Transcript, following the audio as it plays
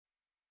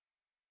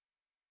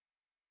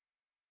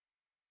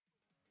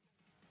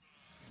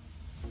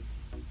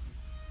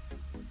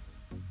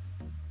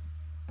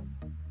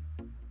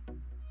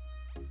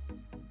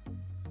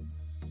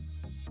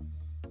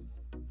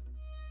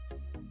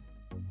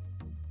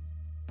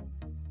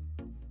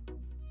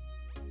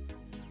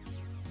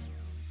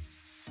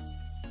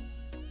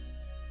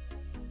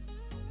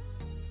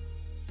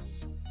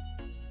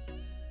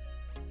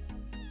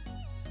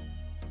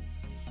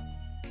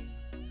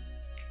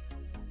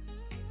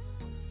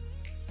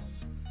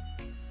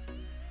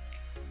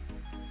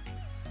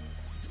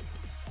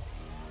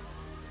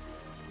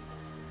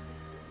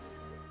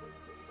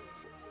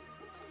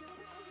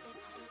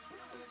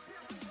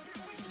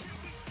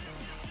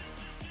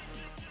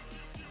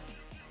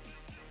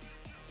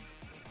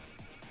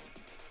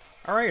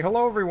Alright,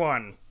 hello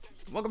everyone!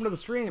 Welcome to the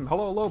stream.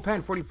 Hello,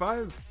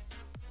 𝙏𝙊𝘿𝘼.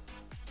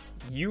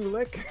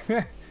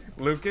 𝙏𝙊𝘿𝘼.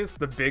 Lucas,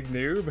 the big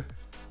noob.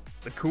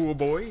 The cool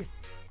boy.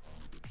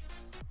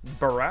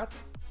 Barat.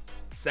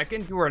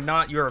 Second? You are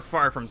not, you are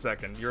far from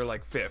second. You're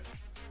like fifth.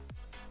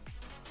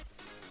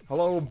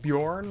 Hello,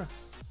 Bjorn.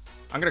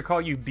 I'm gonna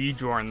call you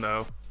Bjorn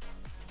though.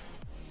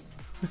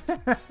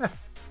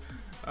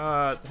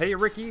 Hey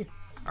Ricky.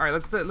 Alright,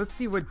 let's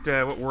see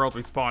what world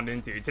we spawned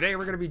into. Today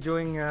we're gonna be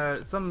doing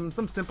some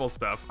simple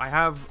stuff. I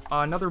have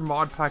another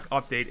mod pack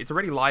update. It's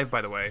already live,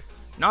 by the way.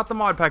 Not the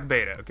mod pack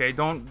beta, okay?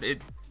 Don't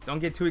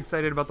get too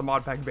excited about the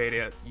mod pack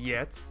beta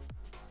yet.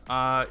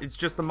 It's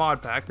just the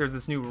mod pack. There's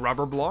this new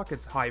rubber block.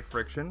 It's high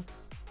friction.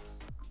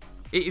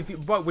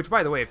 Which,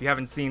 by the way, if you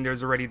haven't seen,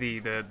 there's already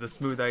the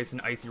smooth ice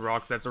and icy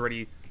rocks. That's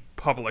already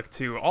public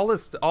too. All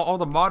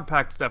the mod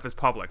pack stuff is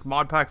public.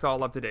 Mod pack's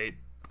all up to date.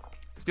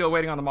 Still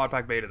waiting on the mod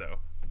pack beta though.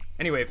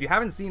 Anyway, if you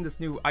haven't seen this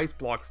new ice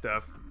block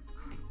stuff,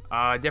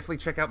 definitely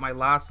check out my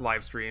last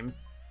live stream.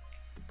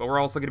 But we're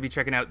also going to be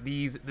checking out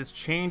this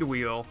chained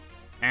wheel,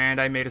 and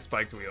I made a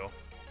spiked wheel.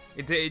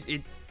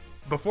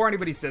 Before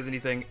anybody says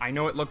anything, I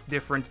know it looks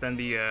different than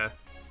the,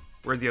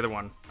 where's the other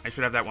one? I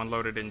should have that one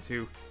loaded in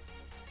too.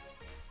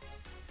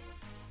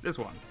 This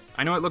one.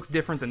 I know it looks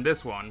different than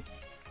this one.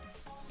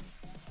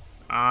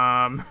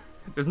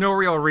 There's no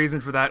real reason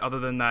for that other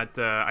than that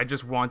I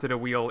just wanted a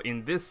wheel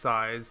in this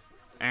size,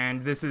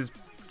 and this is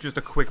just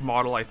a quick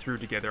model I threw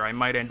together. I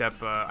might end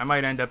up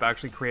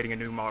actually creating a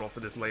new model for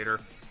this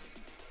later.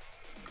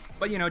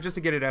 But you know, just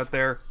to get it out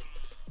there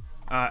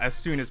as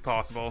soon as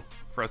possible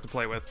for us to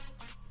play with.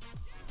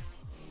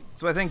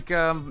 So I think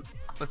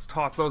let's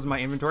toss those in my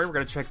inventory. We're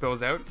gonna check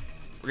those out.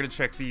 We're gonna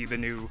check the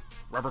new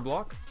rubber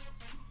block.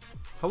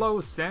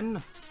 Hello,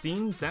 Sen.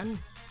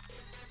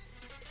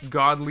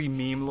 Godly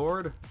meme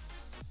lord.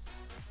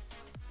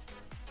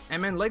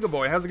 MN Lego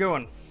Boy, how's it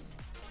going?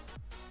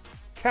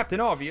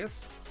 Captain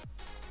Obvious.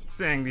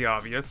 Saying the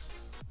obvious.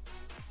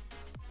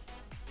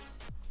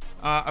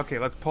 Okay,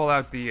 let's pull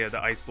out the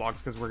ice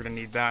blocks because we're gonna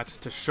need that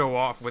to show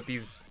off what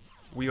these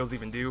wheels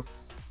even do.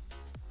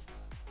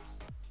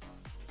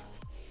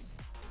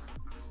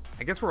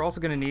 I guess we're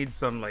also gonna need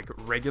some like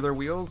regular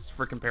wheels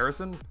for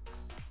comparison.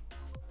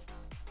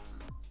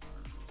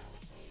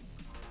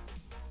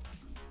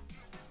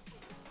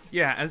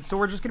 Yeah, and so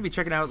we're just gonna be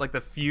checking out like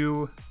the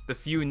few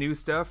new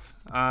stuff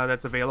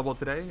that's available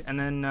today, and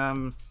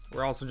then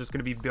we're also just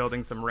gonna be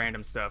building some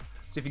random stuff.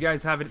 So if you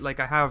guys have it,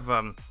 like I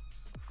have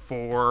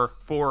four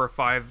or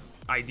five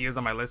ideas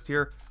on my list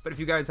here, but if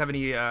you guys have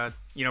any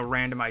you know,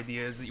 random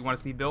ideas that you want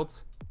to see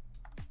built,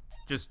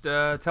 just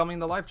tell me in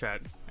the live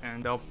chat,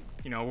 and I'll,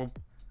 you know,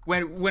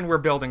 when we're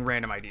building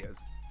random ideas.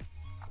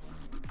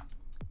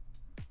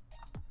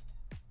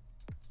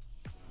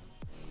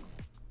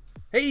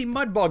 Hey,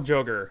 Mudbog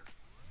Joker.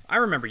 I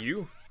remember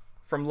you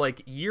from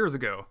like years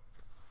ago.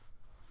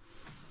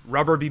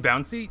 Rubber be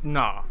bouncy?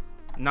 Nah.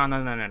 Nah.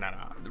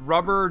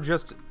 Rubber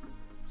just...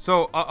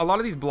 So, a lot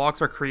of these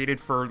blocks are created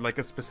for like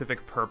a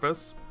specific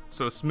purpose.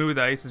 So smooth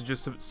ice is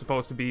just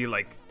supposed to be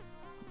like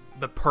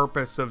the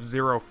purpose of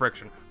zero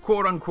friction.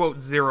 Quote unquote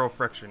zero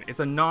friction. It's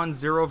a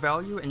non-zero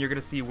value, and you're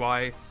gonna see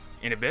why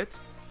in a bit.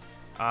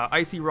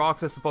 Icy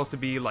rocks is supposed to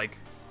be like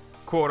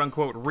quote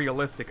unquote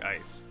realistic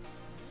ice.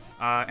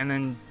 And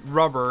then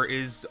rubber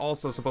is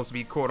also supposed to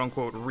be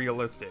quote-unquote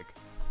realistic.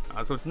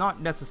 So it's not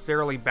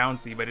necessarily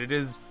bouncy, but it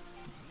is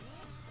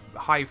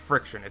high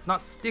friction. It's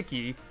not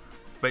sticky,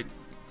 but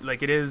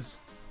like it is...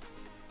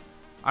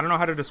 I don't know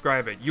how to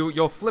describe it.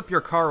 You'll flip your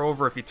car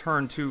over if you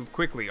turn too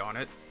quickly on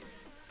it,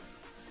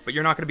 but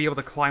you're not going to be able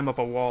to climb up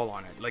a wall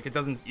on it. Like it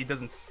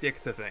doesn't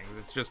stick to things.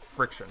 It's just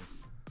friction.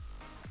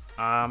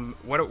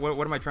 What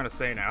am I trying to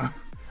say now?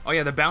 Oh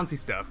yeah, the bouncy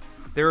stuff.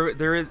 There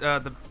is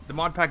the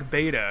mod pack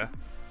beta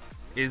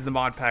is the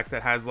mod pack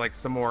that has like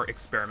some more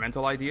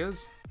experimental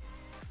ideas.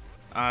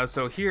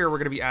 So here we're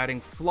going to be adding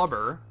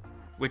flubber,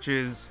 which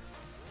is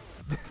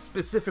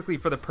specifically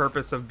for the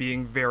purpose of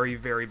being very,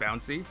 very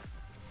bouncy.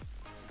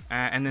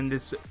 And then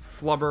this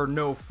flubber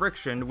no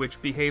friction,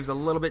 which behaves a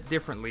little bit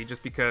differently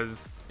just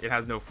because it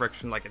has no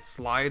friction, like it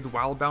slides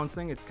while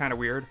bouncing. It's kind of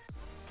weird.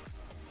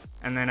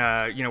 And then,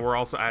 you know, we're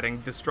also adding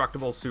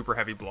destructible super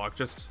heavy block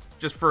just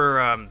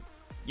for,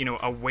 you know,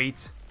 a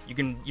weight. You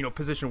can, you know,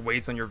 position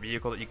weights on your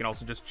vehicle that you can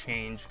also just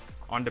change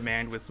on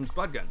demand with some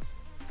spud guns.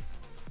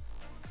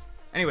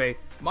 Anyway,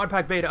 mod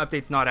pack beta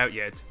update's not out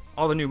yet.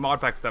 All the new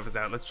mod pack stuff is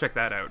out. Let's check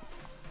that out.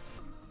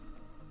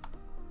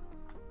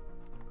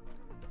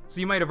 So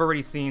you might have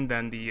already seen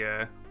then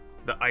the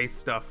ice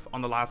stuff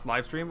on the last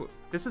live stream.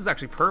 This is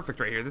actually perfect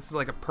right here. This is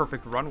like a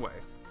perfect runway.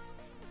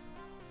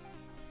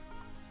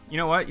 You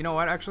know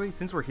what? Actually,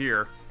 since we're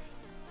here,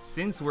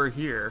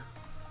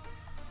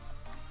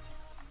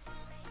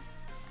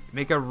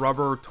 make a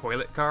rubber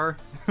toilet car?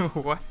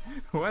 What?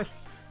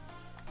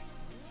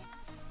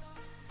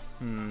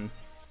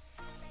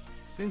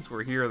 Since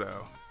we're here,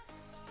 though,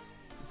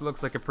 this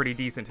looks like a pretty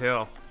decent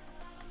hill.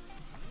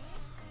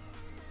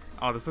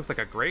 Oh, this looks like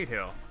a great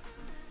hill.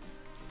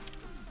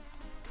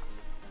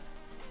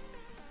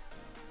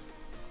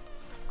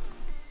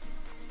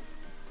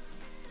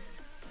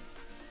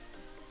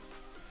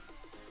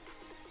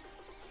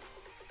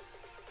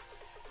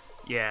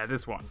 Yeah,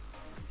 this one.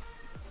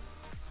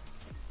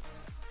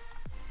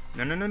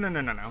 No, no, no, no,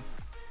 no, no, no.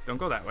 Don't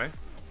go that way.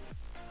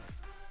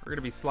 We're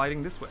gonna be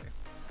sliding this way.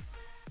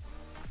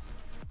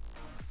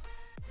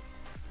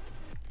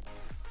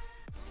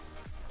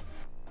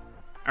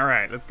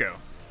 Alright, let's go.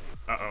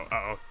 Uh-oh,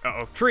 uh-oh,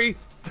 uh-oh. Tree!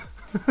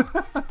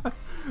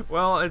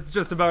 Well, it's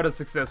just about as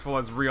successful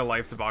as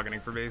real-life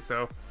tobogganing for me,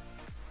 so...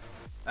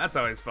 That's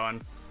always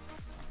fun.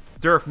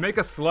 Durf, make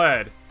a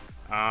sled!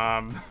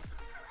 Alright,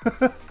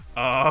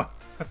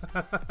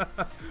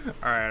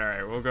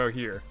 alright, we'll go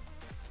here.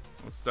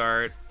 We'll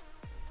start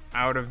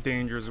out of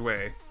danger's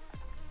way.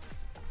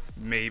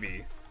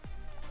 Maybe.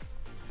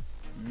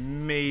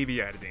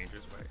 Maybe out of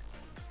danger's way.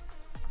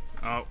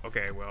 Oh,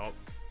 okay, well...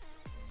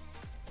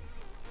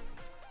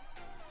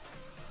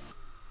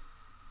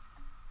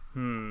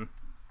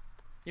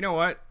 You know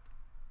what?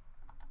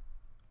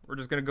 We're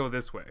just gonna go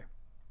this way.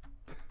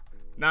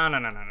 No, no,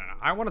 no, no, no, no.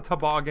 I want a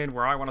toboggan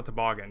where I want a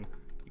toboggan.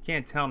 You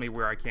can't tell me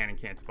where I can and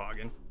can't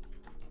toboggan.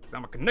 Because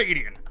I'm a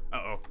Canadian.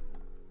 Uh-oh.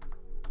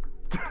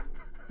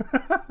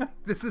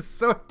 This is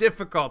so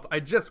difficult. I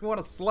just want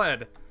a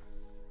sled.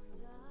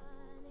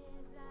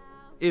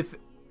 If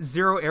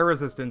zero air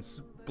resistance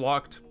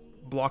block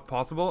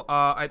possible,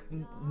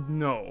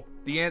 no.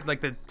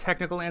 The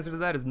technical answer to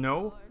that is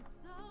no.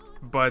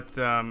 But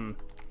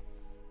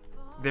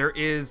there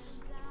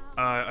is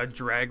a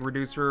drag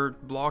reducer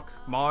block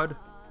mod.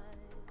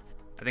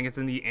 I think it's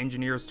in the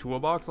engineer's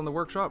toolbox on the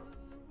workshop.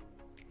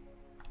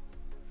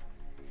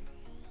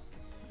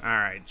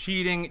 Alright,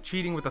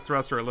 cheating with the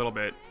thruster a little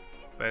bit.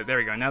 But there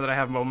we go, now that I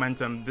have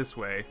momentum this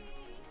way.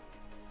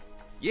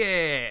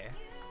 Yeah!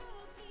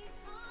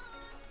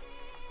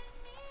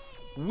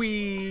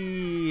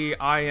 I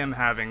am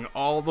having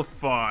all the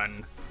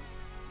fun.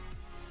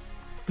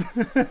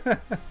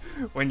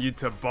 When you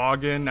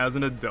toboggan as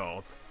an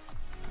adult.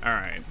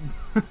 Alright.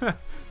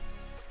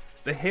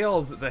 The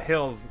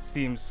hills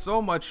seem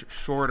so much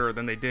shorter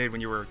than they did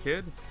when you were a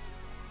kid.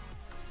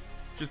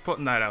 Just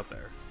putting that out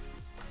there.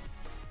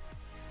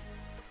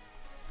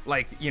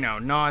 Like, you know,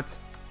 not...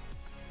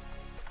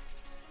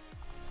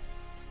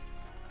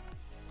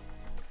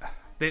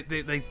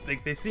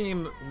 They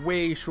seem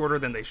way shorter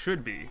than they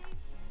should be.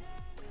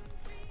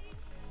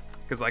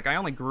 Because, like, I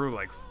only grew,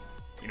 like,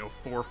 you know,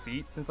 4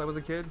 feet since I was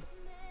a kid.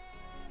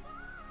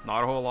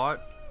 Not a whole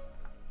lot.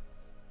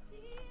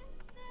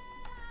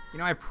 You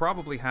know, I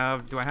probably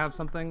have... Do I have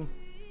something?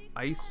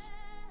 Ice?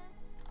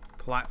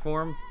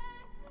 Platform?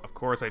 Of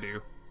course I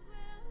do.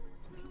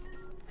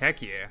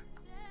 Heck yeah.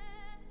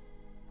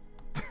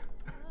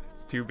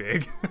 It's too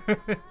big.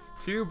 It's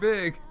too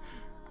big.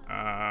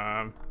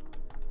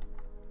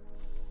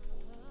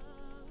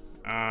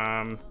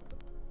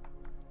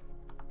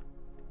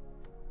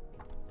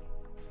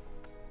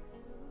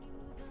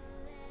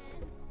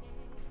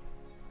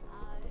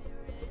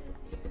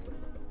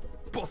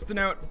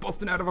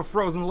 Busting out of a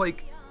frozen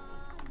lake.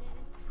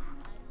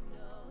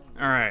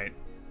 Alright.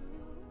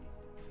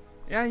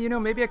 Yeah, you know,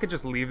 maybe I could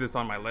just leave this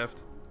on my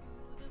lift.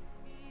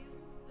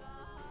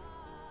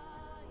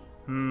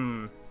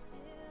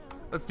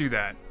 Let's do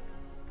that.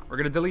 We're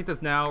gonna delete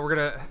this now.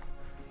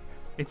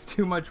 It's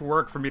too much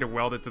work for me to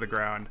weld it to the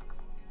ground.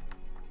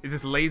 Is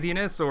this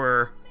laziness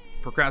or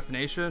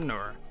procrastination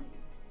or...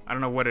 I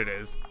don't know what it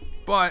is.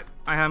 But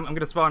I'm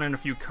gonna spawn in a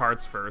few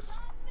carts first.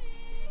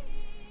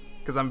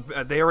 Because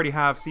they already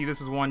have, see,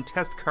 this is one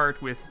test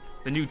cart with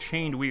the new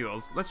chained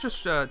wheels. Let's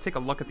just take a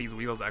look at these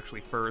wheels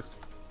actually first.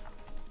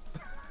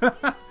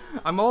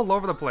 I'm all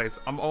over the place.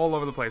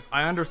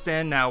 I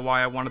understand now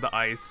why I wanted the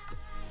ice.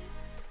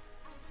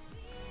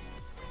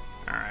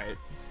 Alright.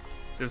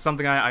 There's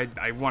something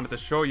I wanted to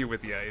show you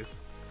with the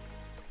ice.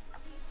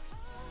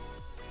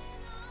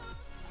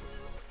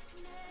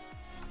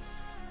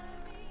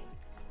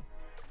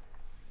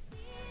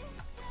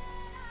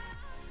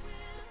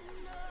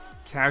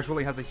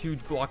 Casually has a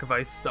huge block of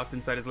ice stuffed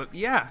inside his lip.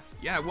 Yeah,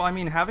 well, I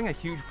mean, having a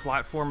huge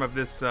platform of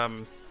this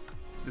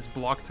this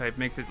block type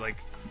makes it, like,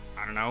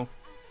 I don't know,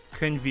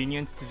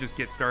 convenient to just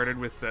get started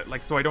with the,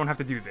 like, so I don't have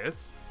to do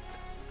this.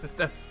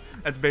 That's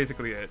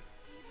basically it.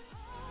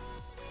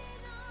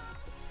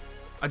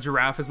 A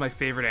giraffe is my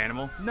favorite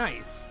animal.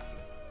 Nice.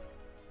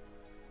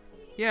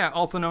 Yeah,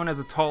 also known as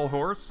a tall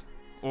horse,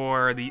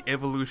 or the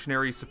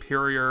evolutionary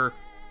superior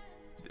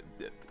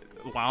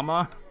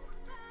llama.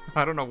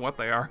 I don't know what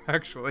they are,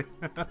 actually.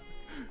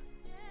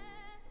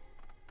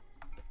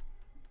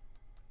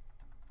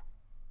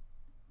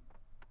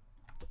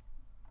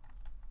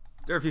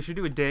 Durf, you should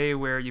do a day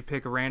where you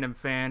pick a random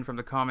fan from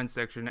the comments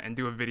section and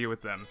do a video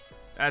with them.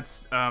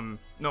 That's,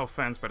 no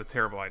offense, but a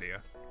terrible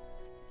idea.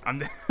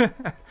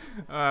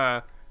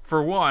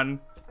 For one,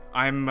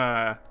 I'm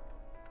the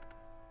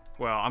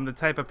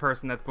type of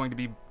person that's going to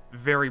be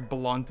very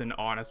blunt and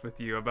honest with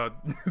you about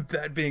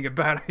that being a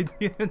bad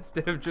idea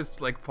instead of just,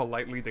 like,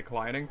 politely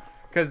declining.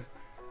 Because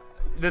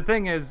the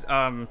thing is,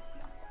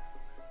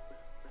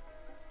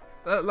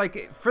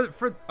 like,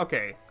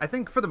 okay, I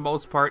think for the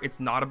most part it's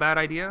not a bad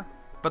idea,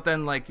 but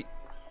then, like,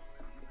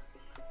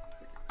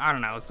 I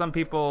don't know, some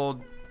people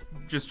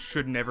just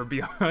should never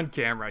be on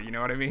camera, you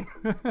know what I mean?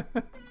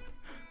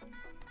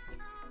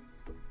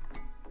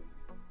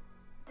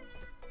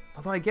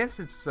 Although I guess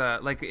it's,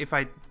 like, if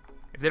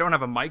they don't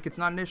have a mic, it's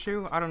not an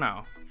issue? I don't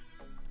know.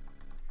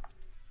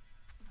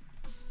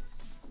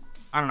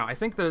 I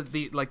think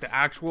the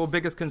actual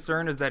biggest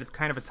concern is that it's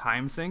kind of a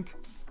time sink.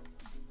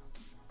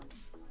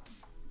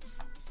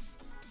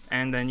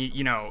 And then,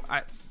 you know,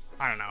 I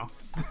don't know.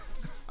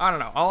 I don't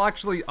know. I'll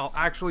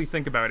actually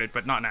think about it,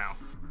 but not now.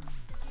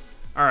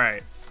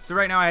 Alright, so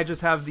right now I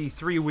just have the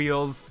 3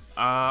 wheels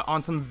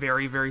on some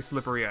very, very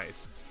slippery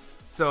ice.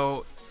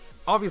 So,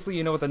 obviously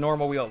you know what the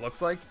normal wheel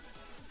looks like.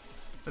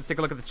 Let's take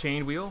a look at the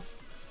chain wheel.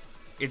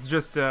 It's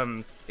just,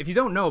 if you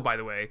don't know, by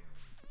the way,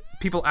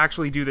 people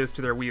actually do this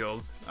to their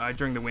wheels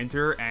during the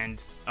winter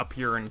and up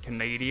here in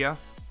Canada.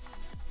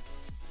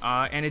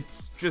 And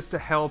it's just to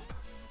help,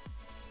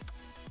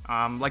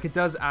 like it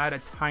does add a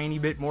tiny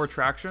bit more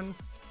traction.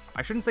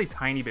 I shouldn't say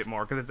tiny bit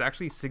more, because it's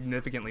actually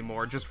significantly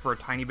more just for a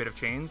tiny bit of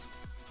chains.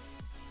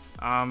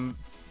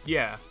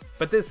 Yeah.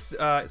 But this,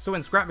 so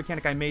in Scrap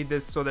Mechanic I made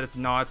this so that it's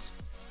not,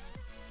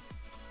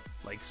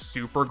 like,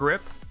 super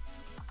grip.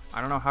 I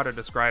don't know how to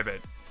describe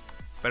it.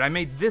 But I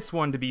made this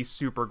one to be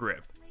super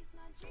grip.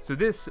 So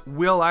this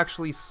will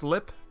actually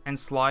slip and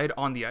slide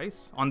on the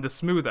ice, on the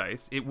smooth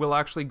ice. It will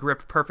actually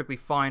grip perfectly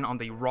fine on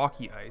the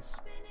rocky ice.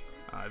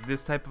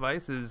 This type of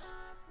ice is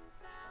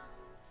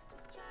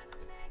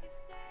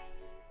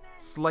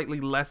slightly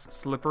less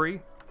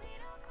slippery.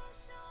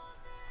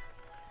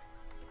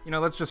 You know,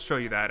 let's just show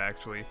you that,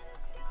 actually.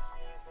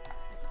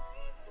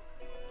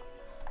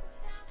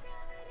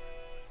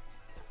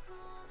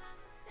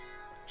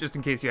 Just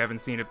in case you haven't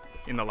seen it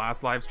in the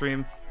last live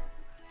stream.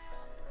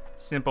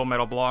 Simple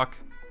metal block.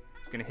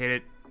 Just gonna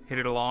hit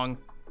it along.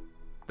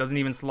 Doesn't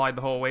even slide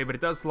the whole way, but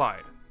it does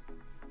slide.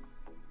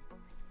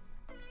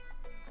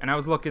 And I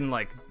was looking,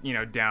 like, you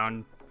know,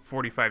 down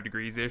 45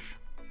 degrees-ish.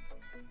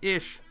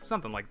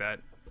 Something like that.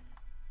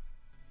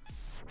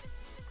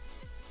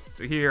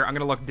 So here, I'm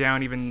gonna look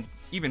down even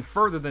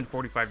further than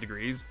 45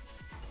 degrees.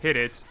 Hit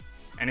it,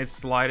 and it's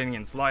sliding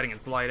and sliding and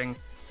sliding.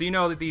 So you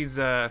know that these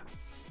 2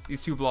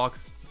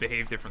 blocks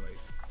behave differently.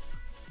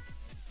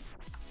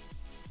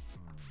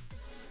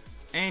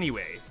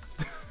 Anyway,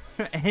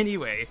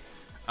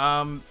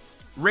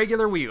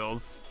 regular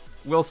wheels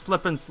will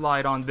slip and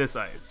slide on this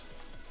ice.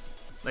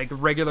 Like,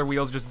 regular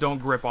wheels just don't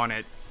grip on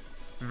it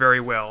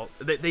very well.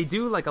 They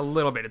do, like, a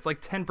little bit. It's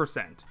like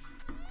 10%.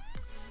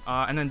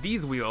 And then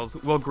these wheels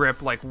will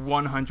grip, like,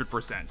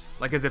 100%.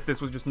 Like, as if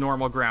this was just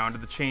normal ground.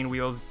 The chain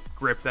wheels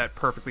grip that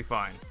perfectly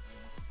fine.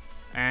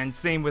 And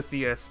same with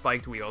the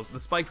spiked wheels.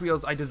 The spiked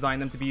wheels, I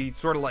designed them to be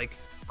sort of like,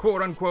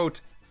 quote-unquote,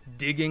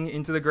 digging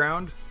into the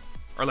ground.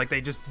 Or like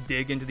they just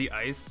dig into the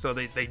ice so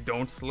they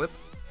don't slip.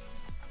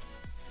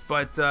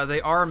 But they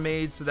are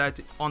made so that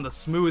on the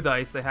smooth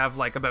ice they have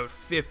like about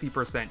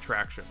 50%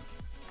 traction.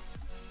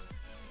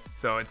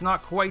 So it's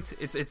not quite,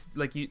 it's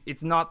like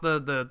it's not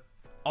the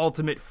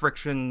ultimate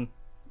friction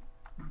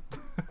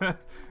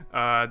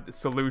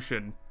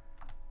solution.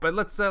 But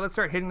let's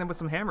start hitting them with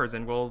some hammers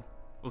and we'll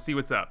see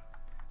what's up.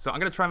 So I'm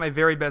gonna try my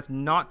very best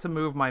not to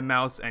move my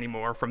mouse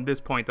anymore from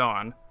this point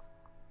on.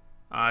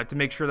 To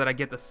make sure that I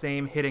get the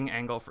same hitting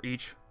angle for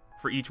each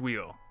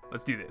wheel.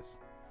 Let's do this.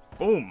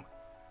 Boom!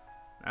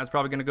 That's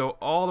probably going to go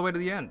all the way to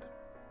the end.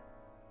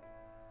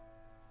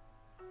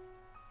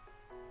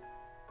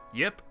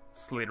 Yep,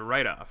 slid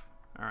right off.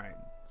 Alright,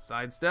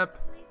 sidestep.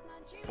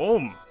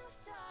 Boom!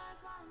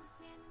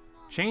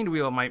 Chained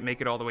wheel might make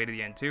it all the way to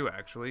the end too,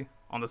 actually.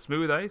 On the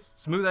smooth ice.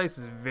 Smooth ice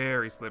is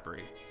very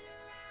slippery.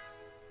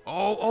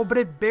 Oh, but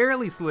it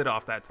barely slid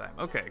off that time.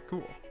 Okay,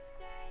 cool.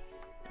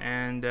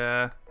 And,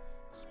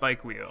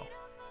 spike wheel.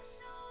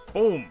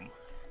 Boom.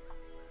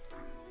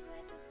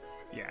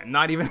 Yeah,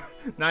 not even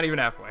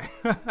halfway.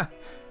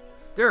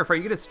 Durf, are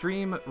you gonna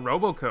stream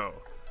Roboco?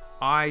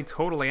 I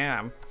totally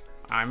am.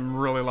 I'm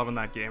really loving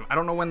that game. I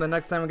don't know when the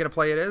next time I'm gonna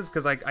play it is,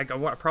 because I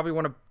probably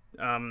want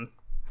to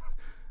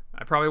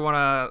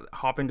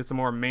hop into some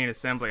more main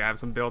assembly. I have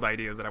some build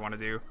ideas that I want to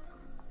do.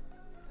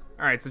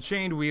 All right, so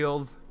chained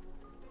wheels.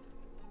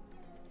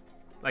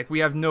 Like, we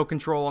have no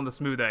control on the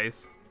smooth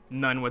ice.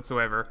 None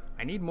whatsoever.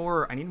 I need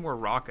more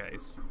rock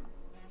ice.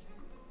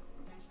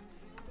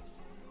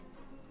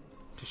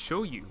 To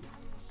show you.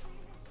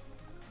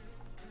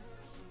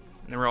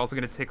 And then we're also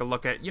going to take a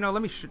look at, you know,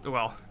 let me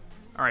well,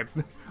 all right.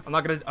 I'm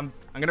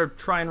going to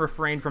try and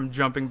refrain from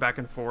jumping back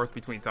and forth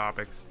between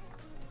topics.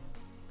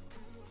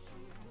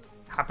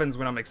 Happens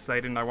when I'm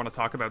excited and I want to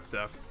talk about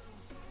stuff.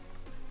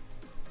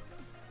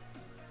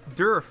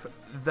 Durf,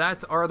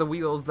 that are the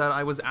wheels that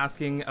I was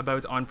asking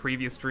about on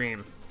previous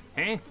stream.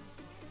 Hey?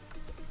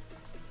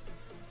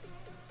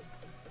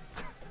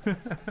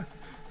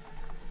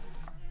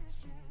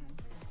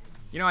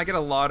 You know, I get a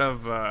lot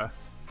of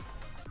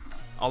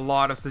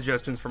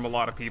suggestions from a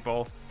lot of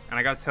people, and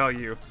I gotta tell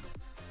you,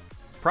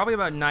 probably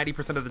about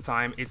 90% of the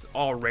time, it's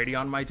already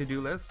on my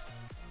to-do list.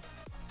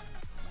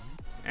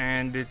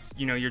 And it's,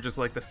 you know, you're just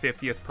like the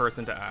 50th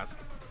person to ask.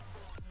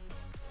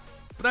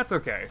 But that's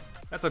okay.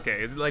 That's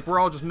okay. It's like we're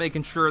all just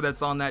making sure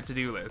that's on that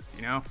to-do list,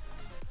 you know?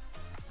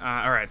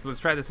 Alright, so let's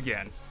try this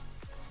again.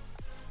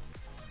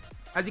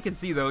 As you can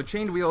see, though,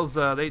 chained wheels,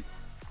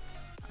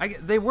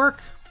 they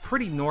work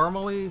pretty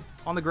normally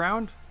on the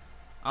ground.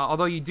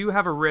 Although you do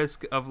have a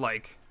risk of,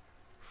 like,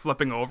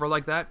 flipping over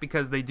like that,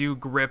 because they do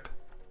grip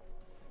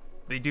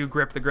the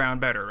ground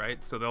better,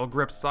 right? So they'll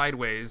grip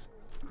sideways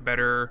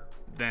better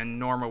than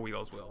normal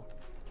wheels will.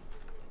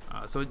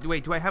 So,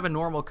 wait, do I have a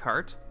normal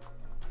cart?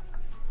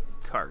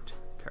 Cart.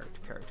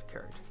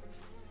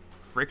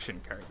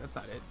 Friction cart, that's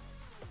not it.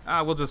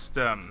 We'll just,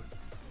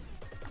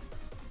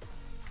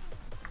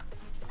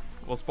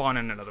 we'll spawn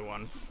in another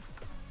one.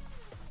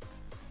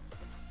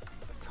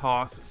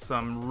 Toss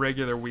some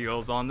regular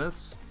wheels on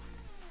this.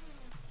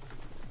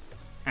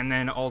 And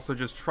then also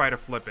just try to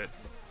flip it.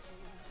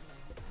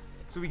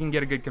 So we can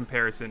get a good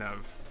comparison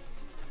of...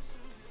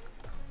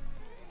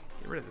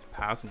 Get rid of this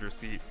passenger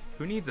seat.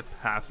 Who needs a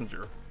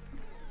passenger?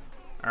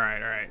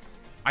 Alright, alright.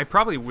 I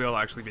probably will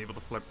actually be able to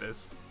flip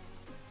this.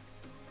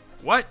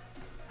 What?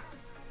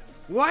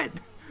 What?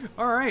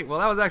 Alright, well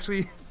that was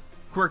actually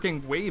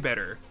working way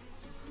better.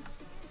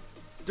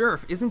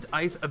 Durf, isn't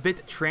ice a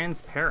bit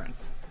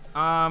transparent?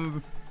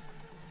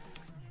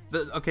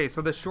 Okay,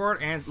 so the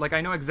short and like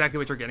I know exactly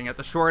what you're getting at.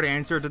 The short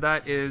answer to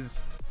that is,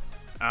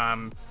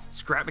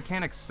 scrap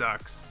mechanics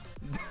sucks.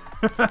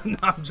 No,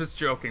 I'm just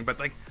joking. But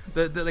like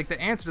the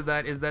answer to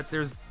that is that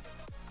there's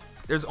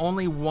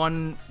only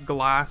one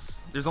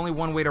glass. There's only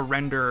one way to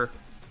render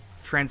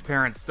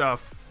transparent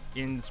stuff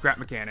in scrap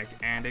mechanic,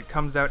 and it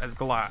comes out as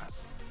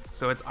glass.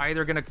 So it's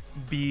either gonna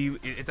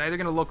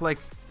look like,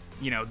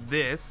 you know,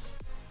 this,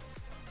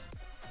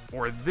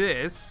 or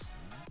this,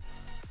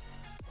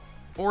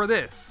 or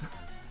this.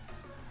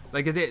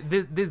 Like,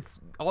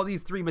 all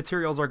these three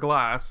materials are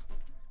glass,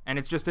 and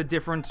it's just a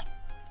different...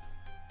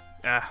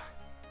 the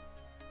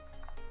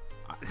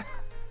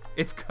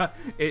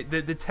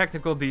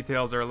technical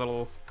details are a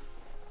little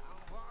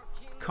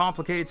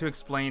complicated to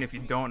explain if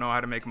you don't know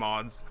how to make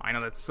mods. I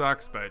know that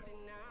sucks, but...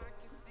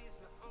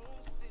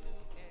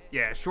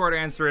 Yeah, short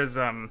answer is,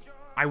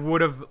 I would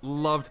have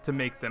loved to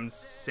make them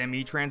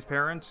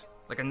semi-transparent.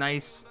 Like a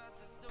nice...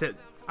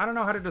 I don't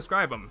know how to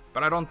describe them,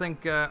 but I don't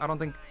think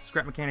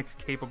Scrap Mechanic's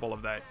capable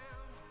of that.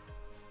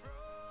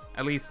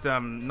 At least,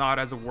 not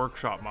as a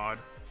workshop mod.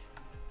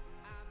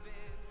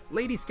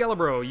 Lady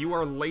Skelebro, you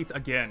are late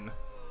again.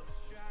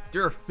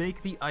 Durf,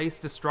 make the ice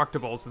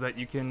destructible so that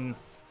you can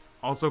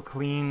also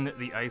clean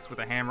the ice with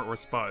a hammer or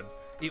spuds.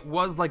 It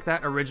was like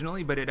that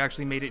originally, but it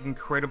actually made it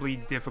incredibly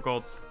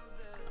difficult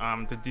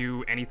to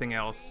do anything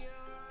else.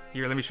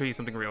 Here, let me show you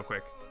something real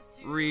quick.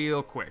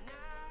 Real quick.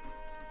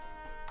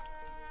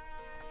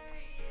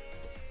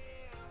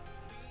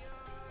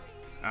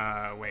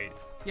 Wait.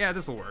 Yeah,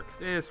 this will work.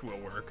 This will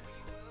work.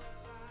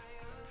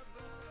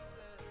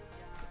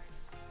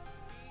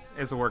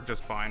 This will work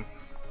just fine.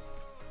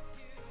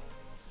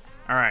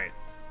 Alright.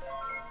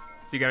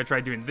 So you gotta try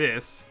doing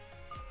this.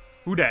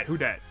 Who dat? Who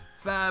dat?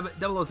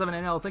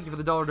 Fab007NL, thank you for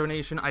the $1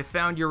 donation. I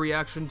found your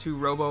reaction to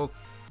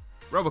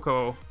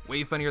Roboco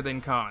way funnier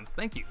than Cons.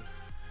 Thank you.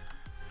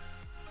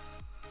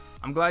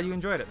 I'm glad you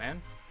enjoyed it,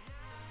 man.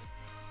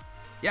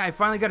 Yeah, I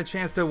finally got a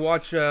chance to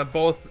watch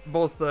both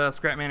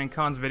Scrapman and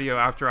Khan's video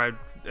after I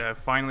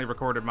finally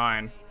recorded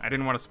mine. I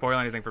didn't want to spoil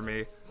anything for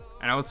me,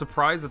 and I was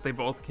surprised that they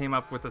both came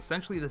up with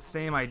essentially the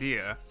same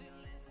idea.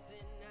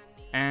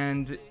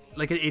 And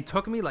like it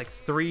took me like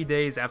 3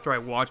 days after I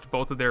watched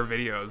both of their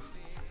videos.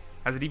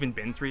 Has it even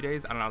been 3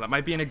 days? I don't know. That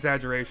might be an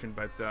exaggeration,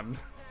 but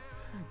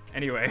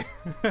anyway,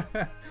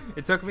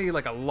 it took me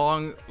like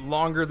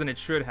longer than it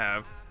should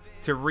have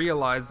to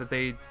realize that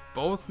they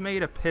both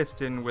made a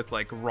piston with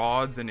like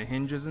rods and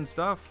hinges and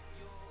stuff,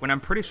 when I'm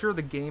pretty sure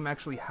the game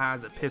actually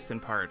has a piston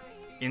part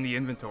in the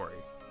inventory.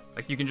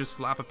 Like you can just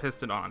slap a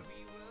piston on.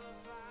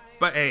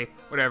 But hey,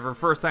 whatever,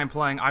 first time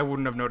playing, I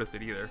wouldn't have noticed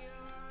it either.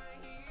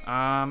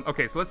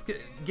 Okay, so let's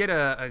get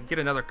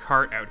another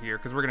cart out here,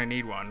 because we're gonna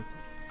need one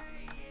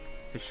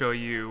to show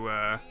you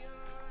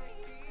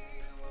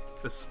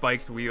the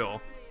spiked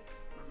wheel.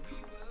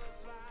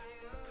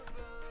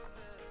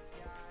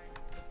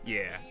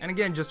 Yeah, and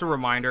again, just a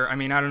reminder, I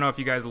mean, I don't know if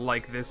you guys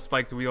like this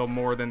spiked wheel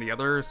more than the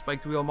other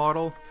spiked wheel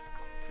model.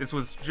 This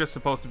was just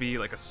supposed to be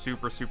like a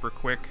super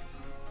quick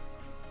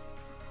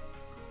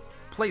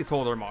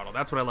placeholder model.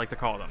 That's what I like to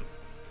call them.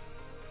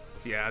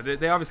 So yeah,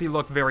 they obviously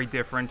look very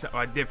different,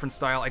 different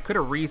style. I could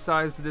have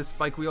resized this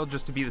spike wheel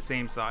just to be the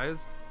same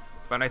size,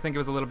 but I think it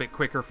was a little bit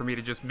quicker for me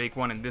to just make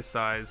one in this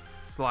size,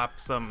 slap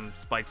some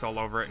spikes all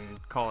over it,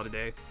 and call it a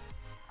day.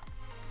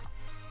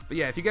 But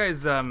yeah, if you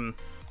guys,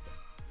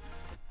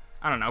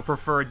 I don't know,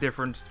 prefer a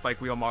different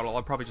spike wheel model,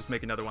 I'll probably just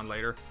make another one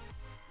later.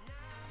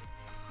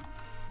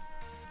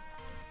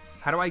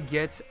 How do I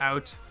get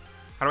out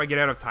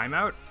of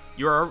timeout?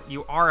 You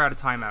are out of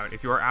timeout.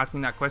 If you are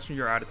asking that question,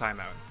 you're out of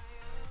timeout.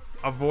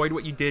 Avoid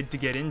what you did to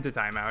get into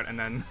timeout, and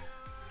then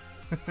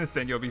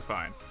then you'll be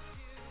fine.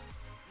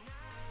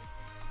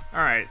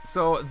 Alright,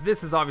 so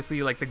this is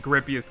obviously like the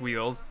grippiest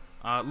wheels.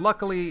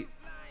 Luckily,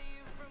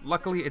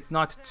 Luckily, it's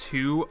not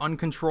too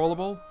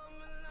uncontrollable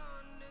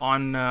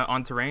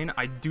on terrain.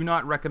 I do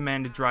not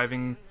recommend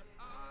driving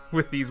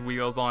with these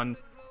wheels on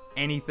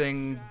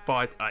anything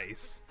but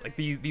ice. Like,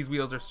 these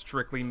wheels are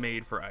strictly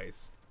made for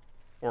ice.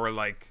 Or,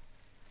 like,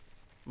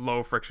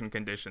 low friction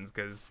conditions,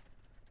 because...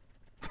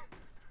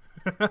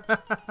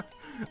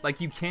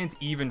 like, you can't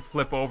even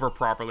flip over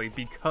properly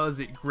because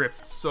it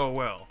grips so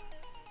well.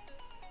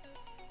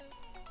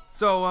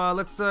 So,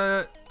 let's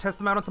test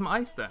them out on some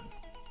ice, then.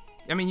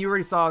 I mean, you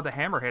already saw the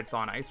hammerheads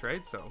on ice,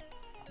 right? So,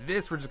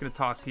 this we're just going to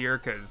toss here,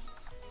 because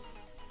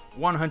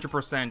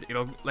 100%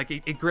 it'll... Like,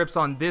 it grips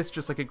on this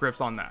just like it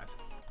grips on that.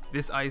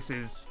 This ice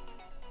is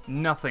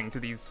nothing to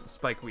these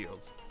spike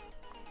wheels.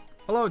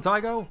 Hello,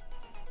 𝙏𝙊𝘿𝘼𝘔.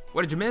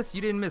 What did you miss?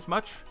 You didn't miss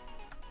much.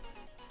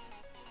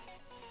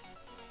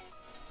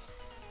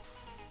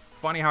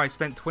 Funny how I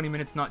spent 20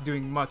 minutes not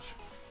doing much,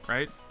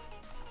 right?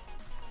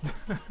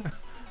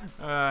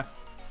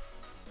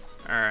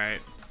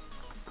 Alright.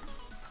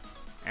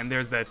 And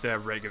there's that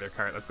regular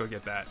cart. Let's go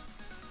get that.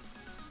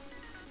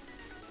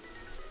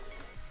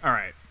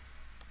 Alright.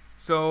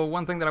 So,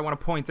 one thing that I want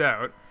to point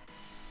out.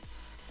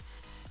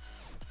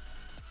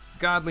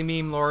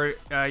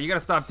 𝙏𝙊𝘼𝘔, you gotta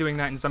stop doing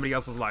that in somebody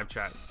else's live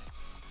chat.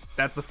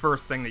 That's the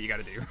first thing that you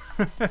gotta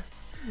do.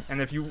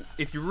 And if you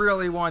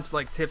really want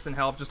like tips and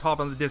help, just hop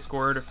on the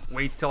Discord.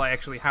 Wait till I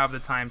actually have the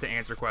time to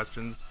answer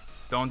questions.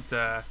 Don't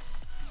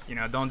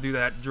don't do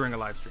that during a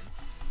live stream.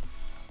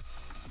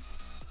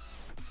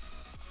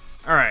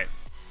 All right,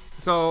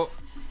 so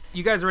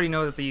you guys already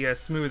know that the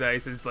smooth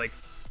ice is like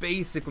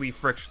basically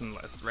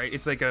frictionless, right?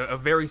 It's like a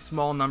very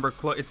small number.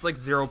 It's like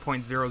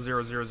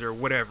 0.0000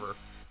 whatever.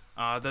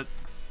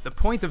 The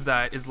point of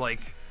that is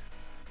like,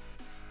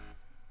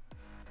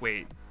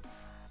 wait.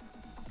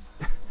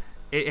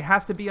 It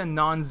has to be a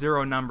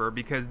non-zero number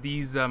because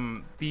these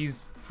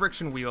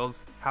friction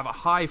wheels have a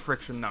high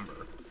friction number.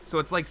 So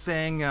it's like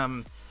saying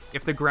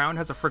if the ground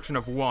has a friction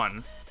of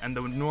 1 and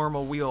the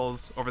normal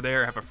wheels over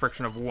there have a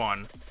friction of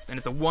 1, then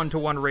it's a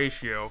 1-to-1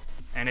 ratio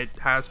and it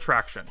has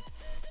traction.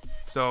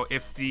 So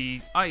if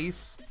the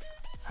ice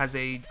has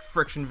a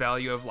friction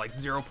value of like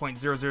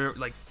 0.00,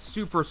 like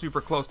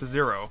super close to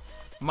 0,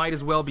 might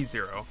as well be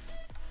 0.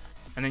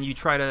 And then you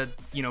try to,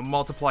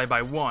 multiply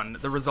by 1,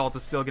 the result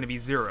is still going to be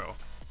 0.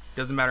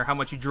 Doesn't matter how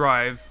much you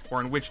drive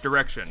or in which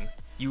direction.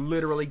 You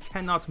literally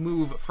cannot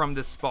move from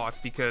this spot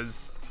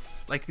because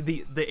like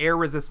the air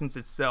resistance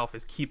itself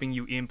is keeping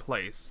you in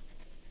place.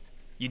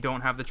 You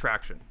don't have the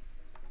traction.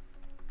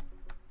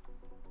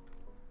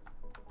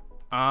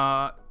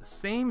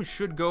 Same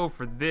should go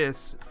for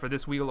this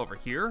wheel over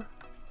here.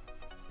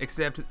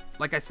 Except,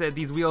 like I said,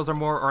 these wheels are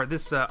more, or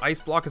this ice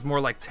block is more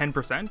like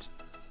 10%.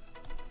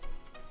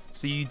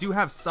 So you do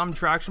have some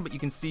traction, but you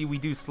can see we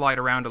do slide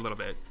around a little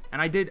bit.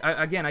 And I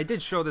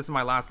did show this in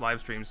my last live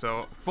stream,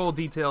 so full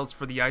details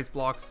for the ice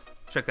blocks,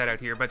 check that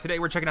out here. But today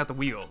we're checking out the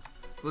wheels.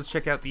 So let's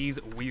check out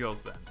these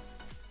wheels then.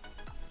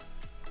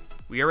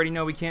 We already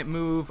know we can't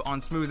move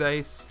on smooth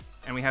ice,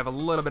 and we have a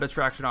little bit of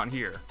traction on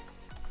here.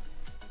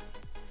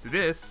 So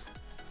this,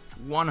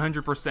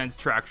 100%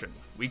 traction.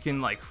 We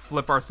can like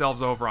flip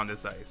ourselves over on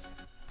this ice.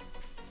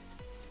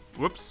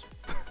 Whoops.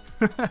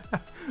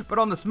 But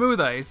on the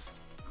smooth ice,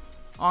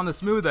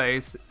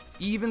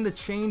 even the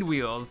chained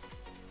wheels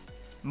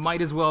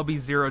might as well be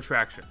 0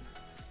 traction.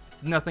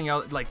 Nothing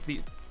else, like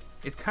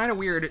it's kind of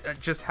weird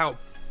just how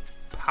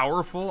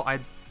powerful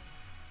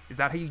is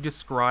that how you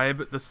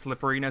describe the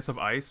slipperiness of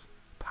ice?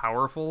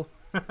 Powerful?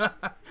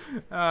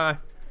 Yeah,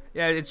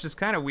 it's just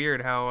kind of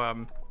weird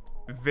how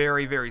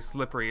very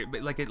slippery.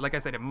 But like I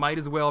said, it might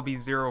as well be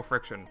 0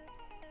 friction.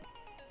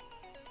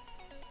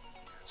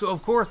 So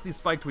of course these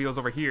spiked wheels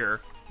over here,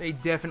 they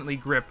definitely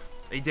grip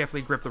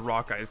the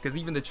rock ice, because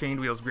even the chained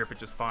wheels grip it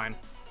just fine.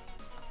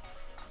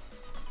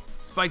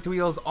 Spiked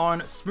wheels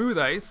on smooth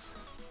ice,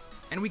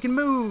 and we can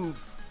move!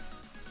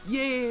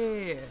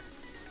 Yeah!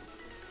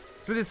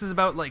 So this is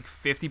about like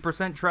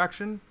 50%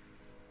 traction.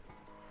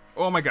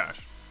 Oh my gosh.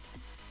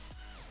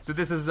 So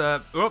this is,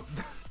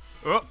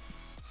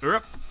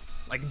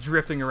 like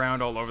drifting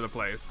around all over the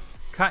place.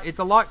 It's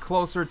a lot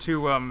closer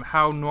to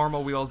how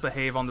normal wheels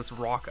behave on this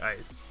rock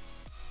ice.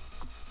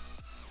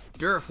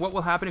 Durf, what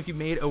will happen if you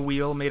made a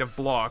wheel made of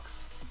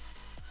blocks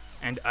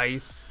and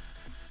ice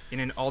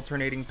in an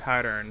alternating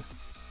pattern?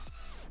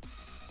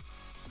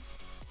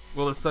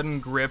 Will a sudden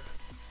grip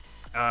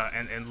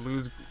and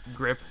lose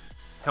grip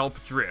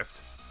help drift?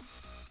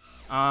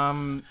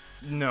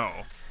 No.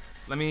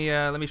 Let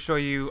me show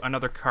you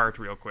another cart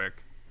real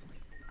quick.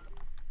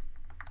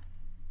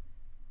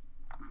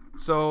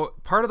 So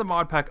part of the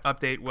mod pack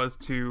update was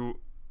to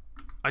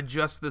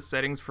adjust the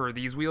settings for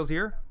these wheels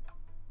here.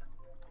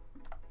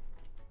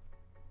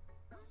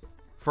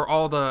 For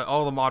all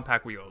the mod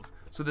pack wheels.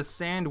 So the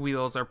sand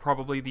wheels are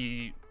probably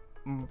the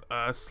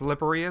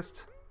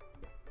slipperiest,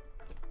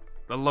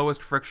 the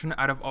lowest friction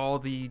out of all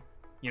the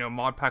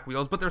mod pack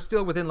wheels, but they're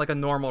still within like a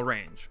normal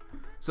range.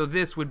 So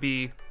this would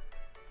be,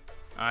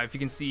 if you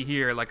can see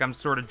here, like I'm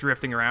sort of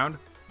drifting around.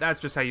 That's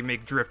just how you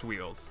make drift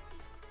wheels.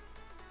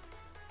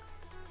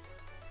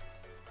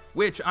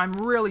 which I'm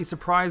really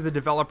surprised the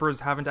developers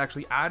haven't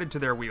actually added to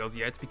their wheels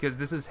yet, because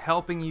this is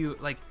helping you,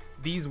 like,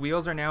 these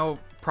wheels are now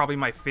probably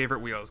my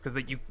favorite wheels,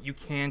 because you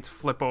can't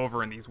flip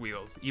over in these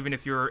wheels, even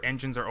if your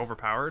engines are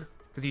overpowered,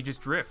 because you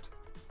just drift.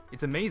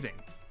 It's amazing.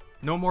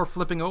 No more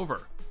flipping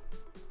over.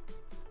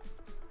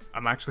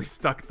 I'm actually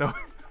stuck, though.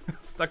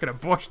 Stuck in a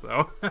bush,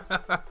 though.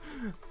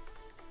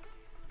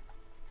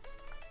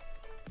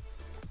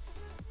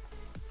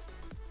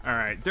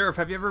 Alright, Durf,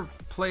 have you ever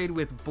played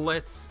with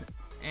Blitz,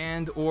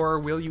 and or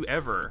will you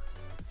ever?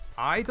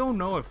 I don't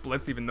know if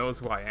Blitz even knows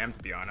who I am, to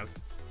be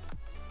honest.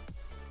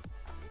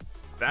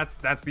 That's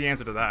the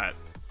answer to that.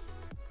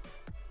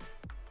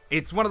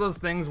 It's one of those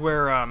things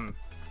where I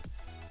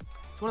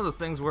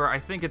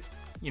think it's,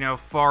 you know,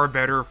 far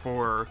better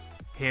for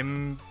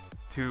him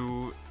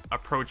to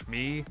approach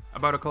me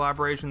about a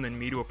collaboration than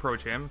me to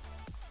approach him.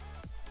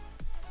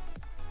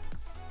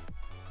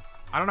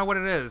 I don't know what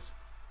it is.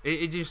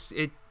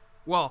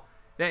 Well,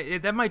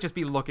 that might just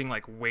be looking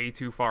like way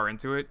too far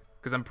into it,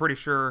 because I'm pretty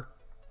sure.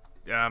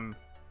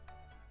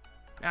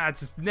 It's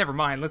just never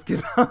mind. Let's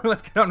get on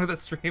with the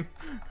stream.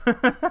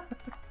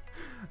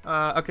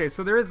 Okay,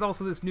 so there is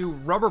also this new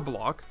rubber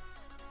block.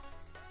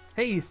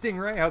 Hey,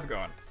 Stingray, how's it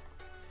going?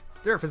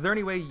 Durf, is there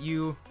any way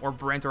you or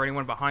Brent or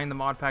anyone behind the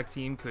mod pack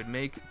team could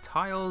make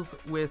tiles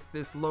with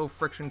this low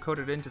friction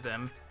coated into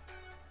them?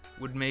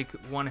 Would make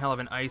one hell of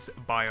an ice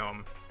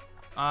biome.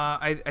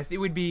 I think it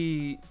would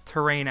be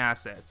terrain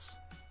assets.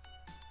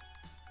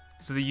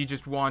 So that you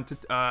just want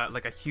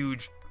like a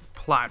huge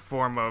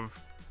platform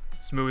of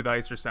smooth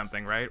ice or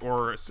something, right?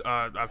 Or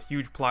a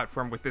huge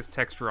platform with this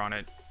texture on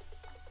it.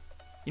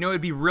 You know,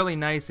 it'd be really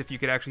nice if you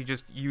could actually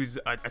just use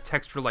a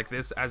texture like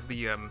this as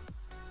the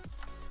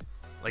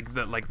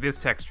like this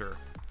texture.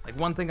 Like,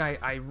 one thing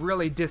I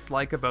really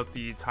dislike about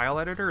the tile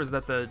editor is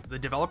that the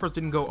developers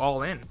didn't go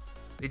all in.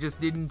 They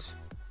just didn't.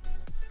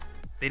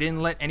 They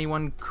didn't let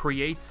anyone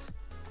create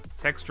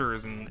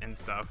textures and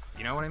stuff.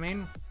 You know what I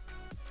mean?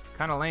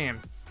 Kind of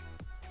lame.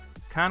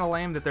 Kind of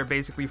lame that they're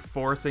basically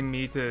forcing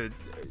me to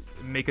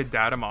make a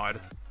data mod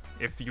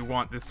if you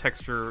want this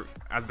texture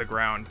as the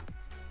ground.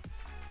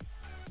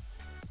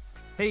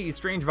 Hey,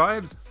 Strange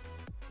Vibes.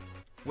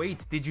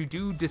 Wait, did you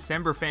do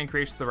December fan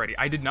creations already?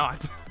 I did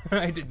not.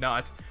 I did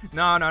not.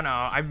 No.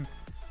 I'm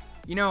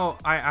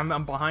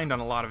behind on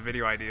a lot of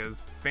video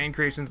ideas. Fan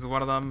creations is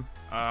one of them.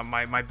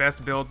 My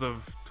best builds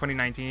of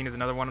 2019 is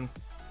another one.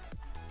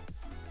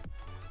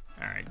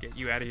 All right, get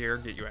you out of here.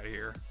 Get you out of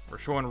here. We're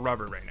showing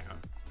rubber right now.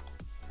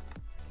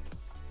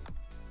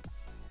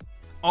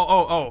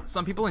 Oh!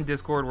 Some people in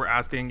Discord were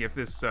asking if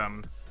this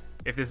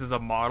is a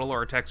model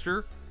or a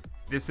texture.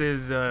 This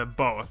is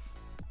both.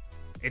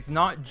 It's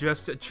not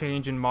just a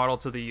change in model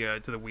to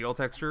the wheel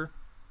texture.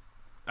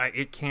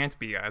 It can't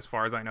be, as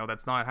far as I know.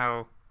 That's not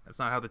how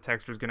the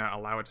texture is gonna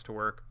allow it to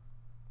work.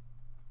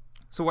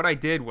 So what I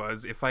did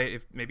was, if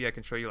maybe I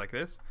can show you like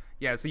this.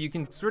 Yeah, so you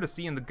can sort of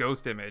see in the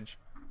ghost image,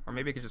 or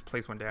maybe I could just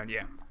place one down.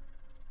 Yeah,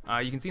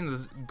 you can see in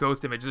the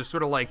ghost image, there's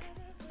sort of like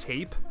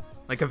tape,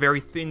 like a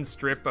very thin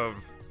strip of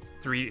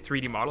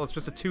 3D model. It's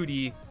just a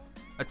 2D,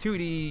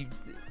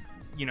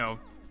 you know,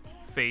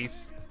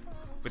 face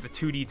with a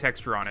 2D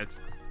texture on it.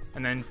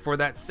 And then for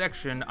that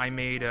section, I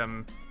made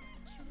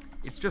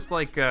it's just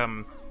like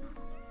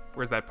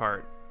where's that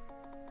part?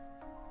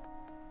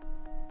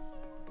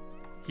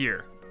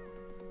 Here.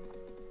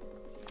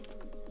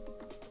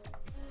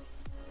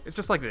 It's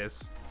just like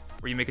this,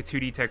 where you make a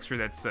 2D texture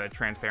that's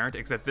transparent,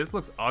 except this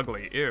looks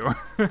ugly. Ew.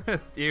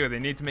 Ew, they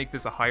need to make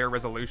this a higher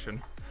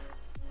resolution.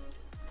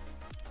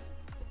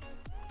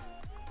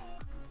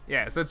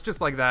 Yeah, so it's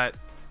just like that.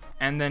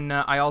 And then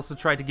I also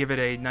tried to give it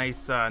a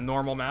nice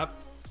normal map.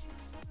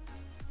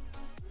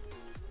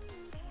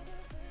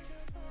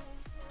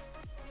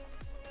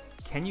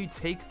 Can you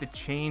take the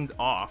chains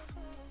off?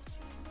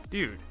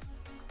 Dude.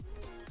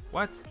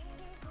 What?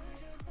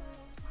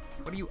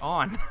 What are you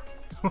on?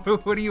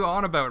 What are you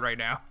on about right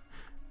now?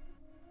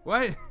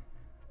 What?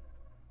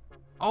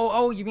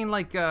 Oh, you mean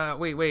like,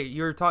 wait,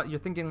 you're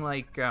thinking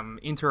like,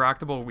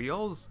 interactable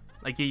wheels?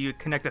 Like you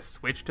connect a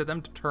switch to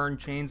them to turn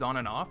chains on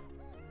and off?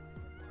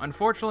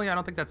 Unfortunately, I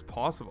don't think that's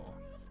possible.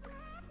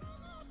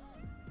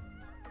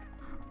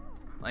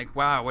 Like,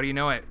 wow, what do you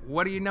know it?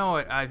 What do you know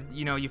it?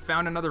 You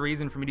found another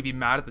reason for me to be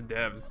mad at the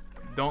devs.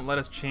 Don't let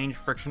us change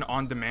friction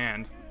on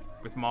demand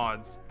with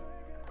mods.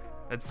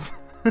 That's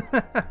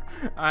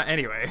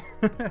anyway.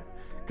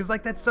 Because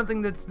like that's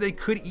something that they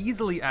could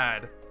easily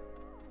add.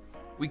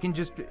 We can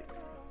just,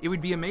 it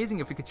would be amazing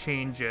if we could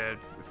change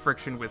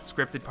friction with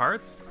scripted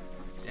parts.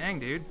 Dang,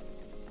 dude.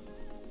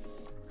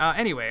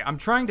 Anyway, I'm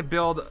trying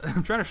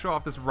to show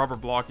off this rubber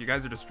block. You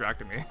guys are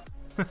distracting me.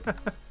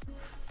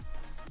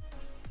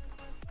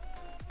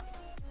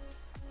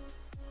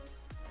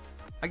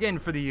 Again,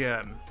 for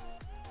the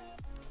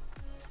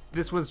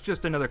this was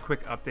just another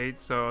quick update.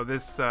 So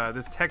this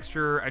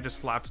texture I just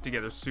slapped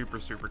together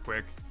super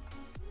quick.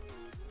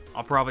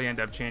 I'll probably end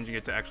up changing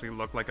it to actually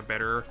look like a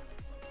better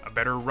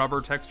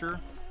rubber texture.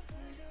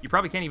 You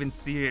probably can't even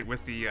see it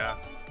with the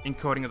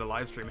encoding of the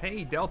live stream.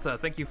 Hey Delta,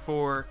 thank you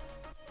for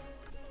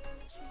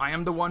I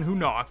am the one who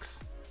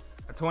knocks.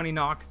 A 20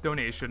 knock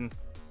donation.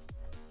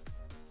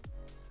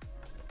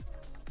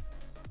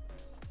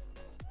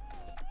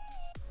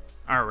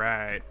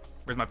 Alright.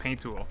 Where's my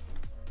paint tool?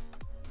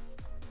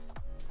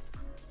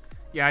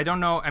 Yeah, I don't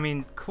know. I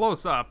mean,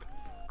 close up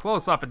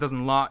it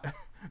doesn't look...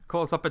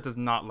 close up it does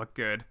not look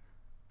good.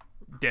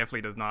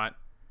 Definitely does not.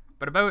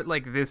 But about,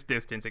 like, this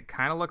distance, it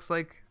kind of looks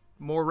like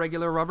more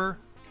regular rubber.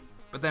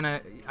 But then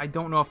I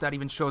don't know if that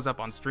even shows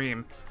up on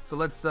stream. So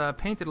let's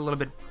paint it a little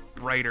bit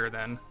brighter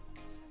then.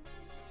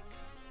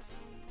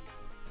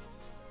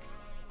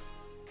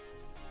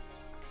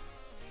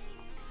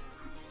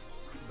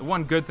 The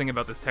one good thing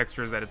about this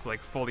texture is that it's, like,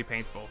 fully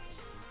paintable.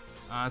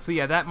 So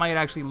yeah, that might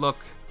actually look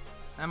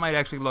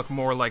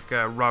more like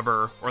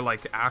rubber or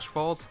like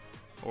asphalt,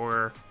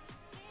 or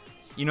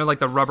you know, like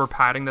the rubber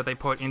padding that they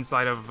put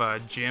inside of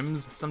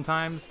gyms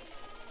sometimes.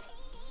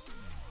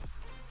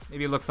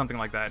 Maybe it looks something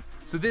like that.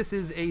 So this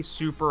is a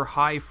super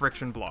high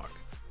friction block.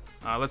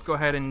 Let's go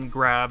ahead and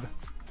grab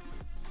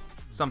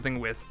something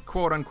with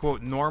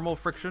quote-unquote normal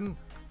friction.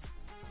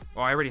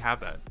 Oh, I already have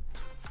that.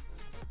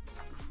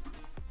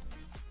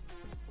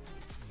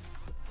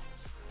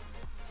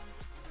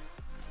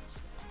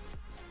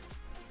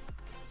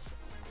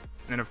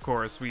 And of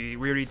course, we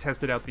already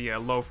tested out the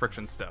low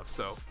friction stuff.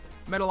 So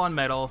metal on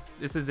metal.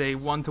 This is a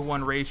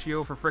 1-to-1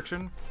 ratio for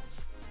friction.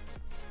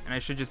 And I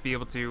should just be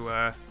able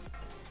to...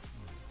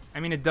 I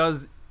mean, it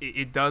does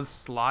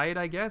slide,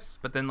 I guess.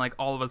 But then, like,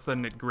 all of a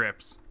sudden it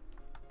grips.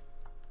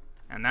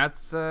 And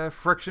that's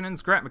friction in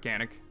Scrap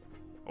Mechanic.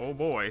 Oh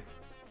boy.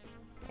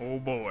 Oh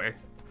boy.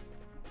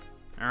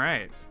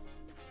 Alright.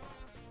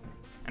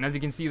 And as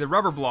you can see, the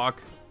rubber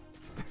block,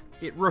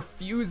 it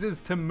refuses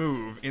to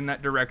move in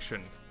that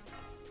direction.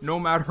 No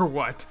matter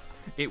what,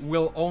 it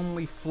will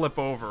only flip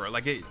over.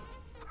 Like it...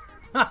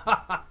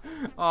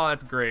 Oh,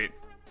 that's great.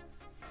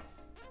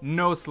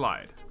 No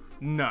slide.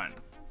 None.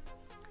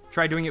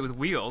 Try doing it with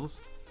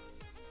wheels.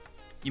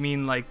 You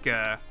mean like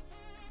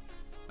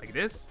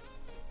this?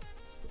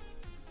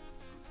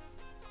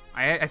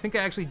 I think I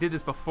actually did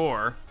this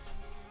before.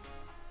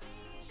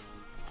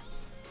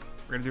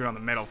 We're gonna do it on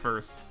the metal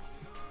first.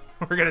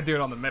 We're gonna do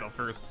it on the metal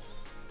first.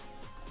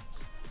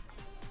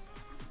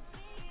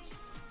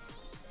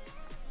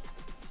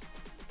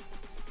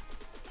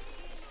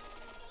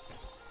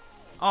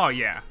 Oh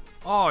yeah.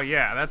 Oh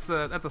yeah, that's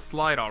a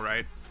slide, all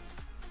right.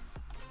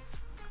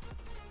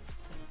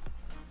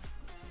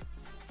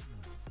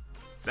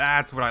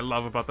 That's what I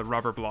love about the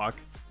rubber block.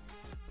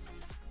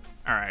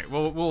 All right,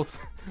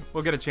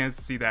 we'll get a chance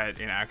to see that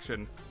in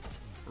action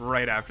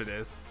right after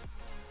this.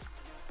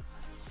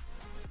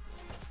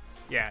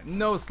 Yeah,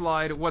 no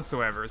slide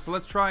whatsoever. So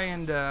let's try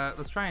and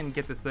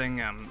get this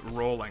thing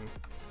rolling.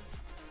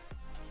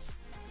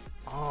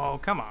 Oh,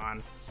 come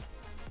on.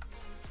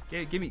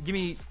 Yeah, give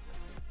me.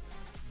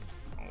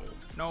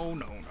 No.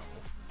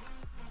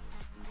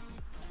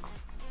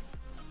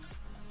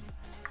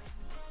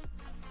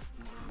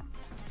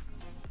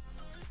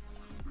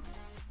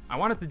 I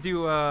wanted to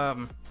do,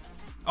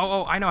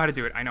 Oh, I know how to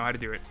do it. I know how to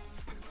do it.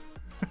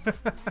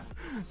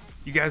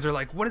 You guys are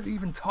like, what is he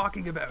even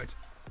talking about?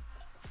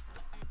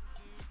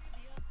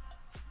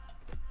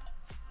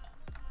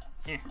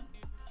 Eh.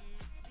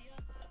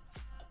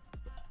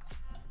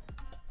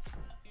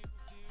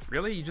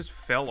 Really? You just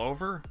fell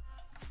over?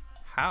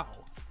 How?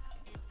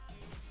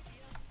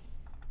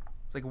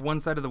 It's like one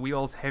side of the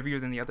wheel is heavier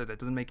than the other. That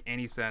doesn't make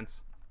any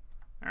sense.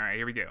 Alright,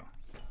 here we go.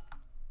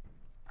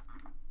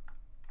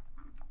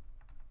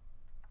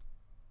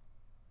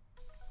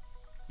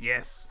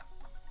 Yes.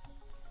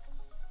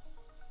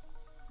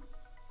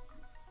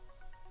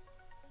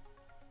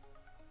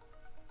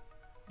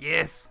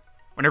 Yes.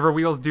 Whenever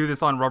wheels do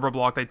this on rubber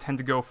block, they tend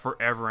to go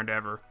forever and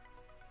ever.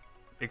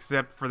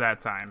 Except for that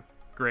time.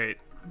 Great.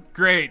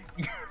 Great.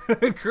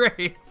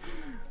 Great.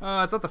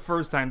 It's not the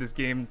first time this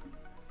game...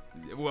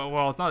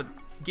 Well, it's not...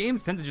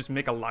 Games tend to just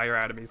make a liar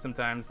out of me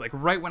sometimes. Like,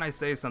 right when I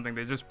say something,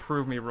 they just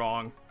prove me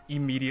wrong.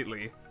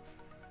 Immediately.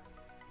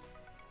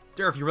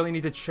 Durf, you really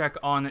need to check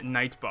on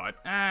Nightbot.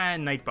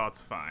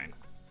 Nightbot's fine.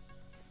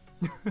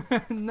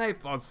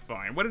 Nightbot's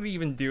fine. What did he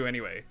even do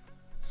anyway?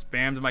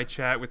 Spammed my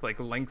chat with,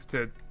 like, links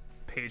to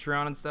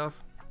Patreon and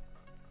stuff?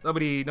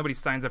 Nobody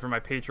signs up for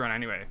my Patreon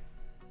anyway.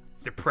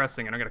 It's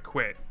depressing and I'm gonna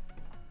quit.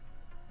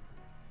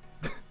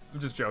 I'm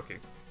just joking.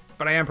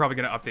 But I am probably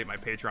gonna update my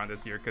Patreon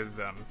this year,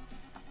 because,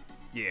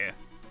 yeah.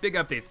 Big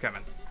updates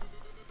coming.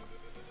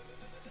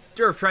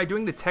 Durf, try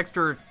doing the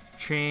texture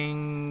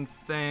chain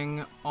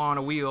thing on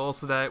a wheel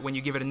so that when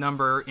you give it a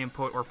number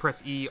input or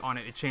press E on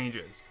it, it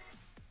changes.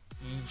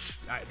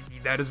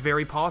 That is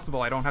very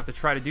possible. I don't have to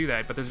try to do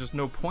that, but there's just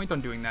no point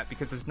on doing that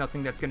because there's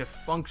nothing that's going to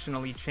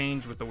functionally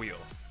change with the wheel.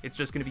 It's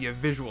just going to be a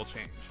visual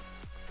change.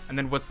 And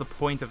then what's the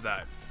point of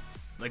that?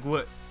 Like,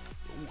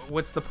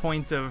 what's the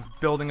point of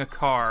building a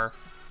car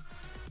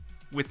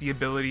with the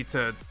ability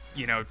to,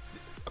 you know,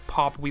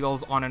 pop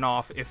wheels on and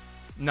off if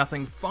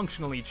nothing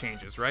functionally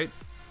changes, right?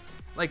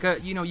 Like,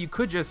 you know, you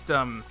could just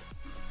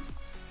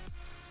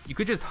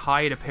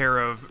hide a pair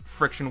of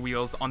friction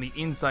wheels on the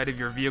inside of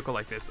your vehicle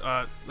like this.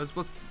 Let's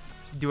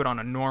do it on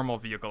a normal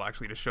vehicle,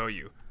 actually, to show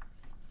you.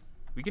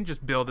 We can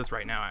just build this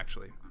right now,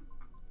 actually.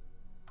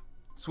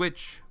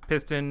 Switch,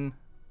 piston,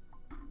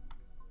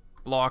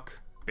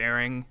 block,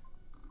 bearing,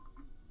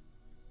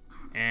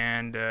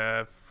 and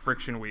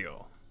friction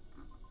wheel.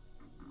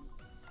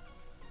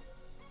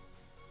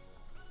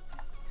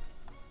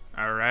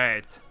 All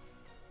right.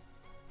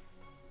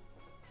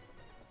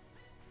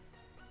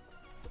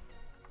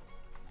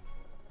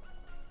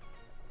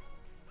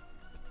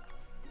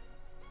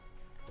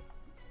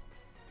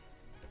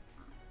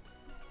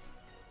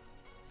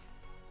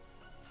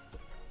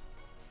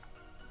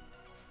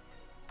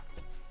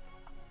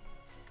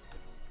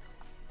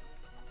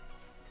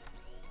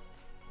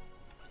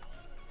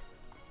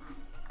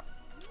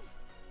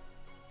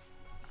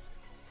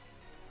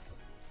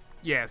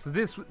 Yeah, so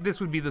this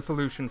would be the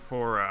solution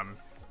for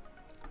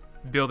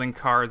building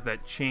cars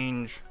that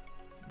change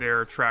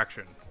their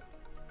traction.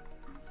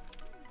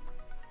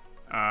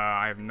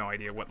 I have no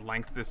idea what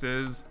length this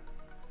is.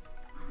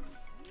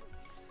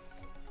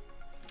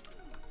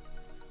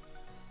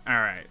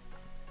 Alright.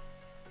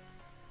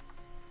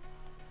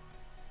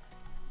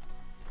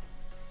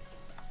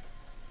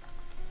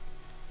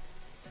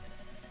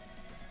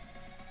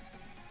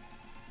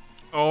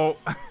 Oh,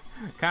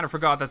 kind of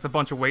forgot that's a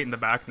bunch of weight in the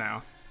back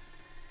now.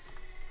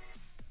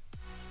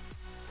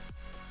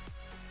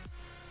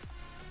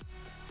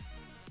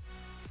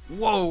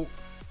 Whoa!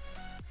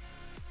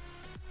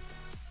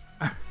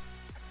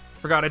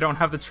 Forgot I don't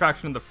have the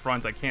traction in the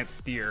front, I can't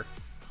steer.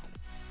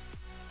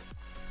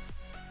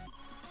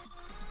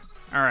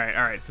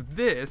 Alright, so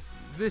this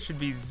should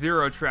be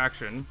 0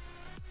 traction.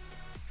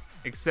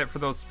 Except for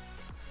those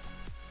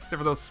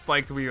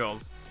spiked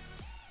wheels.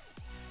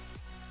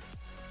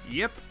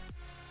 Yep.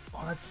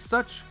 Oh, that's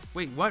such...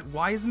 Wait, what?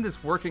 Why isn't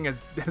this working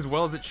as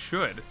well as it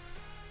should?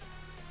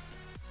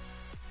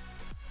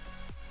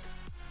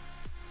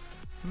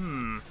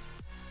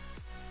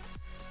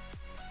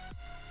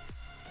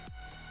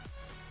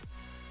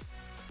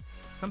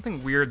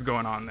 Something weird's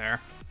going on there.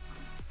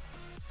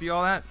 See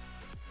all that?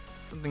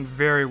 Something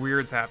very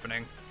weird's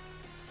happening.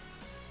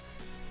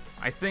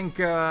 I think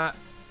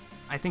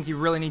you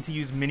really need to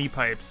use mini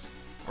pipes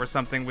or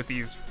something with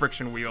these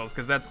friction wheels,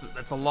 because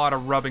that's a lot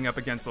of rubbing up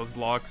against those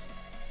blocks.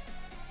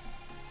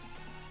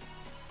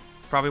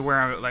 Probably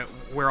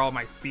where all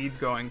my speed's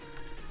going.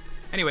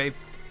 Anyway,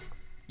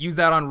 use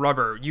that on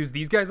rubber. Use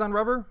these guys on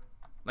rubber,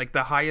 like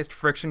the highest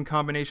friction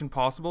combination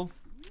possible.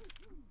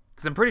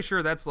 Because I'm pretty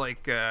sure that's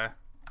like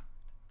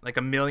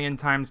a million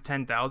times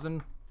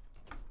 10,000,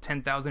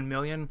 10,000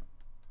 million.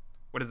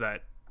 What is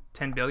that?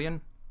 10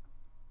 billion?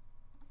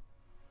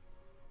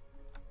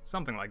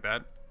 Something like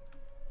that.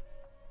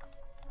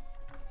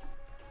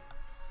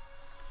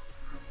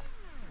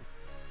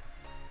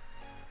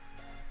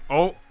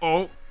 Oh,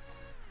 oh.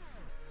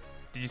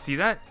 Did you see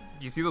that?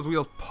 Did you see those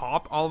wheels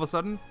pop all of a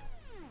sudden?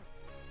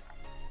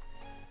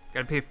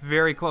 Gotta pay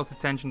very close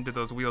attention to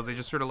those wheels. They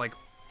just sort of like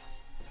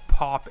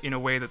pop in a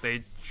way that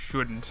they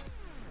shouldn't.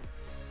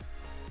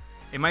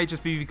 It might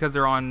just be because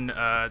they're on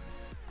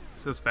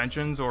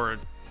suspensions or...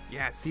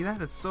 Yeah, see that?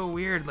 That's so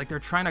weird. Like they're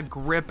trying to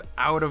grip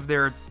out of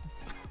their...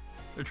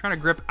 They're trying to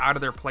grip out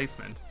of their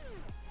placement.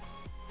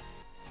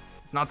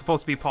 It's not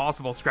supposed to be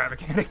possible, Scrap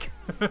Mechanic.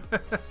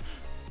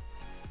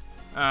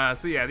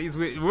 So yeah, these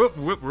these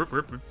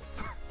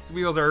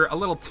wheels are a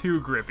little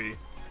too grippy.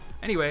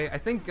 Anyway, I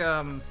think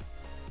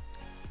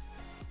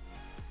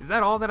is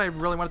that all that I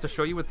really wanted to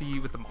show you with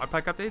the mod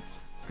pack updates?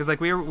 Because like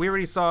we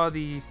already saw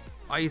the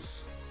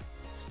ice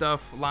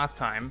stuff last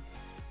time.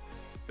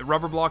 The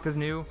rubber block is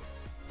new,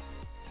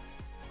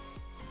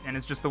 and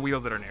it's just the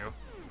wheels that are new.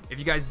 If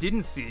you guys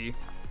didn't see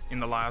in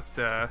the last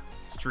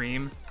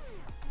stream,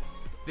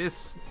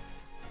 this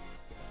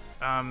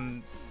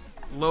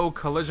low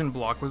collision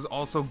block was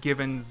also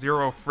given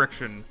 0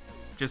 friction,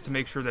 just to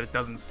make sure that it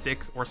doesn't stick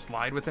or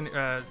slide with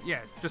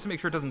just to make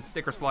sure it doesn't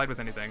stick or slide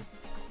with anything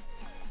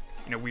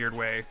in a weird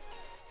way.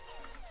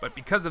 But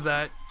because of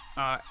that,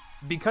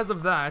 because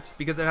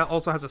it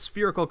also has a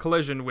spherical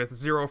collision with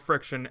 0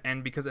 friction,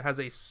 and because it has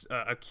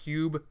a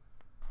cube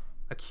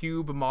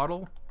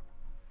model,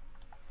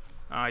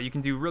 you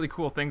can do really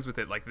cool things with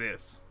it, like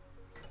this.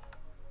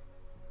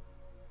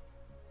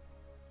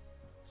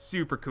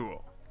 Super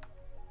cool.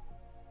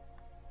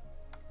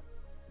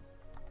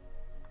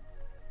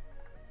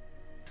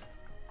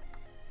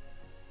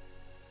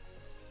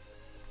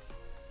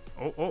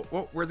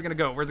 Oh, where's it gonna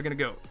go? Where's it gonna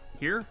go?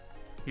 Here?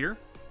 Here?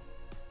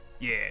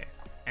 Yeah.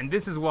 And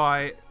this is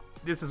why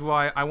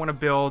I want to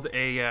build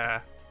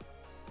a,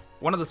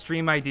 one of the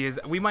stream ideas.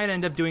 We might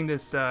end up doing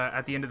this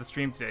at the end of the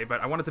stream today, but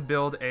I wanted to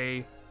build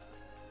I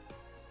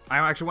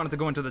actually wanted to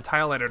go into the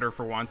tile editor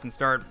for once and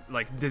start,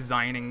 like,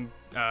 designing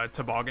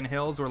toboggan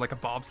hills or, like, a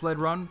bobsled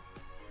run.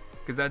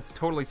 Because that's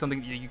totally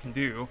something you can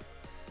do.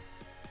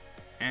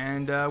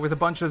 And with a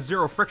bunch of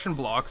 0 friction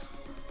blocks,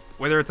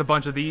 whether it's a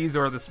bunch of these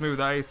or the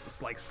smooth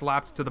ice, like,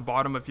 slapped to the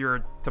bottom of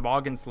your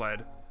toboggan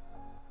sled,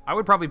 I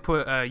would probably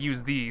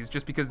use these,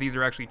 just because these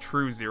are actually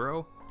true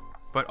 0.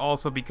 but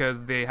also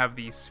because they have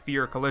the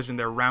sphere collision,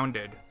 they're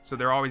rounded. So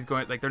they're always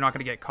going, like, they're not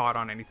going to get caught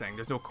on anything.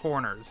 There's no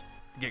corners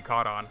to get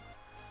caught on.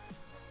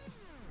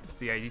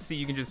 So yeah, you see,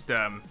 you can just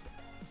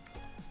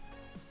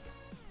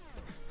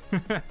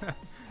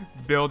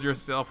build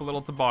yourself a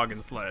little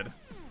toboggan sled.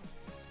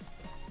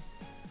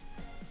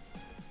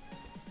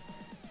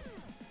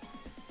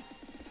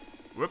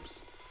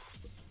 Whoops.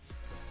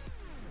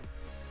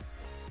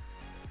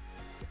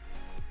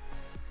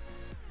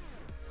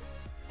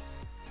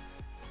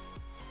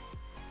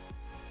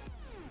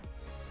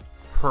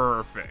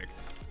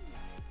 Perfect.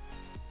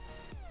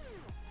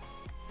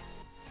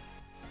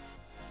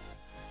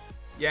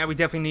 Yeah, we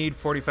definitely need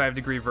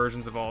 45-degree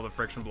versions of all the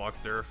friction blocks,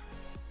 Durf.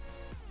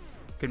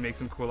 Could make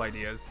some cool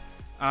ideas.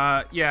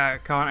 Yeah,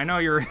 Con, I know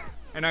you're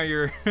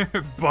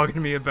bugging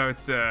me about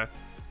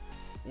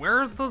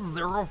where's the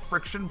zero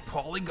friction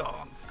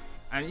polygons?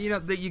 And you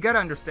know, you gotta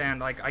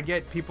understand, like, I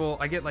get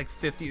like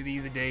 50 of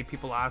these a day,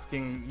 people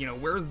asking, you know,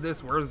 where's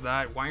this, where's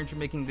that, why aren't you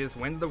making this,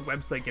 when's the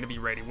website gonna be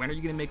ready, when are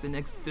you gonna make the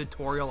next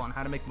tutorial on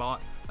how to make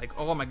mod, like,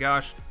 oh my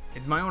gosh,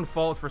 it's my own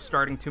fault for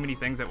starting too many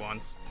things at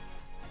once.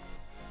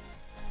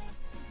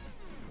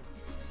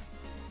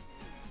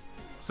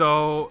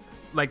 So,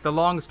 like, the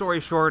long story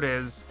short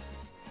is,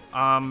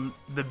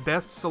 the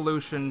best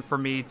solution for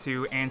me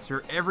to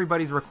answer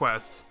everybody's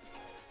request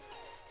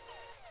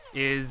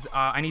is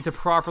I need to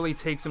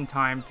take some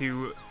time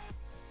to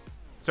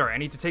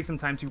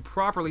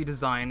properly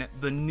design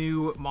the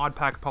new mod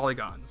pack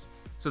polygons.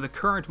 So the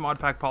current mod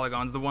pack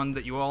polygons, the one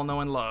that you all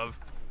know and love,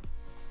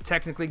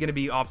 technically going to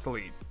be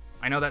obsolete.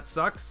 I know that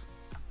sucks,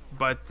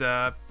 but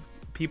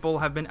people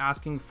have been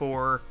asking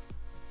for,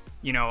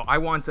 you know, I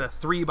want a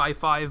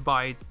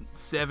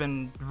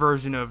 3x5x7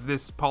 version of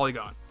this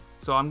polygon.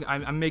 So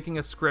I'm making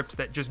a script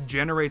that just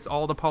generates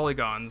all the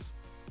polygons.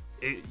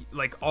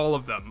 Like all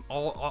of them,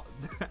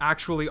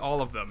 actually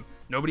all of them.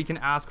 Nobody can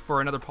ask for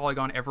another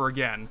polygon ever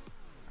again.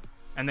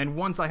 And then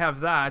once I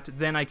have that,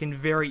 then I can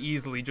very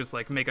easily just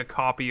like make a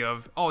copy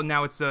of, oh,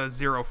 now it's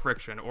zero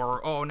friction, or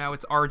oh, now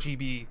it's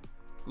RGB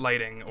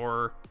lighting,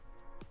 or,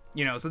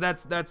 you know. So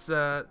that's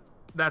the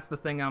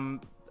thing I'm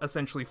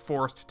essentially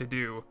forced to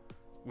do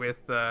with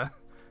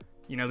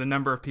you know, the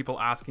number of people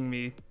asking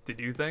me to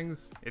do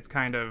things. It's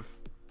kind of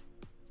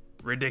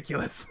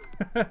ridiculous.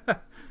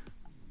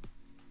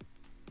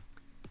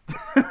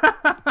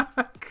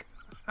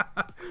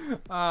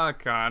 Ah,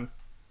 Con.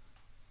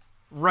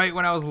 Right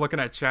when I was looking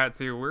at chat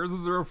too. Where's the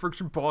zero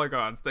friction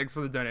polygons? Thanks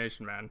for the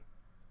donation, man.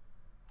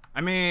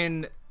 I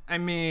mean,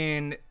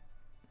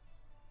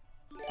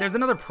 there's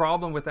another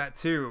problem with that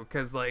too,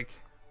 because like,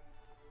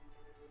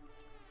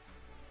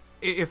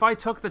 if I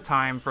took the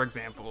time, for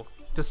example,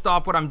 to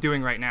stop what I'm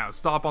doing right now,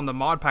 stop on the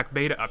mod pack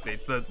beta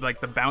updates, the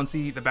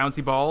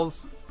bouncy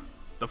balls,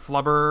 the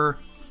flubber,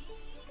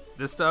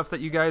 this stuff that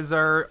you guys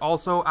are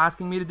also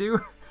asking me to do.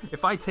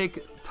 If I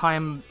take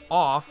time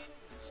off,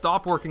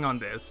 stop working on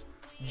this,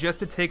 just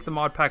to take the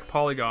mod pack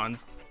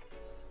polygons,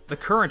 the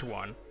current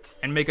one,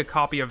 and make a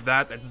copy of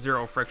that that's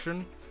zero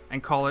friction,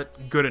 and call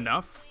it good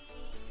enough,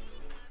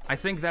 I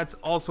think that's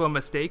also a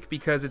mistake,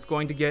 because it's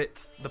going to get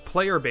the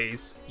player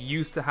base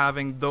used to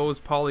having those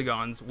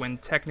polygons when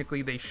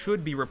technically they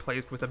should be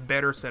replaced with a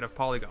better set of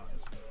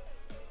polygons.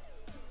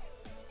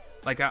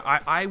 Like,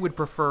 I would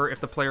prefer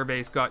if the player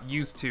base got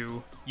used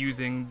to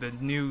using the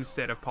new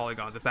set of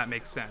polygons, if that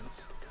makes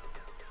sense.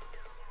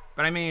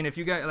 But I mean, if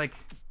you guys, like,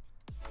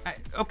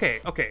 okay.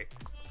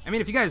 I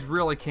mean, if you guys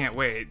really can't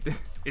wait,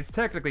 it's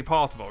technically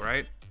possible,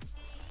 right?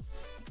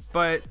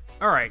 But,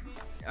 alright,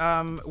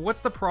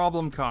 what's the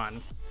problem,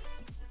 Con,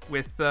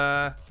 with,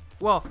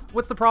 well,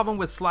 what's the problem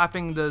with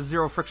slapping the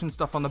zero friction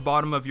stuff on the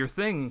bottom of your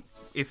thing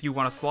if you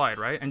want to slide,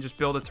 right? And just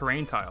build a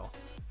terrain tile.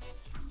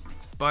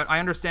 But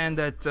I understand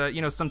that,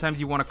 you know, sometimes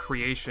you want a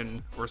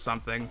creation or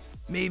something.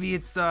 Maybe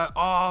it's,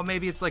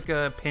 maybe it's like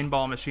a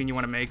pinball machine you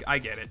want to make. I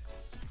get it.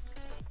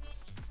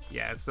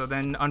 Yeah, so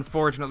then,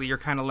 unfortunately, you're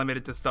kind of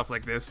limited to stuff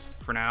like this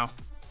for now.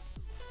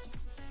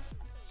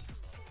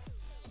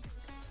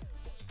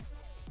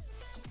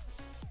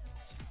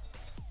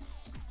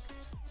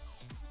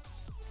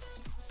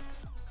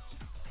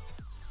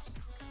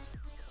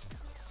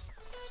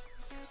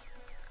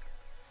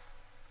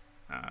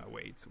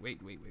 Wait.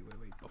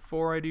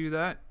 Before I do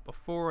that,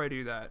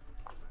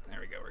 there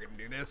we go, we're gonna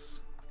do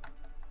this.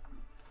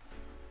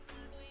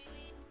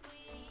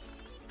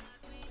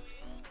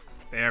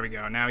 There we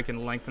go, now we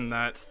can lengthen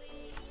that.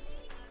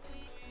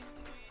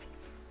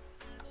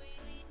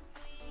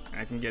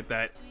 And I can get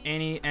that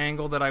any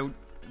angle that I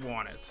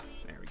want it.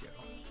 There we go.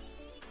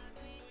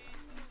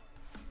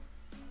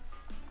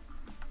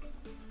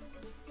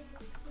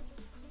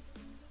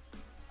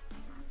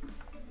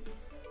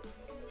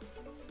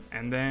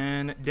 And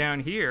then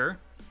down here,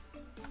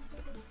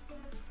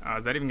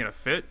 is that even gonna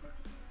fit?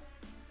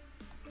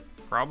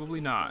 Probably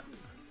not.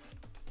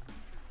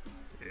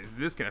 Is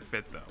this gonna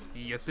fit though?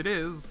 Yes, it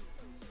is.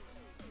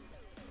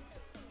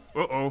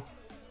 Uh-oh.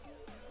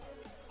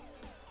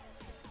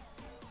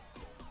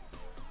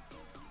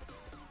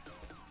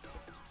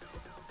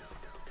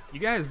 You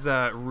guys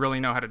really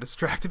know how to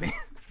distract me.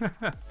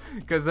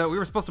 Because we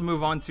were supposed to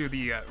move on to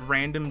the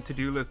random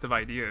to-do list of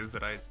ideas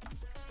that I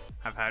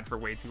have had for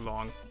way too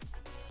long.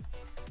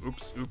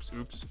 Oops, oops,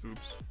 oops,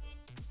 oops.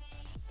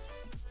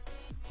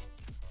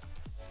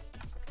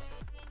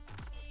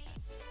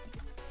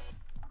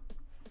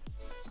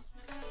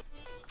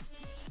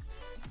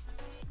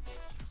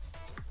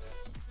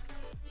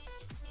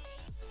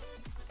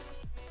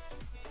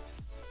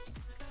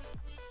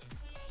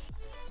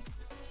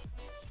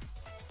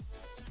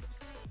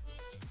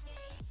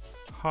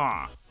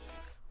 Huh.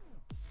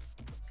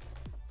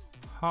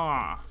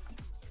 Huh.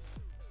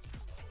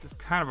 This is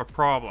kind of a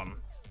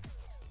problem.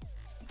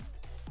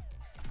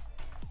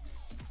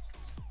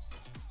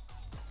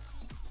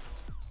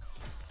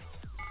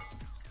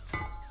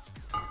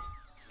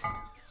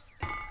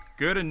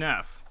 Good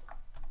enough.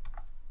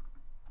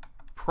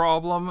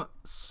 Problem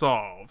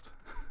solved.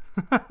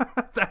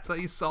 That's how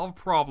you solve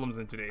problems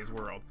in today's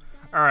world.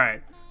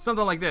 Alright,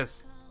 something like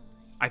this,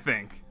 I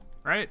think,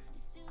 right?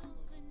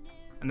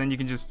 And then you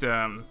can just,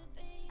 bippity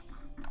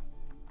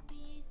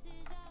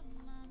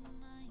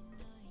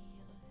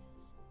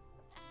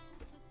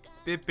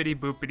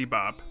boopity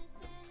bop.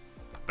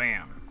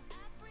 Bam.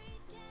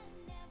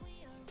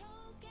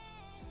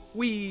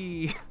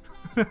 Whee!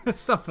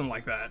 Something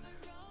like that.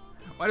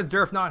 Why does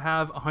Durf not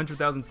have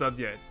 100,000 subs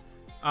yet?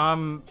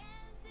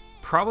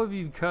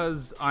 Probably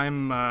because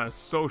I'm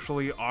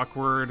socially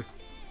awkward,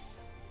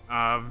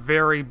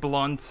 very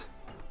blunt,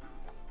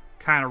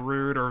 kind of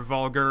rude or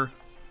vulgar.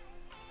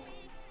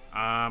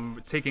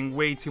 Taking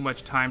way too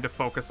much time to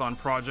focus on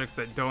projects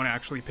that don't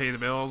actually pay the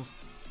bills.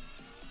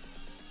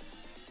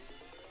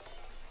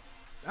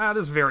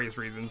 There's various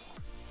reasons.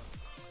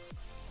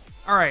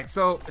 Alright,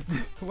 so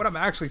what I'm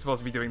actually supposed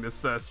to be doing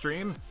this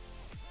stream...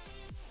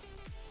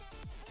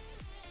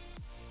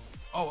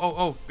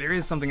 Oh, there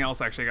is something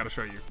else actually I gotta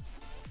show you.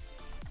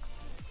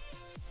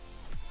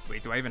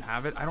 Wait, do I even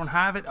have it? I don't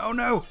have it! Oh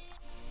no!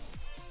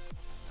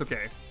 It's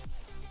okay.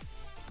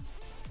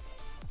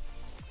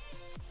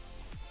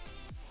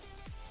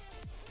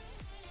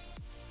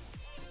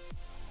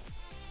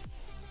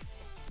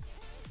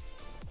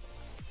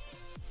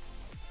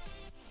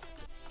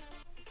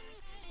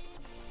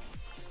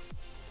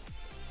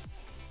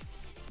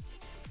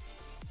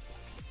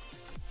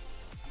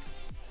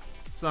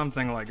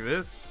 Something like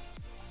this.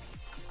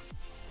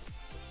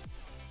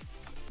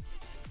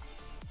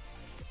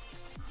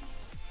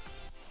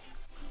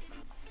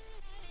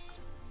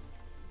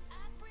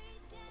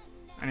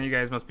 And you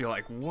guys must be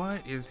like,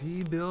 what is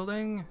he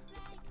building?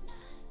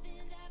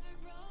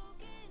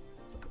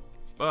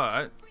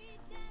 But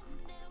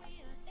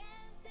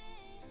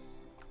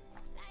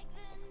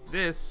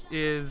this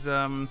is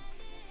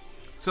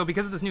so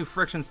because of this new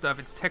friction stuff,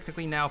 it's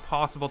technically now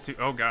possible to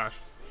oh gosh,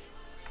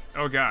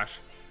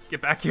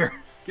 get back here.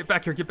 Get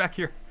back here, get back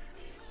here.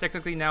 It's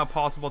technically now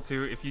possible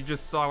to, if you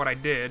just saw what I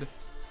did,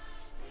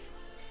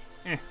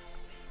 it's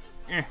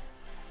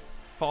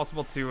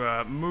possible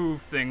to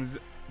move things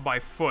by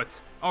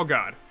foot. Oh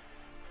god.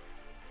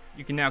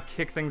 You can now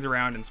kick things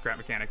around in Skrep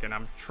Meknik, and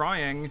I'm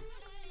trying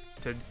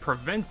to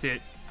prevent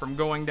it from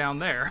going down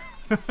there.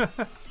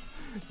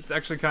 It's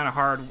actually kind of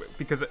hard,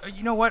 because,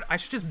 you know what? I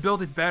should just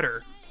build it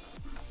better.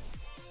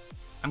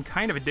 I'm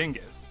kind of a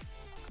dingus.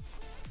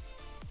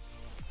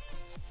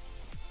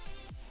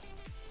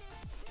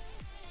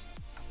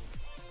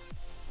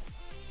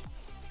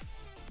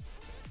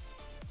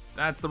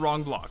 That's the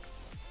wrong block.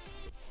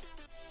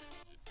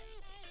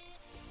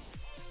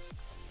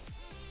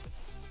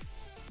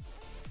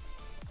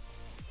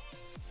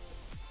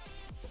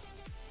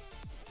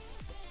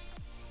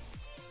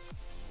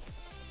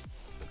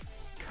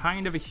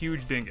 Kind of a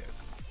huge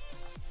dingus.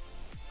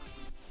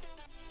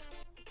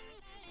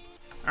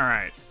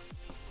 Alright.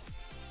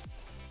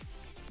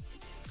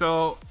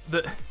 So,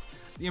 the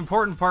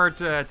important part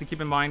to keep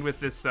in mind with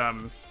this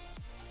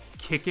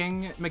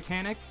kicking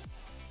mechanic.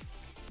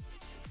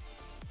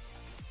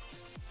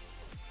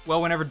 Well,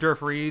 whenever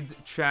Durf reads,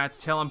 chat,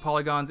 tell him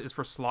polygons is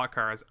for slot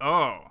cars.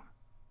 Oh.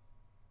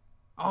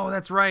 Oh,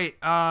 that's right.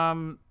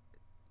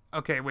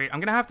 Okay, wait, I'm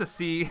gonna have to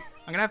see.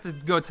 I'm gonna have to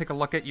go take a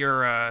look at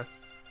your,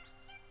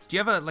 do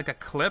you have like a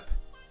clip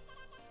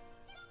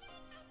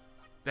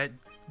that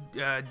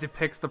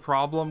depicts the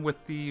problem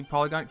with the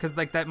polygon? Because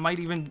like that might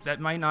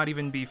not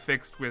even be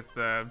fixed with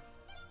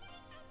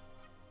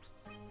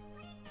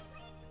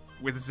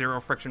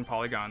zero friction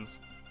polygons.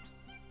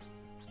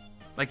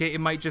 Like it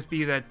might just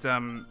be that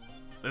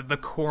the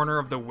corner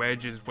of the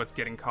wedge is what's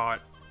getting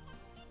caught.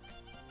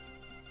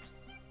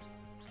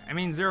 I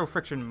mean, zero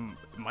friction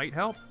might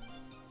help.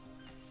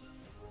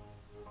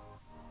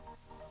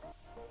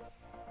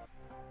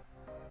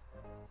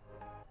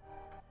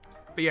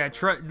 But yeah,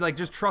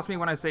 just trust me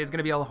when I say it's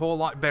gonna be a whole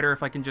lot better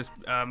if I can just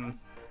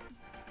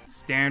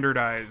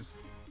standardize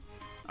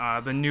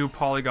the new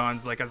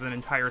polygons like as an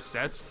entire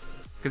set,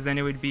 because then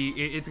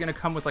it's gonna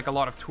come with like a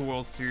lot of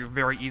tools to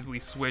very easily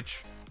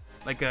switch.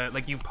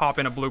 Like you pop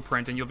in a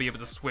blueprint and you'll be able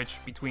to switch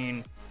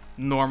between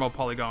normal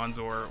polygons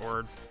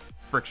or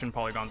friction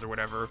polygons or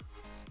whatever.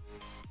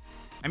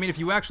 I mean, if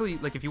you actually,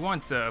 like, if you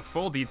want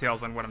full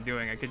details on what I'm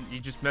doing, you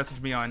just message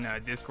me on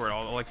Discord.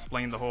 I'll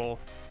explain the whole,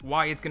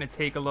 why it's going to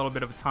take a little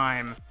bit of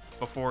time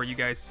before you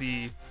guys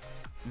see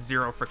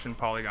zero friction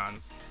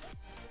polygons.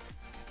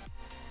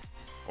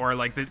 Or,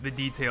 like, the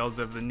details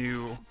of the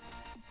new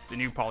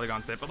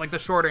polygon set. But, like, the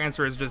short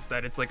answer is just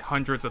that it's, like,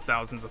 hundreds of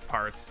thousands of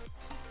parts.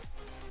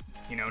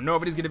 You know,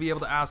 nobody's going to be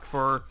able to ask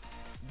for,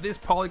 this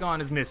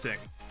polygon is missing.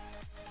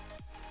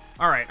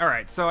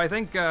 Alright, so I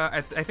think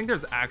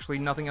there's actually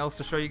nothing else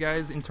to show you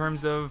guys in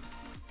terms of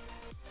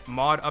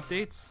mod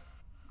updates.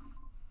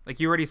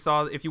 Like, you already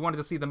saw, if you wanted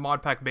to see the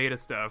mod pack beta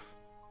stuff.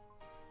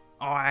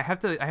 Oh, I have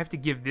to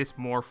give this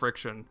more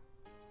friction.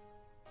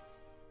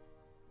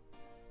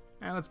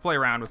 Let's play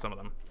around with some of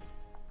them.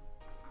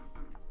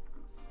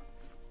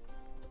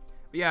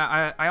 But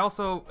yeah, I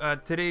also,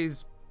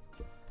 today's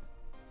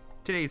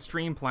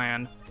stream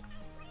plan.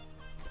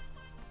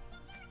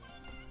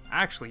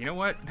 Actually, you know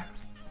what?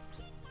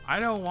 I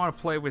don't want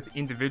to play with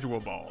individual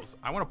balls.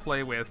 I want to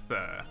play with,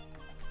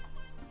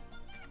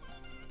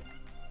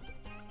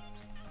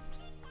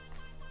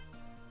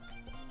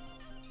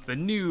 the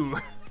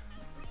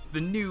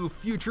new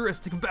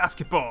futuristic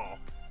basketball.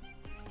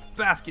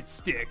 Basket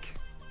stick.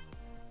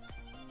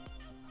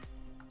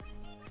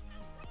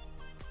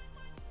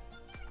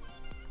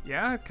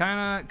 Yeah,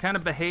 kind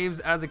of behaves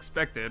as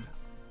expected.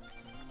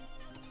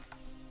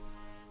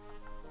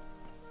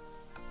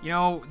 You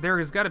know,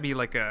 there's got to be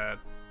like a...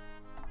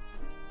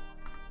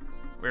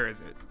 Where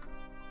is it?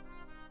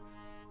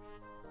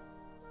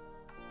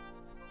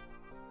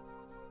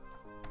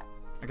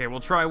 Okay,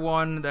 we'll try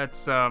one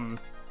that's, Oops.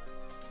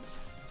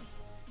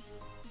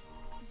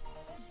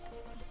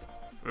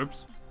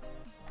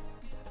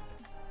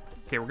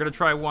 Okay, we're gonna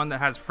try one that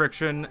has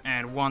friction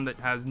and one that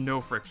has no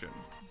friction.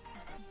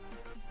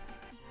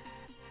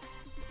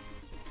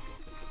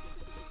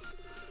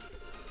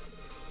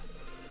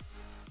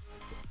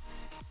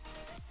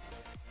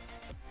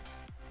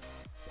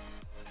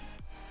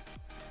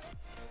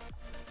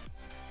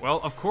 Well,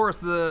 of course,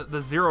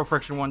 the zero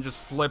friction one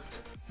just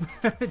slipped.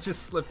 It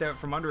just slipped out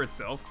from under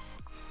itself.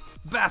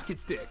 Basket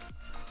stick.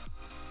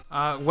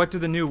 What do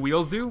the new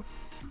wheels do?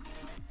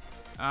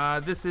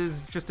 This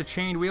is just a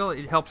chain wheel.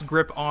 It helps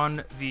grip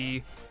on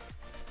the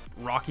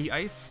rocky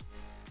ice,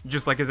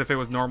 just like as if it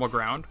was normal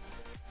ground.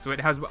 So it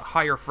has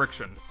higher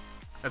friction.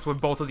 That's what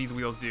both of these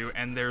wheels do.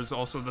 And there's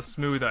also the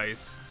smooth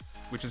ice,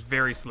 which is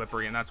very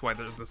slippery, and that's why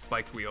there's the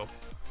spiked wheel.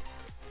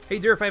 Hey,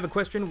 Durf, I have a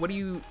question. What do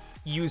you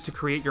use to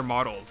create your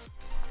models?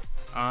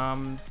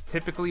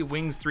 Typically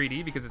Wings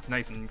 3D because it's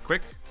nice and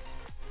quick.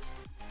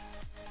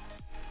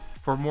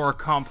 For more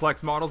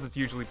complex models, it's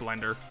usually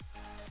Blender.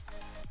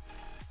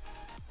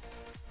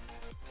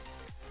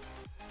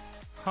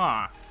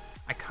 Huh.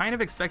 I kind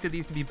of expected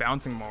these to be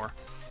bouncing more.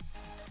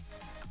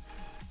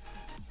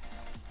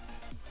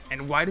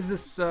 And why does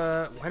this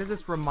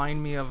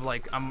remind me of,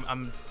 like,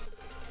 I'm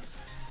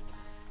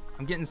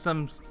getting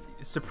some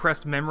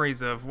suppressed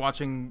memories of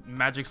watching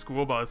Magic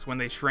School Bus when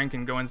they shrink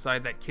and go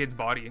inside that kid's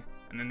body,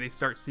 and then they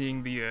start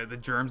seeing the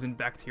germs and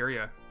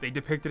bacteria. They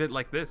depicted it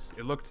like this.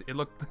 It looked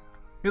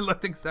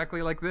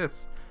exactly like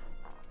this.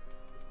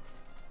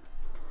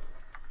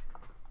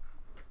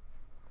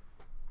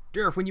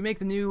 Durf, when you make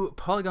the new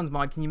polygons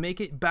mod, can you make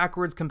it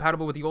backwards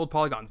compatible with the old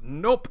polygons?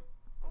 Nope.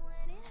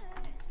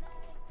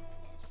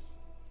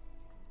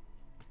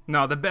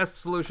 No, the best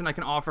solution I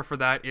can offer for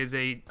that is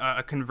a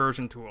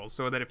conversion tool,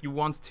 so that if you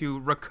want to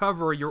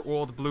recover your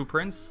old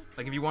blueprints,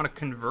 like if you want to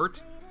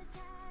convert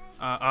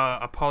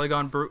a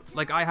polygon,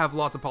 like I have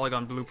lots of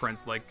polygon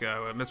blueprints, like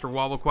Mr.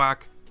 𝙏𝙊𝘿𝘼,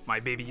 my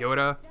Baby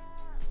Yoda.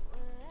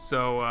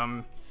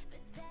 So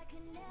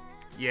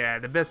yeah,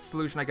 the best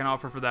solution I can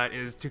offer for that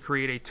is to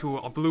create a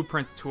tool, a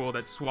blueprint tool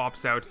that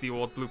swaps out the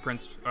old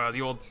blueprints,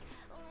 the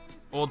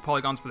old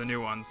polygons for the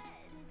new ones.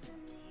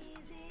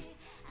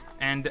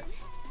 And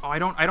oh, I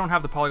don't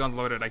have the polygons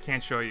loaded. I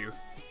can't show you.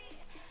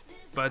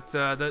 But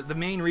the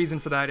main reason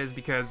for that is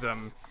because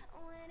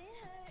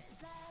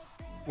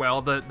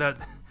well, the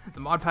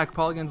mod pack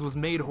polygons was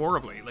made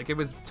horribly. Like, it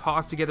was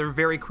tossed together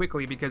very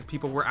quickly because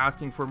people were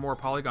asking for more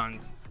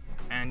polygons.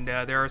 And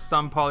there are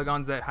some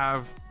polygons that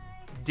have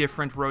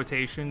different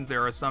rotations.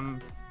 There are some,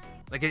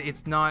 like,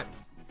 it's not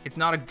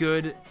a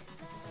good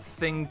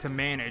thing to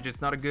manage.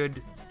 It's not a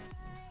good...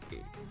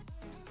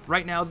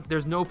 Right now,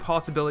 there's no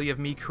possibility of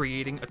me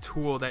creating a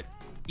tool that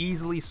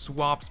easily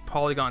swaps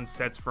polygon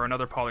sets for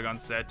another polygon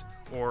set,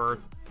 or...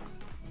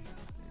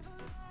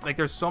 Like,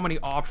 there's so many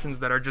options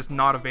that are just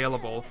not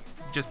available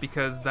just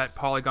because that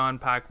polygon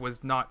pack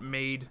was not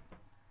made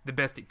the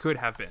best it could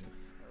have been,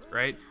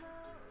 right?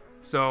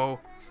 So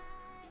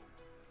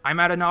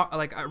I'm at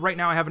right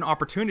now I have an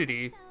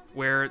opportunity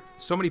where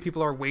so many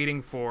people are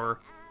waiting for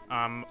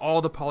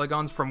all the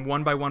polygons from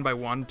 1 by 1 by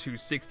 1 to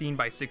 16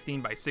 by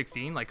 16 by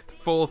 16, like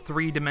full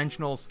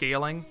 3-dimensional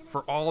scaling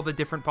for all the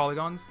different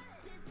polygons,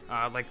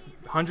 like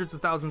hundreds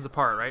of thousands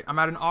apart, right? I'm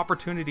at an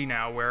opportunity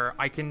now where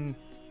I can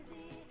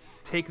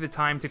take the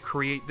time to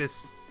create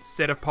this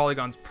set of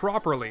polygons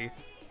properly,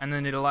 and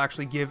then it'll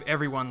actually give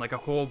everyone like a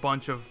whole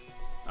bunch of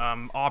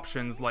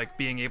options like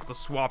being able to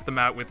swap them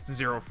out with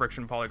 0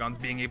 friction polygons,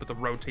 being able to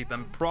rotate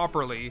them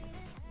properly,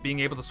 being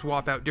able to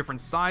swap out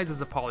different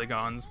sizes of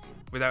polygons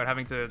without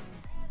having to...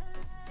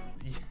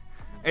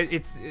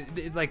 It's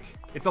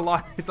a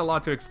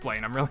lot to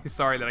explain. I'm really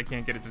sorry that I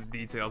can't get into the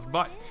details,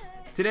 but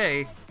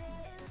today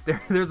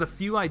there's a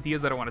few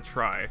ideas that I want to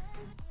try.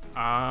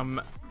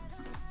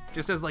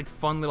 Just as like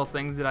fun little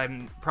things that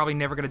I'm probably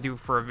never gonna do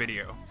for a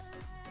video.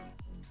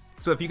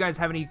 So if you guys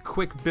have any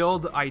quick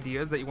build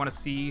ideas that you want to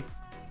see,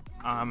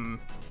 go ahead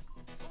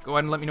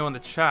and let me know in the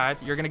chat.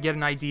 You're gonna get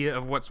an idea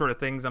of what sort of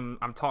things I'm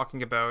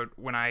talking about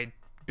when I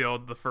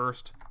build the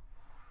first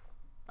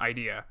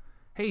idea.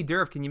 Hey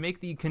Durf, can you make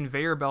the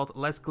conveyor belt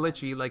less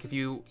glitchy, like if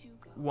you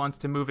want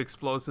to move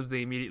explosives,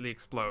 they immediately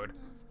explode?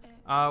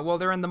 Well,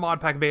 they're in the mod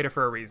pack beta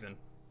for a reason.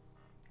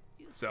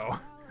 So,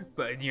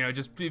 but, you know,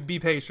 just be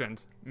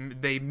patient.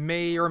 They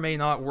may or may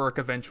not work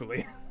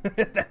eventually.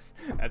 That's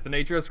the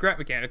nature of Skrep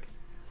mechanic.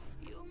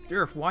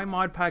 Durf, why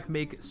mod pack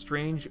make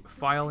strange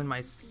file in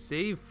my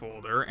save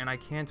folder and I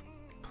can't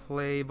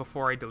play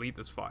before I delete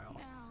this file?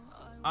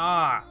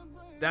 Ah,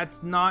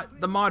 that's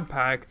not the mod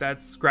pack,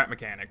 that's Skrep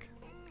mechanic.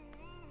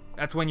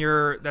 That's when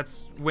your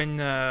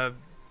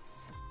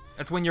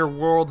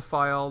world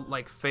file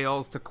like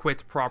fails to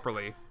quit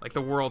properly, like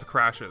the world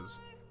crashes.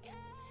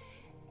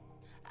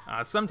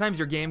 Sometimes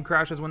your game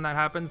crashes when that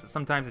happens,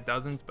 sometimes it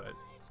doesn't, but...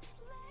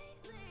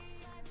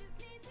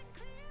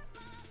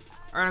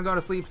 Alright, I'm going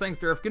to sleep. Thanks,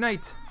 Durf. Good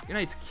night. Good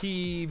night,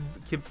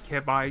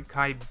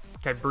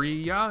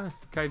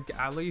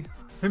 𝙏𝙊𝘿𝘼𝘔.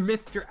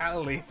 Mr.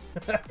 Alley.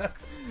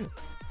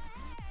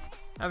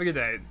 Have a good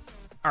day.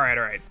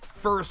 Alright.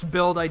 First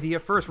build idea,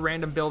 first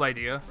random build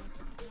idea.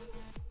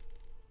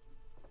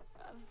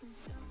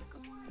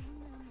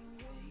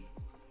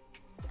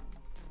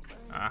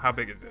 How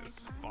big is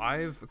this?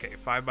 5? Okay,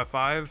 5 by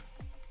 5.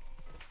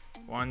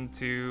 1,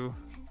 2,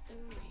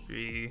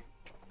 3,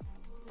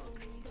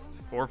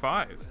 4,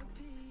 5.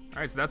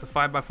 Alright, so that's a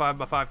 5 by 5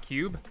 by 5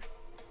 cube.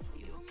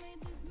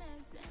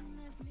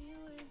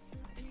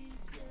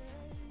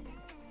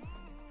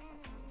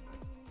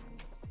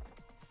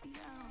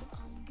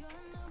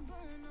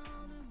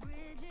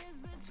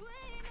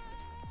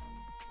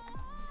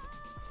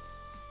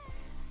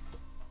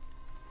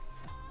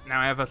 Now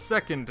I have a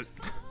second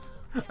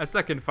a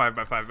second 5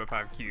 by 5 by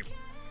 5 cube.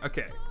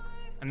 Okay.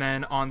 And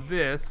then on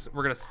this,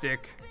 we're gonna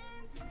stick...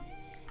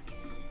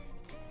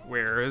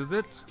 Where is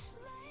it?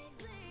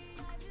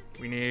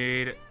 We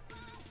need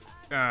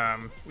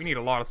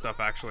a lot of stuff,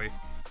 actually.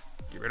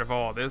 Get rid of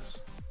all of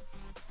this.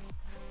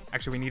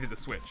 Actually, we needed the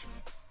switch.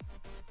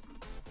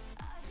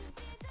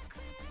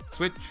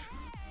 Switch.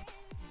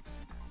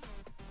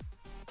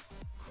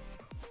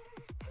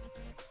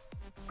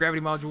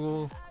 Gravity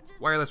module.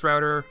 Wireless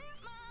router.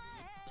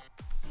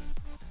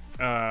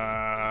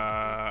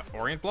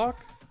 Orient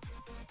block?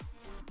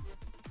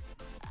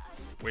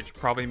 Which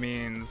probably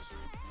means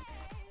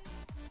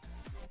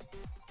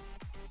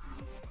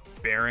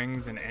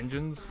bearings and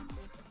engines.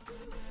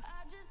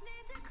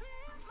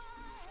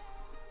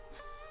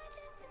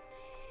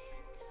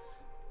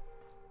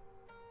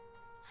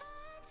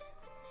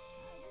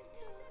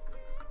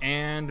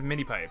 And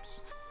mini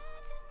pipes.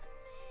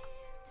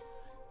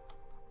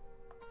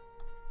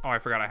 Oh, I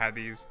forgot I had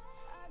these.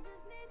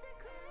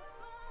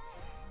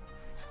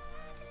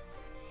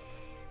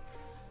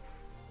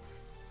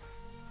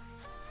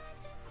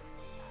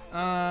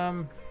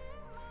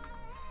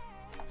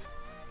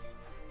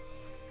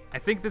 I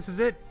think this is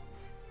it.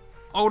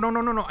 Oh,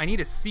 no. I need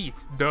a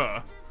seat.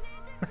 Duh.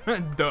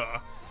 Duh.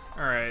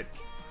 Alright.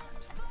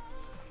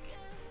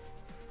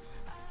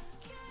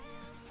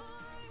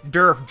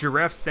 Durf,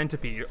 giraffe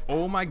centipede.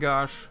 Oh my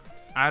gosh.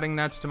 Adding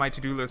that to my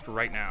to-do list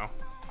right now.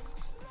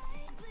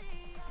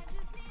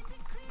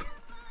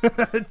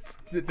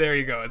 There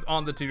you go. It's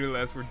on the to-do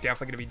list. We're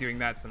definitely going to be doing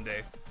that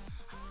someday.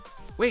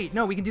 Wait,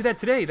 no, we can do that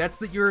today. That's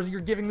that you're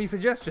giving me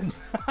suggestions.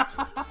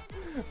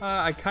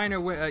 I kind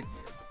of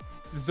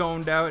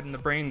zoned out in the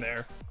brain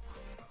there.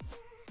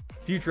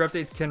 Future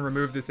updates can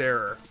remove this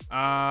error.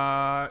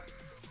 I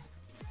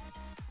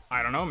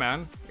don't know,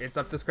 man. It's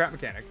up to Skrep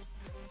Mechanic.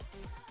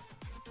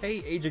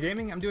 Hey, Age of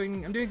Gaming, I'm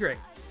doing great.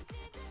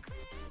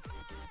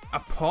 A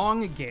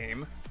Pong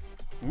game.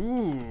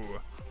 Ooh.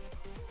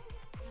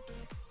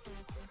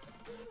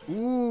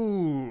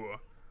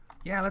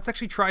 Yeah, let's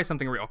actually try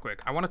something real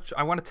quick. I want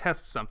to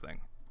test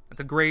something. That's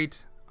a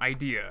great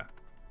idea.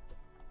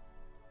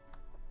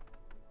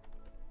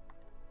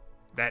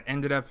 That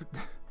ended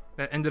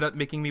up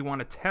making me want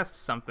to test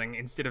something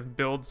instead of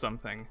build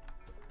something.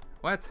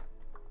 What?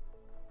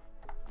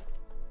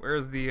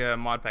 Where's the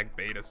mod pack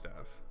beta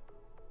stuff?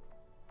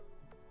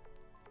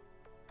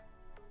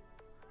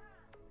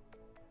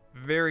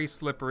 Very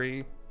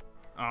slippery.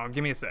 Oh,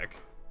 give me a sec.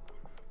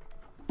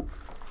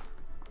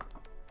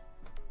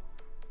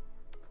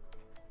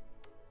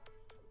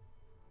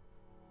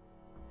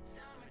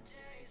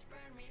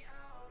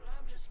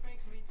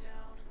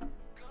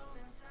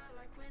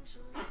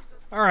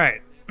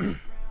 Alright.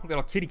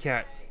 Little kitty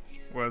cat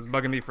was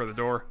bugging me for the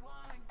door.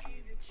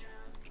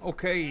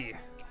 Okay.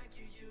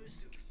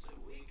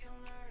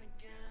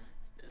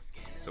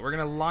 So we're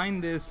gonna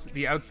line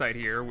the outside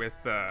here with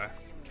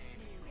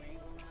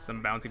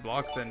some bouncy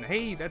blocks, and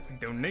hey, that's a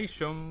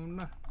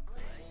donation.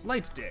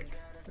 Light Dick,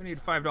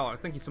 donated $5.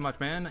 Thank you so much,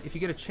 man. If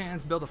you get a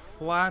chance, build a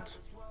flat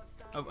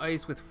of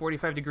ice with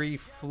 45-degree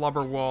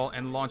flubber wall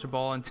and launch a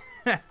ball and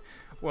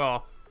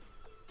well,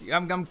 you're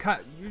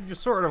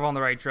just sort of on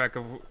the right track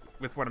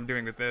with what I'm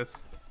doing with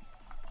this.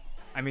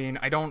 I mean,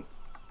 I don't.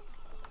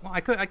 Well,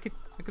 I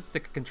could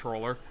stick a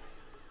controller.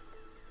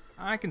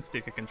 I can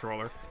stick a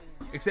controller,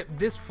 except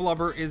this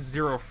flubber is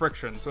 0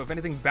 friction. So if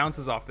anything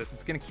bounces off this,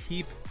 it's gonna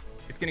keep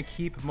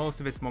most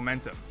of its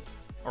momentum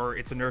or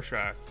its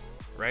inertia,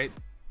 right?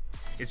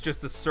 It's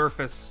just the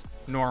surface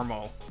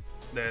normal,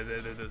 that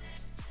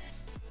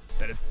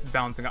it's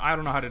bouncing. I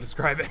don't know how to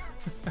describe it.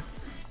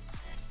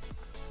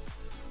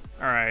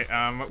 All right,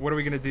 what are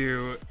we gonna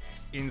do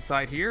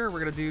inside here? We're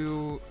gonna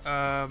do,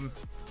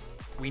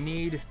 we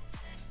need,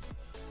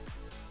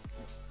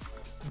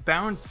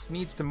 bounce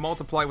needs to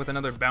multiply with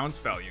another bounce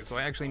value, so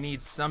I actually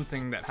need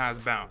something that has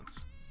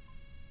bounce.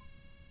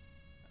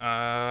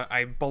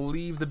 I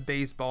believe the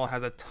baseball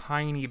has a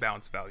tiny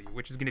bounce value,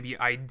 which is gonna be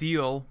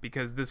ideal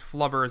because this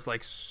flubber is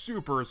like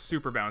super,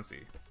 super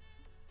bouncy.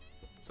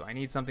 So I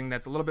need something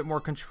that's a little bit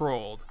more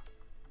controlled,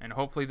 and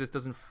hopefully this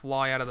doesn't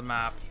fly out of the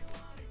map.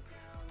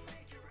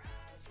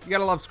 You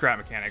gotta love Scrap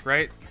Mechanic,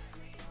 right?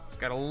 Just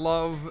gotta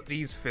love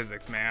these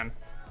physics, man.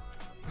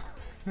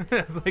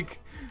 Like,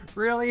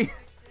 really?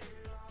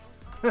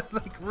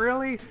 Like,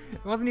 really?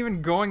 It wasn't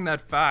even going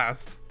that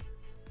fast.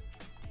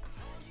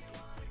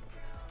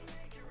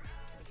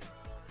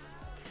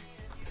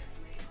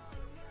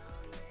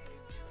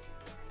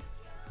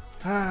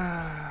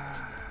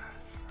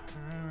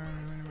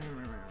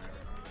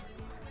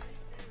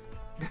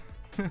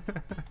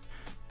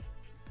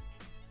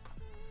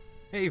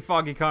 Hey,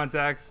 Foggy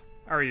Contacts.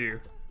 How are you?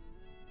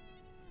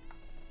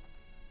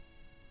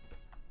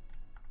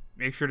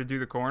 Make sure to do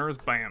the corners.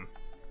 Bam.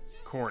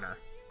 Corner.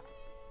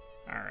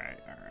 Alright,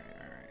 alright,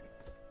 alright.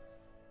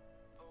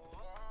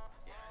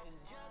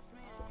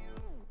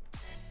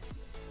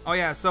 Oh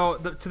yeah, so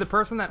to the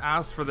person that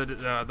asked for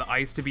the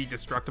ice to be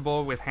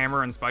destructible with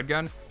hammer and spud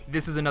gun,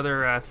 this is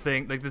another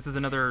thing, like this is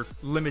another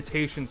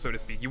limitation, so to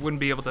speak. You wouldn't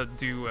be able to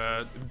do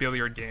a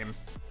billiard game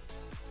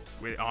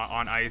with,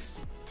 on ice.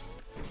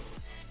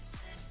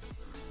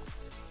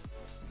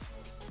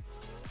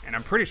 And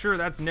I'm pretty sure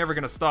that's never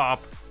gonna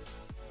stop.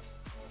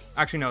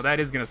 Actually, no, that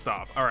is gonna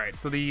stop. All right,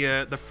 so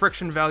the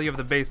friction value of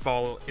the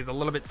baseball is a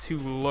little bit too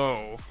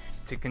low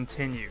to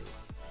continue.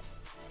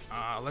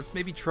 Let's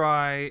maybe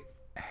try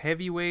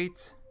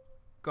heavyweight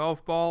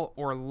golf ball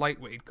or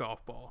lightweight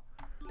golf ball.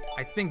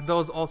 I think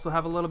those also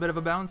have a little bit of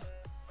a bounce.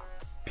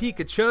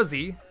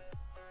 Pikachu.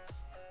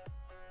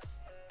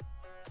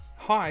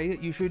 Hi,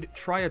 you should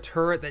try a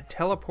turret that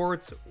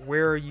teleports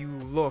where you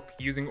look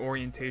using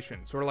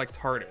orientation, sort of like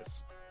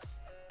TARDIS.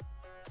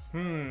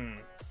 I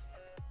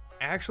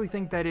actually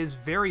think that is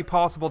very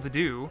possible to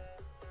do.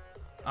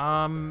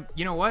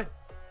 You know what?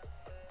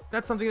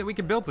 That's something that we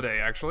could build today,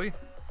 actually.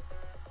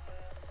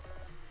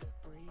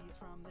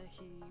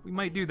 We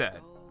might do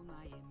that.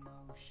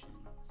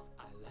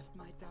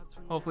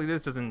 Hopefully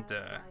this doesn't,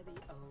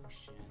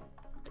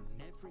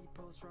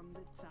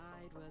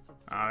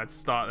 that's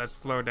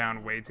slowed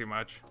down way too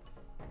much.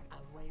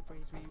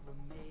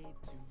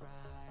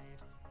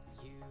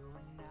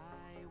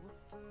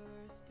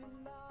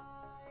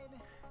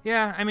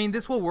 Yeah, I mean,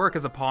 this will work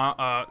as a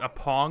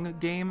Pong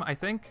game, I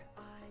think.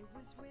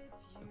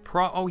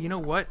 Oh, you know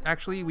what?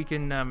 Actually, we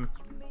can,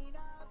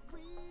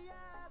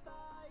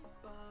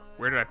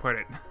 where did I put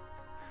it?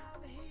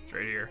 It's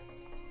right here.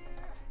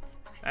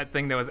 That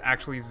thing that was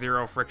actually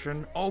 0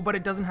 friction. Oh, but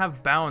it doesn't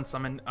have bounce.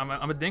 I'm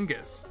a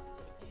dingus.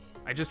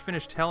 I just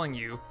finished telling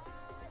you,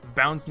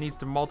 bounce needs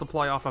to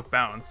multiply off of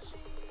bounce.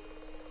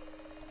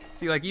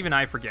 See, like, even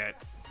I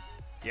forget.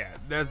 Yeah,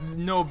 there's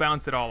no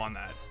bounce at all on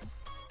that.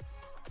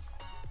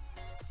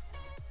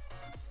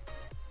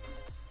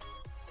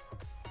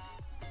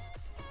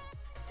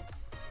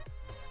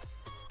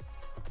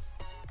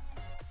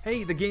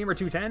 Hey, the Gamer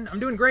 210. I'm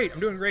doing great. I'm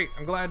doing great.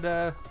 I'm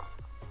glad.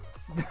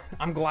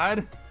 I'm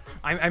glad.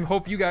 I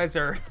hope you guys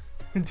are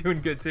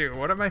doing good too.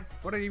 What do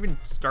I even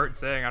start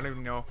saying? I don't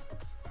even know.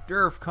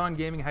 Durf, Con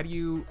Gaming. How do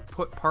you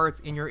put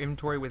parts in your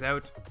inventory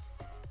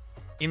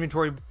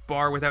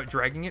bar without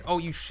dragging it? Oh,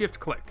 you shift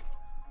click.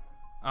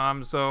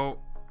 So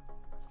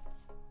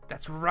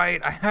that's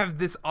right. I have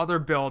this other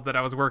build that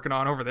I was working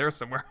on over there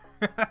somewhere.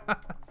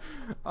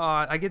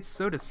 I get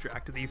so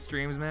distracted these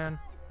streams, man.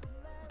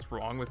 What's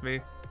wrong with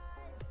me?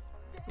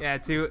 Yeah,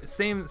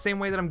 same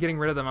way that I'm getting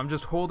rid of them. I'm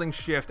just holding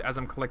shift as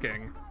I'm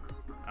clicking.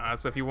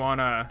 So if you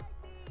wanna,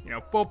 you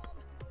know, boop,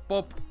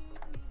 boop.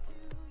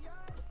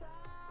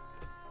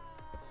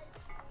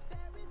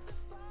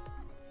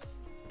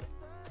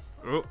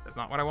 Oh, that's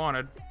not what I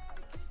wanted.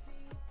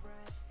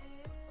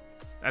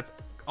 That's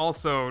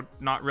also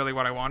not really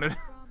what I wanted.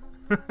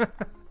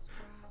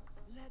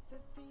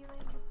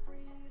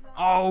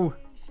 Oh!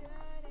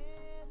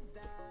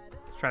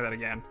 Let's try that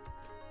again.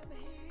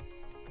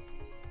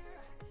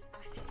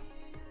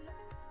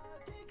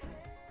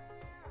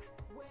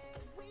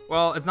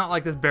 Well, it's not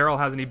like this barrel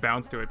has any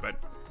bounce to it, but...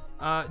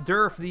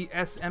 Durf, the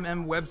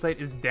SMM website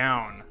is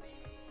down.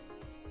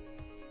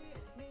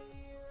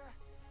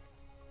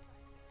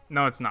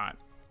 No, it's not.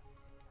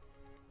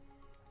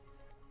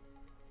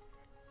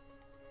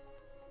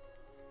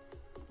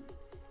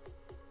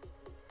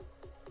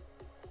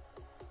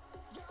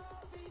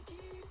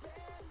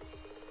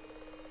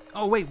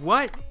 Oh, wait,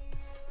 what?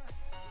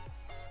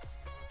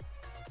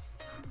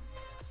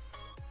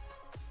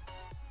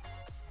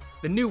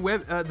 The new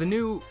the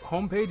new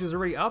homepage is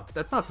already up?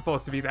 That's not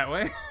supposed to be that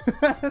way.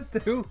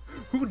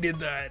 Who did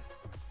that?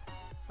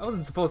 I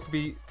wasn't supposed to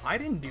be... I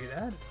didn't do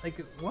that. Like,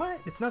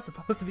 what? It's not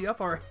supposed to be up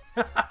already.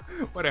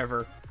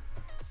 Whatever.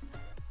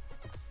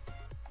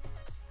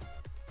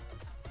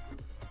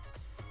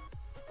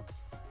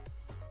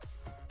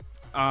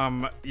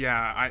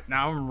 Yeah,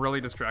 now I'm really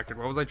distracted.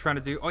 What was I trying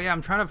to do? Oh yeah,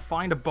 I'm trying to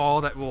find a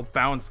ball that will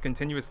bounce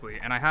continuously.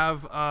 And I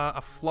have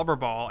a flubber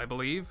ball, I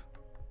believe.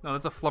 No,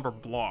 that's a flubber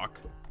block.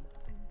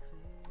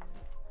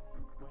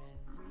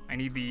 I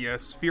need the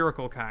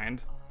spherical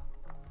kind.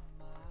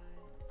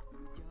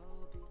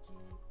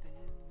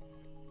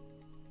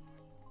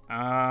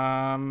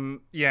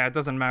 Yeah, it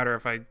doesn't matter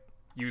if I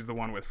use the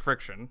one with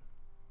friction.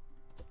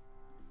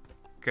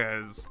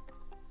 Because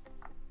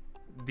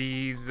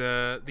these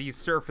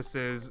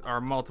surfaces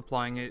are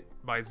multiplying it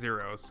by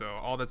 0, so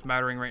all that's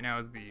mattering right now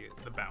is the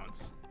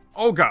bounce.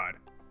 Oh god!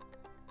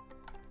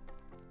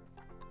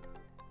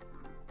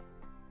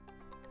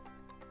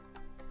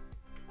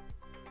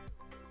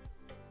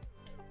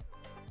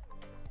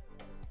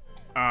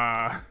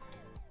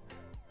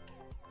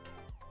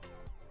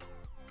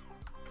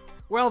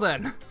 Well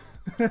then.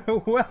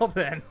 Well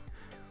then.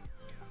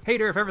 Hey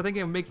Durf, ever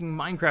thinking of making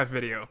Minecraft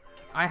video?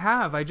 I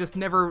have, I've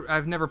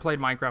never played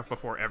Minecraft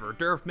before, ever.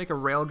 Durf, make a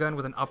railgun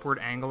with an upward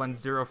angle and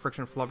 0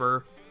 friction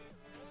flubber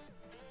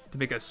to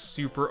make a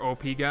super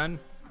OP gun.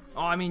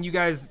 Oh, I mean, you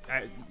guys,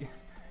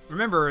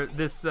 remember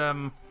this,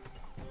 the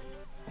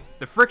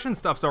friction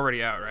stuff's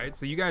already out, right?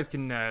 So you guys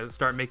can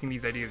start making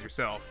these ideas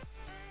yourself.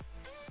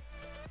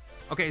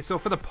 Okay, so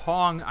for the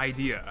Pong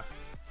idea.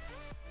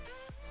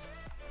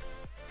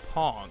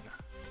 Pong.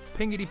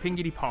 Pingity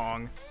pingity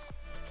pong.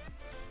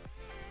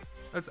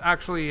 Let's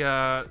actually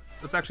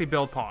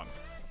build Pong.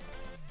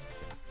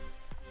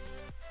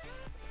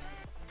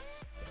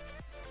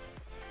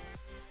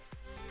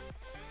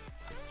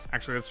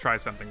 Actually, let's try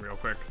something real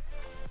quick.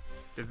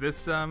 Does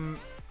this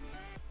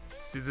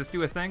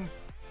do a thing?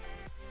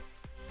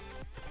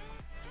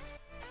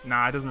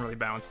 Nah, it doesn't really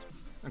bounce.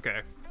 Okay.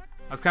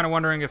 I was kind of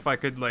wondering if I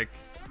could, like,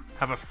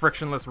 have a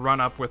frictionless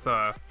run-up with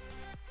a,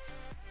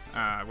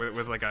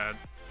 with like a,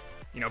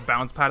 you know,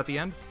 bounce pad at the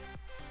end.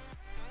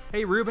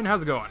 Hey Ruben,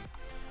 how's it going?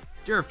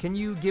 Durf, can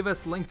you give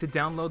us link to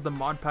download the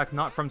mod pack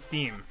not from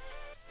Steam?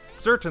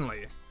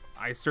 Certainly.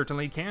 I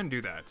certainly can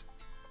do that.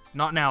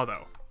 Not now,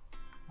 though.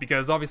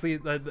 Because obviously,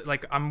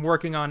 like, I'm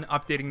working on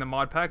updating the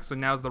mod pack, so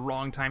now's the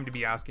wrong time to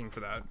be asking for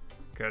that.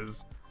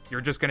 Because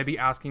you're just going to be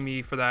asking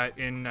me for that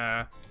in,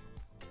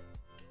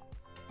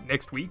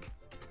 next week?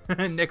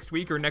 Next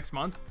week or next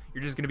month?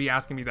 You're just going to be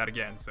asking me that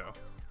again, so...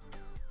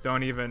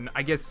 Don't even...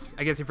 I guess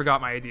you forgot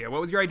my idea.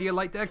 What was your idea,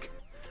 Light Deck?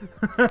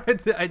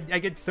 I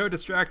get so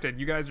distracted.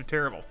 You guys are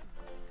terrible.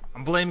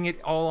 I'm blaming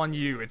it all on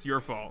you. It's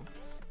your fault.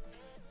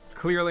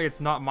 Clearly,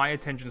 it's not my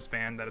attention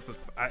span that it's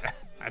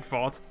at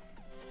fault.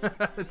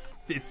 it's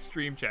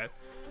stream chat.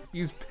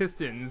 Use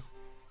pistons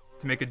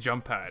to make a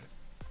jump pad.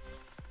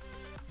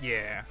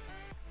 Yeah.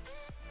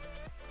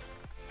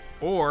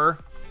 Or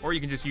you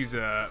can just use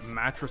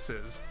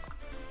mattresses.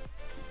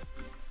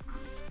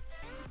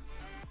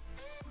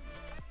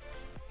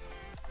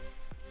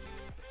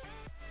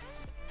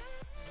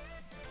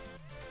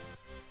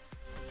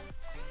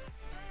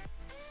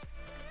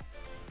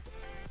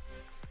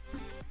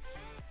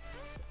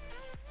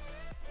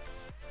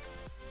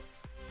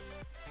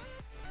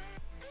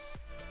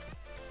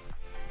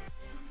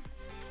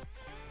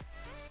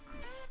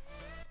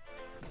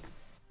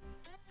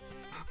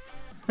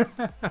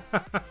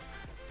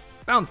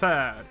 Bounce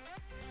pad.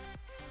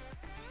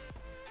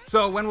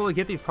 So when will we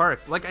get these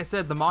parts? Like I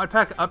said, the mod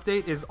pack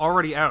update is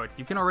already out.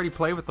 You can already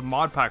play with the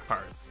mod pack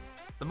parts.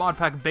 The mod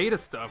pack beta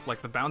stuff,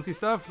 like the bouncy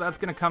stuff, that's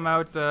gonna come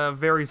out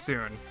very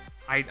soon.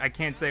 I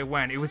can't say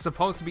when. It was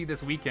supposed to be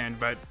this weekend,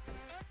 but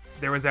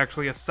there was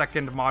actually a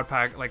second mod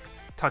pack, like,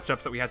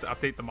 touch-ups that we had to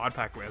update the mod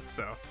pack with,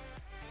 so...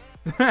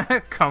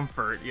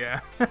 Comfort,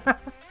 yeah.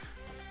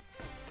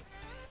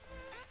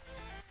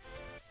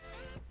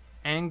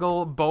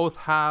 Angle both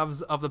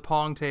halves of the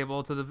Pong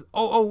table to the...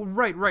 Oh,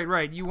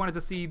 right. You wanted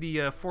to see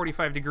the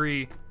 45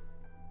 degree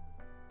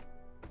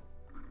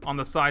on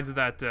the sides of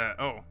that...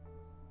 Oh.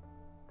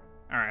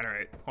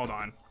 Alright. Hold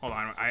on.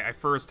 I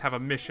first have a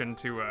mission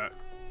to...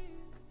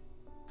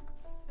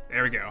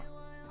 There we go.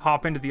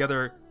 Hop into the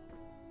other...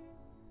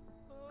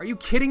 Are you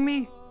kidding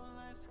me?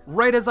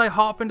 Right as I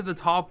hop into the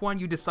top one,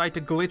 you decide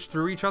to glitch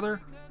through each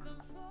other?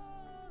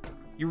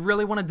 You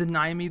really want to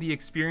deny me the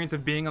experience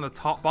of being on the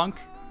top bunk?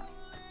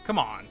 Come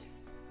on.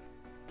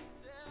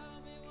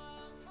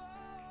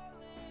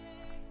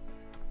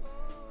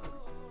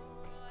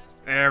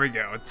 There we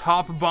go.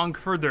 Top bunk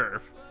for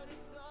Durf.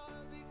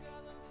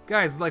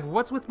 Guys, like,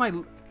 what's with my...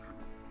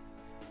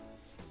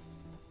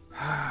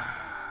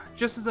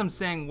 Just as I'm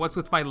saying, what's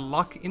with my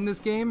luck in this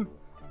game?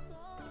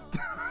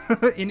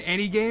 In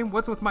any game?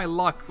 What's with my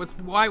luck?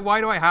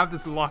 Why do I have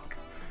this luck?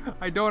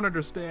 I don't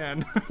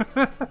understand.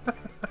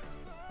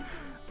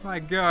 My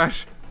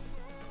gosh.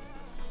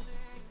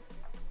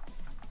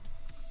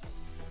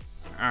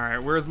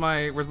 Alright, where's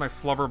my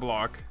flubber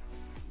block?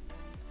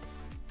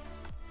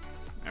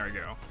 There we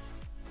go.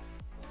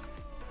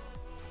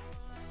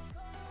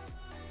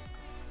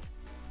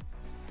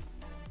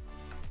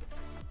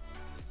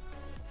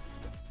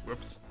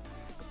 Whoops.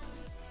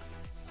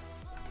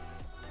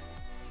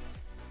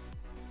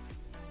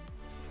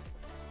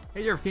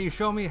 Hey Durf, can you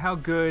show me how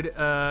good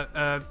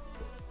are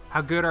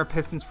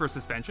pistons for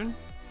suspension?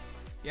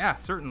 Yeah,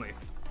 certainly.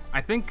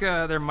 I think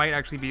there might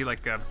actually be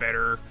like a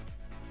better...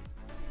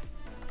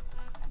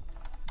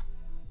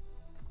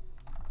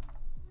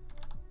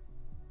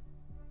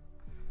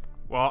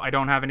 Well, I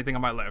don't have anything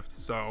on my left,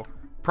 so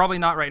probably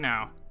not right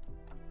now.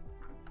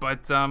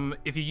 But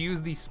if you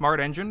use the Smart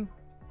Engine,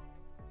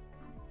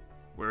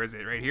 where is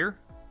it? Right here?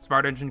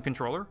 Smart Engine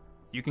controller.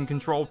 You can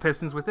control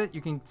pistons with it.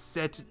 You can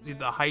set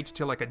the height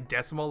to like a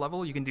decimal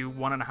level. You can do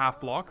 1.5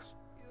 blocks.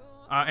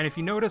 And if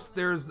you notice,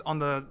 there's on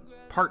the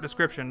part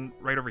description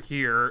right over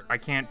here, I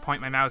can't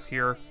point my mouse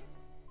here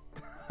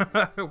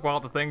while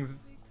the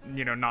thing's,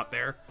 you know, not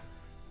there.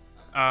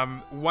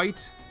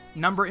 White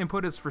number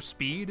input is for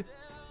speed.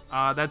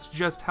 That's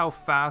just how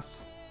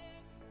fast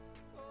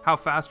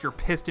your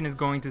piston is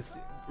going to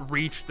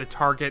reach the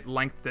target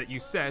length that you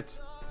set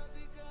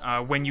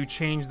when you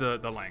change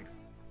the length.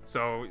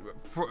 So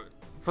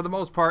for the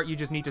most part, you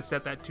just need to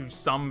set that to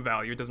some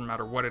value. It doesn't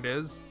matter what it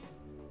is.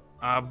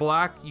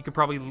 Black, you could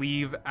probably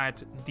leave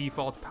at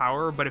default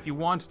power, but if you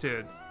want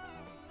to,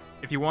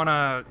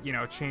 you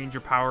know, change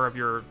your power of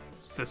your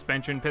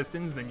suspension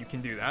pistons, then you can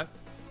do that.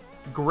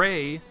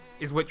 Gray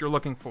is what you're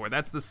looking for.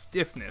 That's the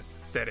stiffness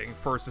setting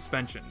for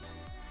suspensions.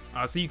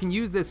 So you can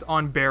use this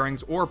on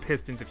bearings or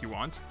pistons if you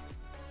want.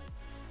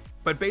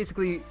 But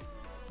basically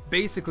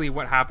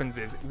what happens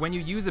is when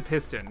you use a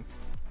piston,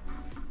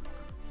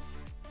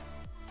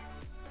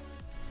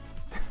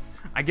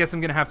 I guess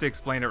I'm gonna have to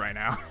explain it right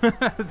now.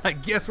 I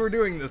guess we're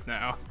doing this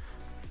now.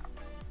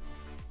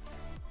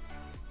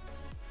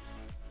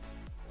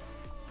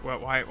 Well,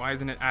 why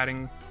isn't it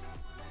adding?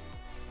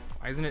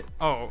 Why isn't it?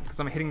 Oh, because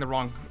I'm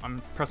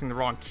pressing the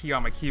wrong key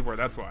on my keyboard,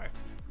 that's why.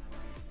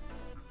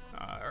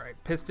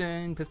 Alright,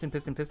 piston.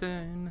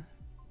 Piston.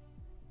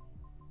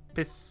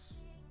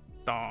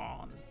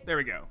 There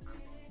we go.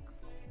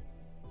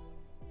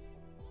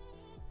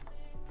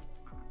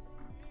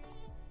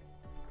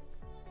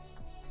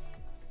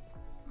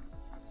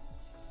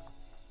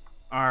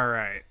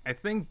 Alright, I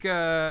think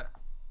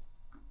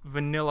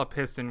vanilla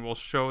piston will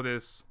show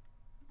this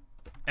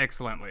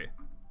excellently.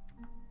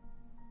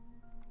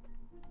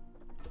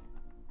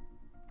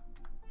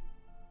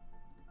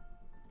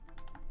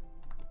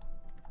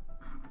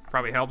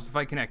 Probably helps if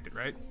I connect it,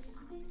 right?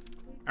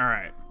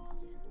 Alright.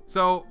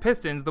 So,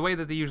 pistons, the way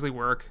that they usually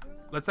work,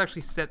 let's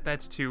actually set that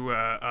to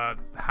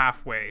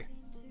halfway.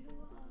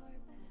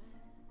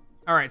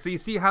 Alright, so you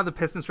see how the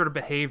piston sort of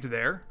behaved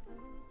there?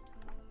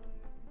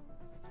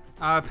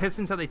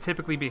 Pistons, how they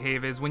typically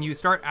behave is when you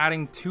start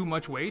adding too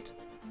much weight,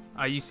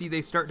 you see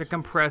they start to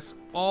compress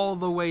all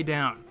the way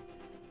down.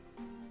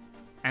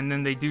 And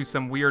then they do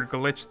some weird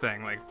glitch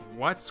thing, like,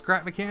 what,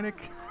 Skrep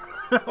mechanic?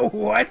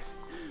 What?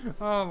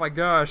 Oh my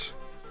gosh.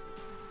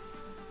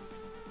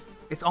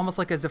 It's almost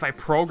like as if I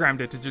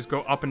programmed it to just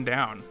go up and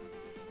down.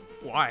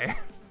 Why?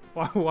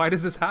 Why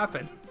does this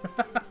happen?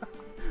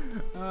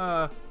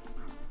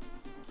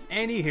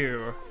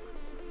 Anywho.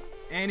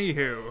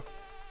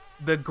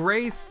 The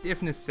gray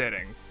stiffness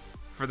setting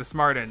for the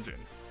Smart Engine.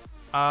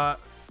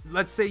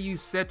 Let's say you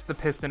set the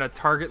piston a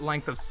target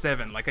length of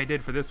 7, like I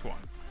did for this one.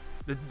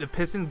 The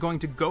piston's going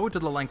to go to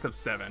the length of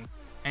 7,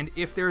 and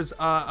if there's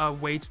a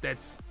weight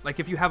that's, like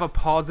if you have a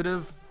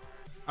positive,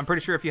 I'm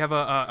pretty sure if you have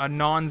a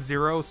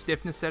non-zero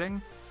stiffness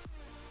setting,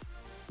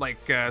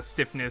 like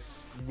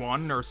stiffness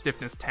 1 or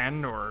stiffness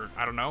 10 or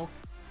I don't know,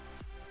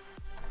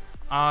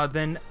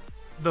 then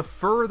the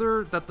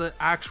further that the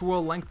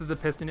actual length of the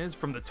piston is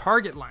from the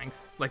target length,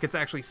 like it's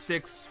actually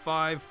 6,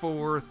 5,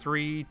 4,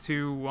 3,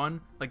 2,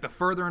 1, like the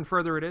further and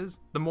further it is,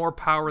 the more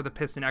power the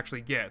piston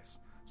actually gets.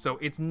 So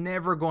it's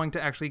never going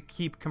to actually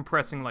keep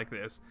compressing like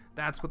this.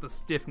 That's what the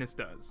stiffness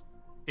does.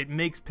 It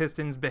makes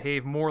pistons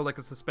behave more like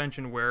a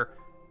suspension where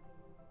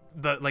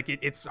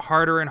it's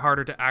harder and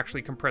harder to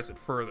actually compress it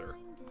further.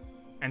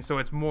 And so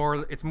it's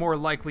more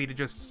likely to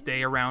just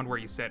stay around where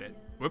you set it.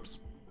 Whoops.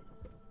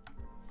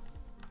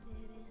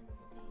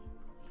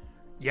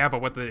 Yeah,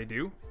 but what do they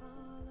do?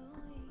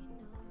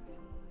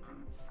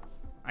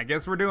 I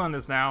guess we're doing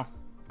this now.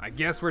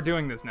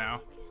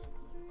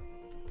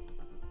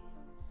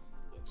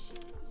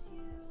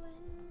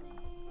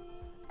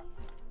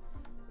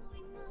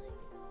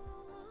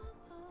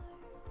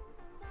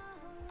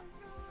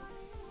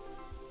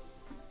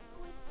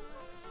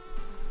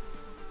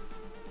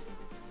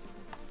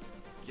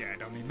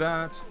 Don't need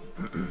that.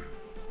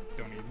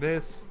 Don't need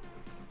this.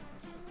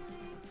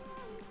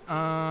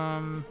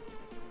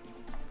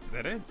 Is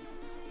that it?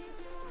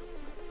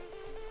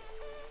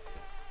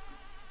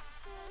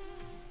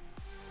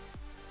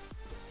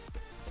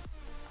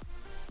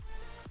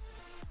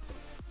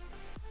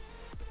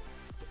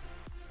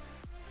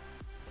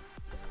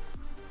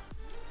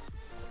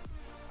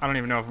 I don't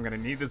even know if I'm gonna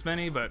need this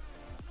many, but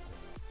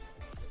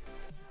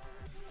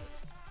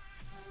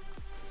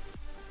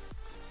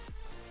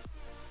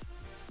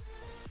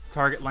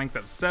target length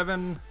of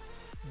 7.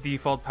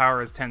 Default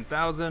power is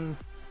 10,000.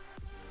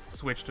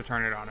 Switch to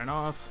turn it on and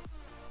off.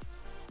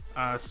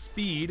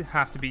 Speed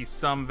has to be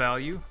some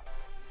value.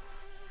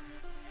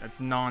 That's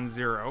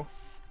non-zero.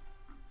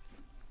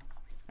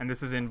 And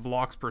this is in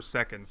blocks per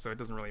second, so it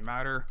doesn't really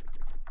matter.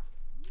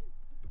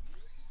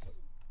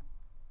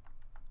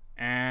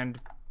 And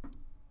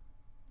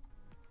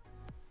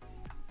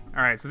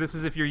alright, so this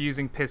is if you're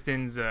using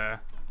pistons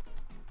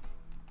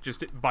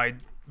just by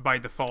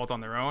default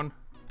on their own.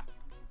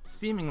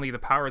 Seemingly the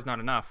power is not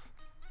enough.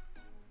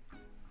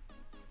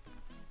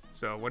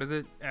 So what is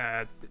it?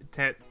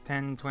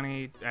 10,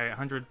 20,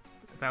 100,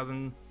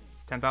 1,000,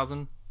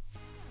 10,000?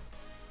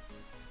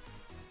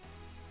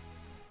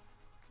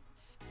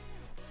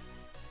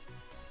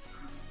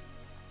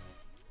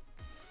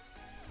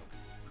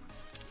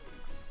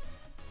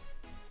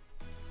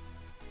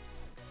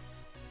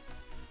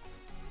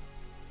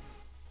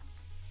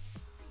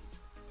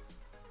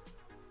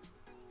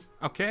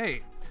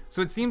 Okay,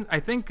 so it seems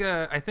I think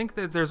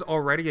that there's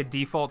already a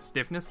default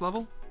stiffness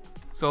level.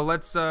 So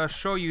let's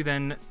show you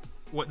then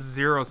what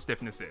 0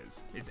 stiffness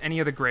is. It's any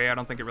of the gray. I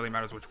don't think it really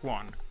matters which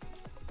one.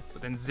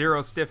 But then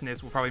 0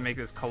 stiffness will probably make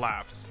this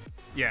collapse.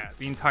 Yeah,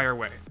 the entire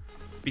way.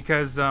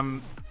 Because there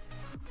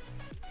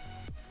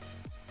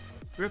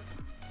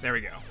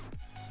we go.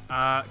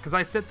 Because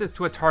I set this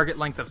to a target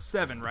length of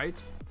 7,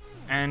 right?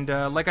 And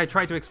like I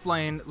tried to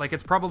explain, like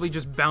it's probably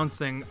just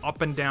bouncing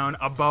up and down,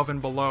 above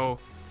and below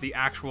the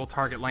actual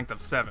target length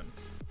of 7.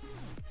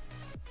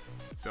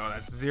 So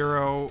that's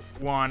 0,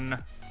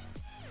 1,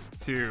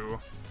 2,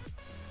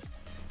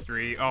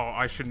 3. Oh,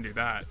 I shouldn't do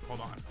that. Hold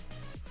on.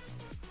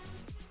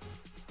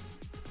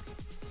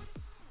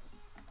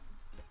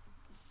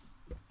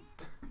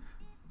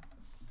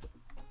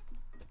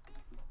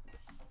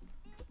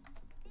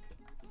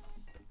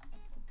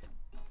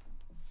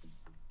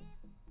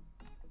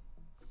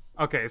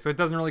 Okay, so it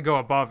doesn't really go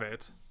above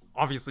it,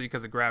 obviously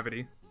because of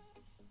gravity.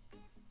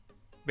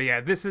 But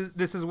yeah, this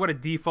is what a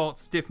default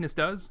stiffness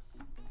does.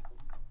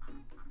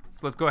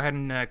 So let's go ahead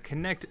and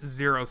connect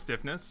 0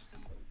 stiffness.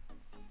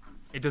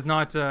 It does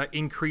not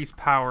increase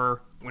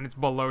power when it's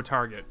below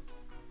target.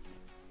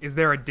 Is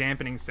there a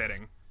dampening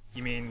setting?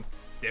 You mean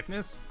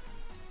stiffness?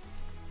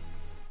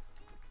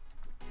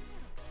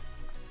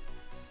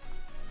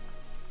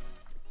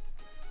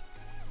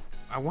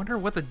 I wonder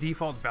what the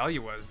default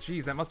value was.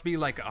 Geez, that must be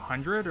like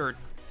 100 or...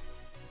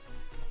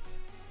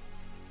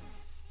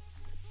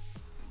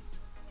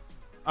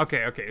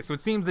 Okay, so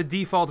it seems the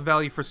default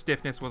value for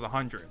stiffness was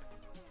 100.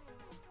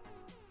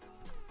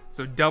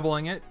 So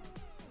doubling it,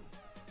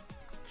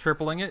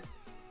 tripling it,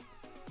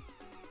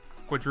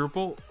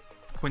 quadruple,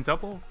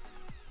 quintuple,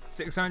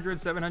 600,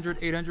 700,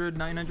 800,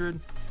 900,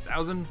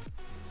 1,000.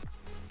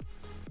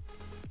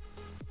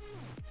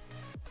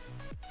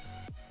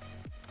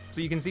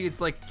 So you can see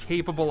it's like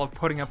capable of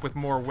putting up with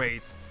more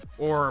weight,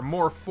 or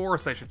more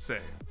force, I should say.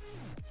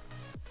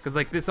 Because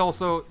like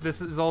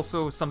this is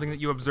also something that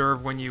you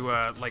observe when you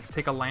like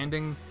take a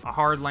landing, a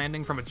hard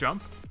landing from a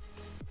jump.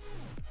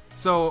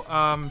 So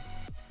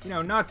you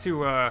know, not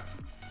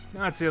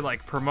to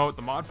like promote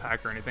the mod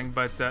pack or anything,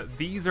 but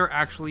these are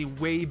actually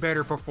way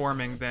better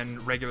performing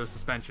than regular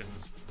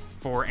suspensions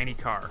for any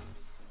car.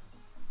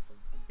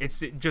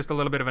 It's just a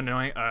little bit of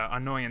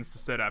annoyance to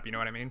set up, you know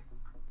what I mean?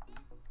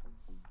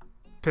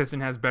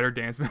 Piston has better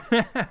dance.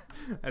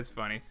 That's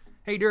funny.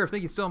 Hey Durf,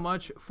 thank you so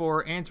much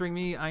for answering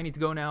me. I need to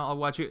go now. I'll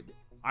watch it.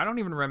 I don't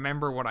even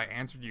remember what I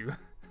answered you,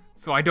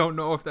 so I don't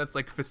know if that's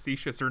like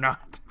facetious or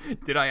not.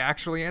 Did I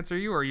actually answer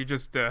you, or are you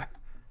just you're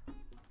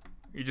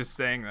just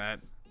saying that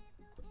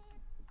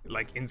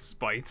like in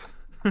spite?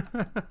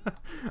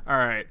 All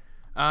right.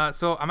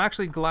 So I'm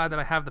actually glad that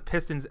I have the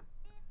pistons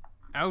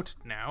out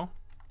now,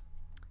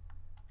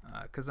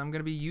 because I'm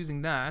gonna be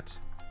using that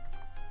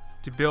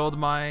to build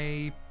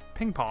my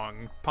ping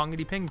pong,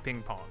 pongity ping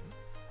ping pong.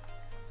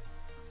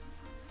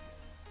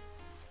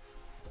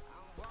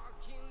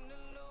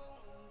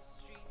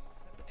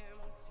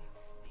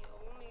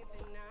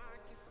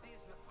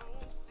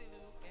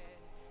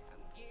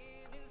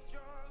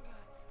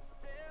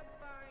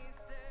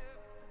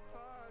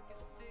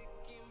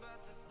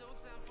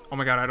 Oh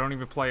my god, I don't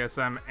even play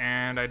SM,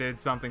 and I did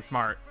something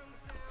smart.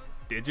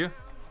 Did you?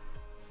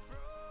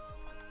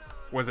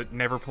 Was it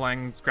never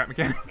playing Scrap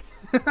Mechanic?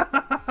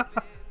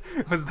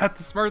 Was that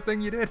the smart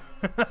thing you did?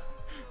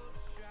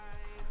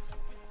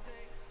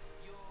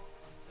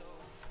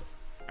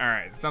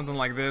 Alright, something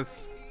like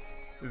this.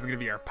 This is gonna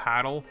be our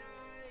paddle.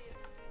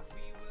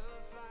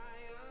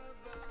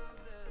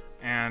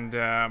 And,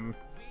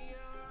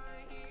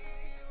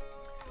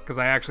 because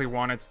I actually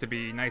want it to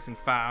be nice and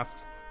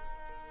fast.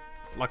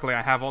 Luckily,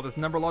 I have all this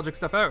number logic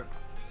stuff out.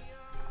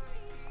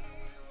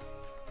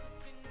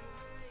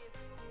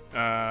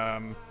 Yeah,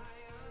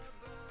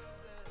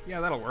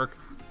 that'll work.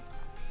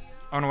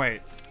 Oh no,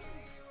 wait.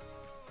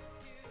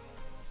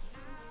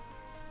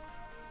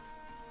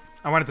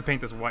 I wanted to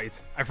paint this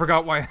white. I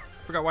forgot why.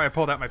 Forgot why I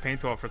pulled out my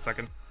paint tool for a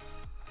second.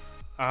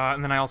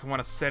 And then I also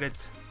want to set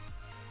it.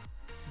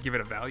 Give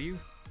it a value.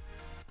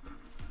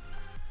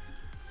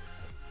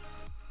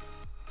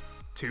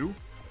 2,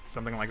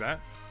 something like that.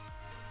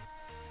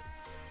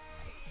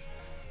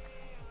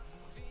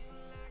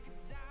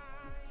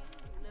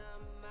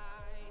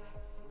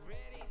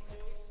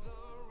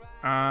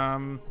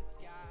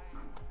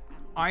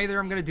 Either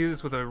I'm gonna do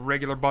this with a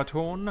regular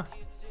button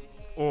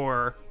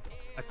or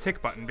a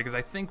tick button, because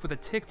I think with a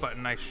tick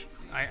button I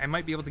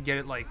might be able to get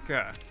it like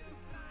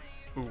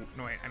ooh,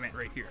 no wait, I meant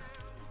right here.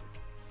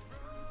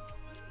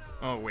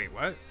 Oh wait,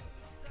 what?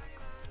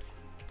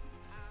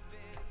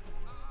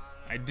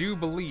 I do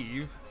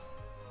believe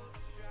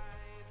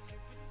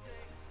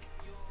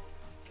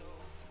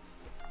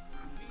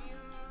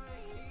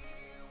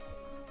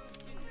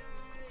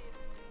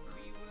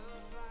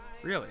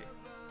really?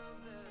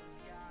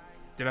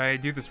 Did I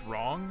do this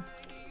wrong?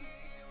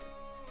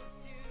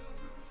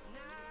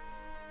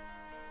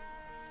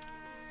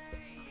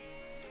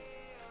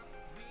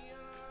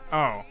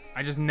 Oh,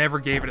 I just never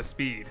gave it a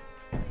speed.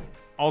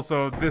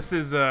 Also, this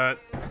is this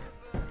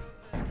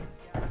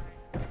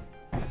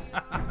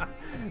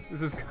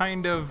is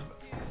kind of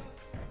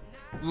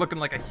looking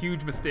like a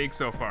huge mistake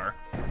so far.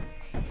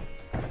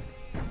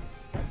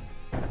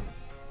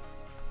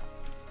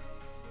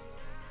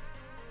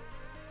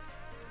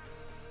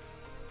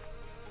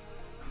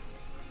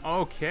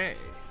 Okay.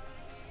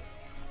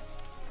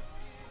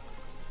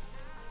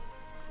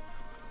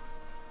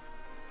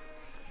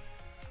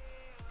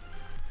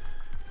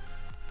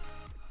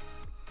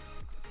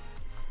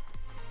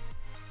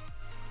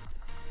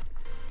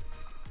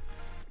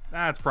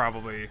 That's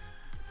probably...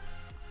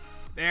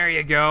 There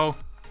you go.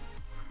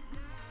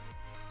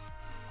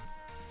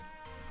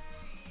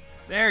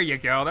 There you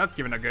go. That's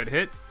giving a good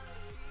hit.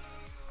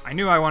 I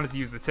knew I wanted to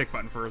use the tick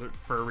button for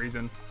a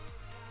reason.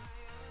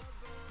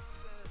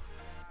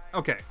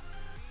 Okay.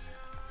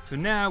 So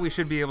now we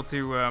should be able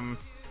to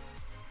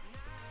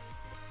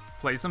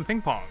play some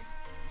ping pong.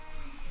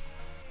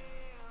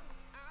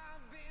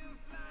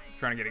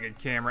 Trying to get a good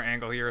camera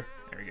angle here.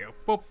 There we go.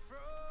 Boop.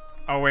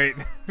 Oh wait,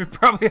 it'd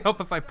probably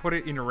help if I put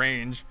it in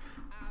range.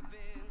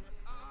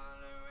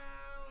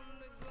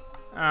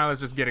 Let's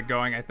just get it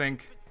going, I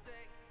think.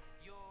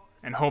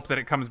 And hope that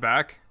it comes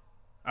back.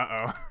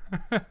 Uh-oh.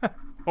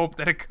 Hope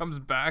that it comes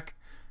back.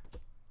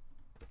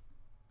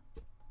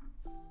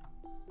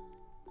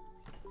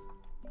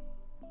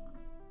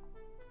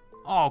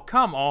 Oh,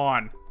 come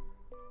on.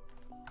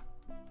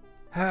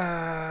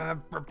 How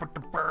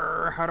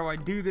do I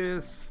do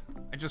this?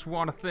 I just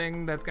want a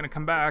thing that's gonna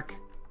come back.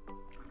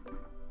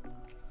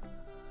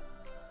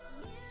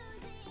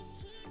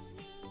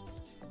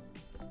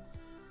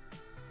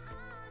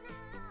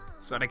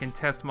 So that I can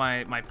test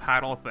my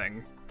paddle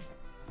thing.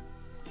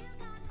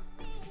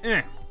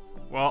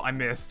 Well, I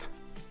missed.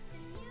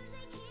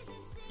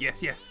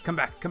 Yes, yes, come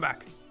back, come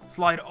back.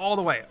 Slide all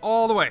the way,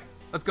 all the way.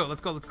 Let's go,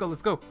 let's go, let's go,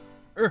 let's go.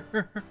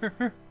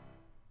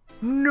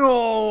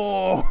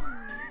 No!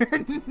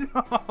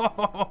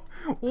 No!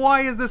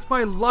 Why is this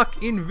my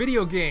luck in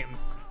video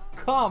games?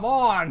 Come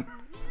on!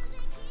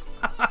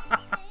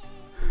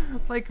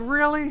 Like,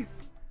 really?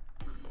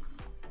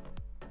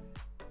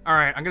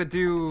 Alright, I'm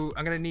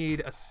gonna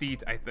need a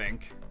seat, I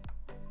think.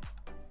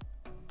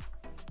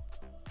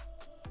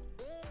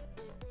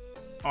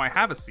 Oh, I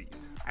have a seat.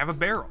 I have a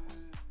barrel.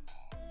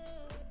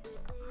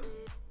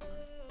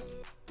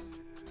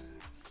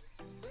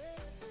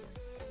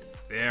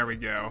 There we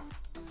go.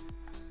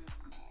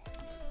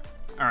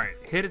 Alright,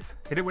 hit it.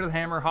 Hit it with a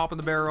hammer, hop in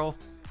the barrel.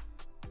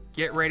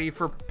 Get ready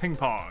for ping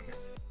pong.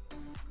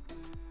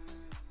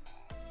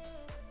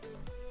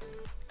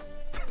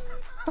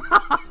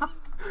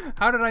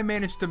 How did I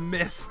manage to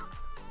miss?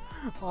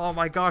 Oh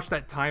my gosh,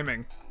 that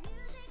timing.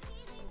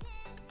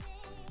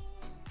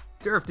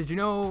 Durf, did you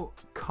know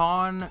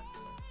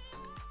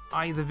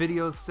the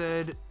video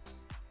said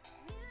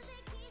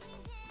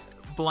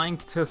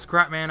blank to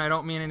Scrapman? I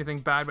don't mean anything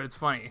bad, but it's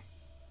funny.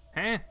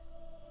 Huh?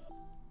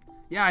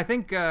 Yeah, I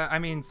think, I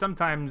mean,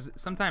 sometimes,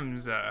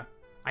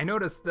 I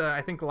noticed,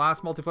 I think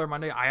last Multiplayer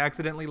Monday, I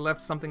accidentally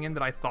left something in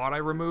that I thought I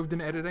removed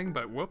in editing,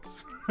 but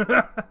whoops.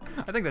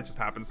 I think that just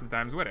happens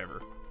sometimes,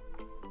 whatever.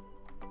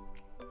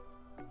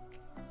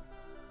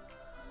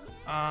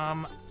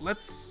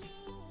 Let's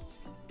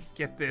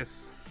get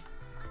this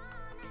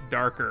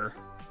darker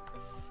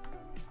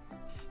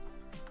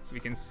so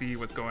we can see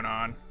what's going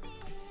on.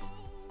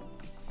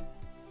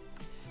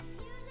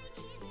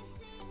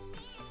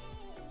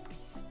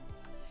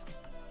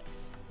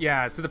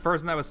 Yeah, to the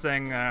person that was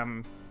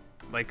saying,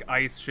 like,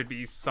 ice should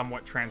be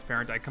somewhat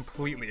transparent, I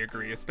completely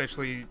agree,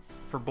 especially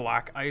for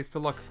black ice to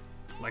look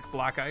like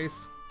black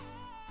ice.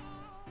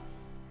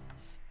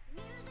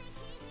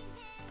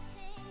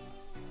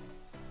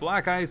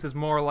 Black ice is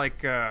more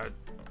like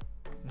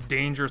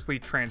dangerously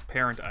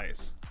transparent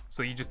ice,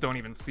 so you just don't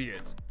even see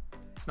it.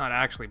 It's not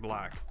actually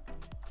black.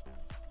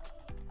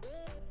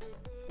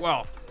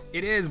 Well,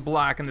 it is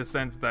black in the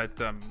sense that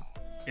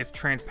it's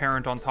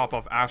transparent on top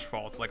of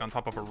asphalt, like on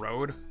top of a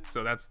road.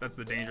 So that's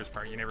the dangerous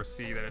part. You never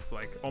see that it's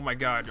like, oh my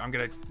god, I'm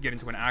gonna get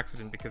into an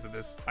accident because of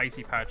this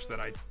icy patch that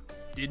I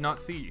did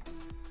not see.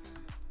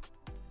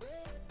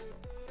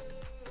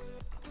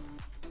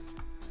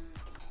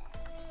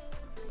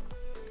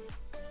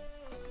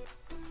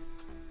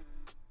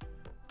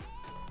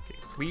 Okay,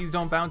 please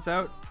don't bounce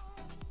out.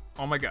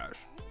 Oh my gosh.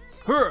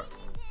 Huh.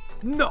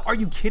 No, are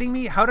you kidding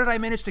me? How did I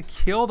manage to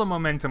kill the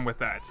momentum with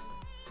that?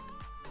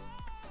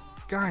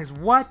 Guys,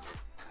 what?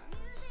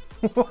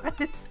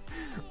 What?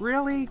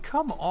 Really?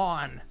 Come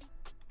on.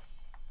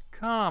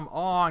 Come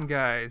on,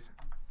 guys.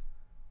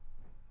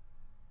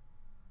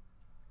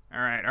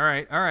 Alright,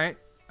 alright, alright,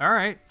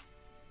 alright.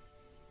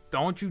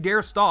 Don't you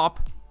dare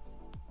stop.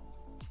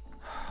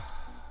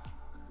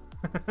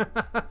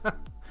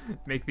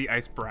 Make the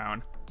ice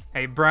brown.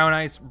 Hey, brown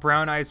ice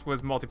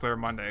was multiplayer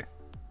Monday.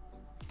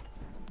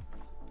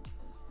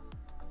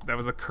 That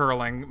was a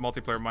curling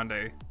multiplayer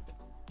Monday.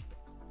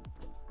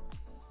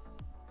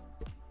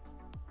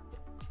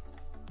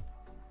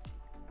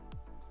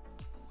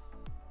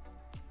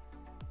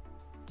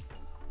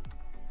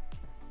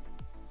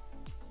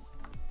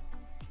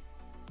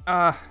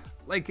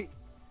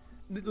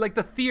 Like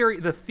the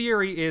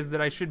theory is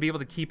that I should be able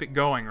to keep it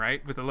going,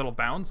 right? With a little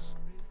bounce.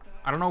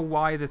 I don't know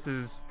why this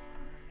is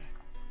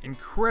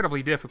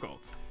incredibly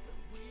difficult.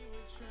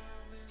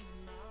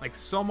 Like,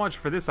 so much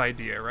for this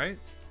idea, right?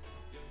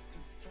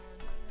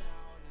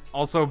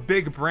 Also,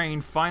 Big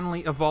Brain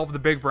finally evolved the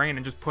Big Brain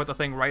and just put the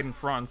thing right in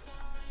front.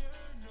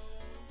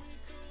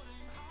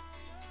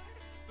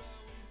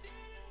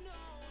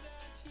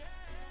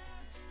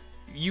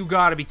 You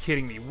gotta be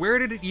kidding me. Where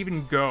did it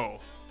even go?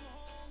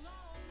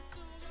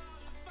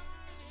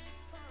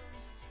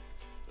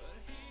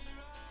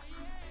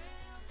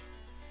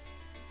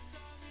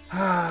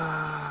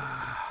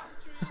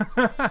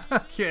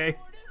 Okay.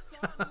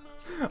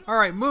 All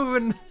right,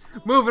 moving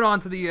on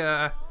to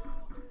the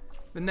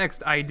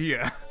next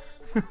idea.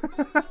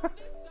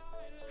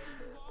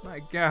 My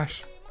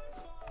gosh.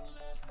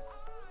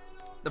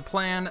 The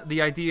plan,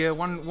 the idea,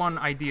 one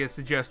idea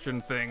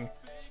suggestion thing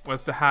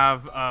was to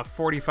have a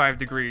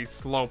 45-degree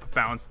slope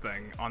bounce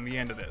thing on the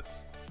end of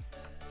this.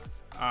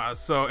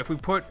 So if we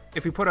put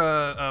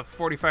a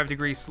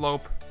 45-degree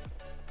slope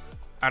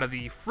out of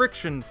the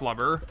friction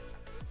flubber,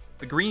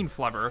 the green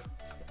flubber.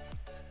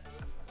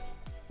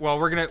 Well,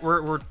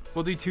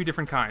 we'll do two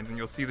different kinds, and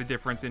you'll see the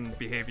difference in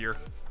behavior.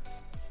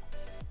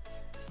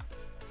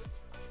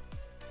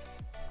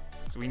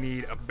 So we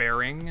need a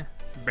bearing,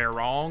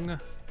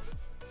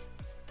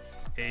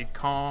 a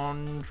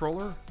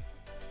controller.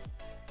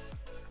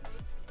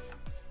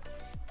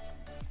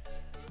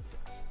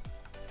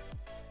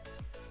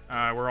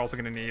 We're also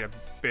going to need a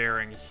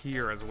bearing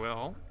here as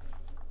well.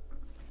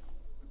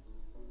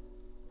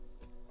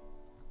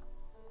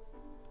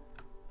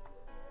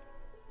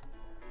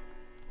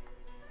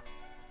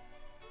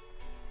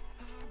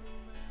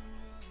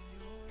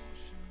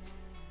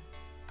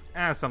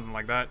 Something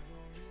like that.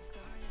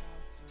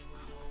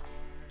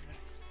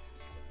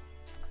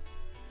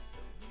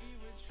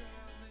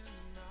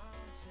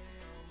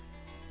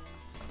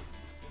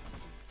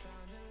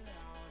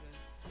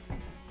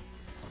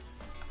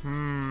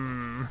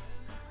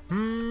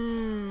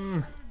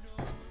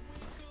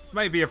 This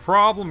might be a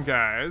problem,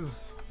 guys.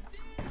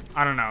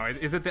 I don't know.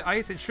 Is it the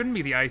ice? It shouldn't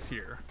be the ice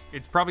here.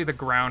 It's probably the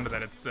ground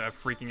that it's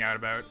freaking out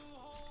about.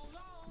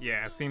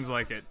 Yeah, seems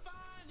like it.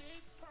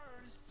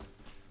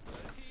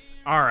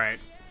 Alright,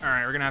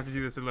 we're gonna have to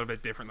do this a little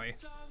bit differently.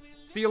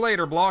 See you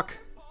later, block.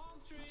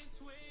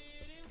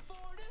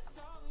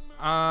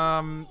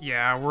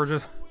 Yeah, we're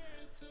just...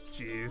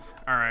 Jeez,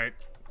 alright.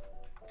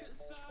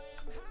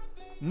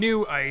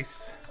 New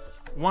ice.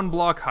 1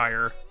 block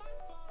higher.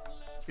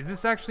 Is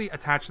this actually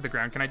attached to the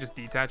ground? Can I just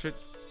detach it?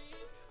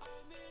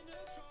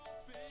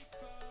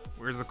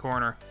 Where's the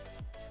corner?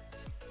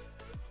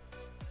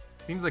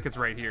 Seems like it's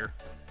right here.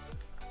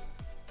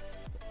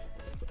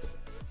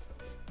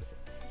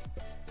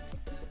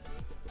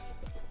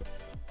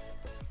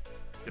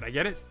 Did I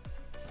get it?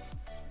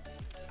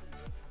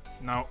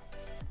 No,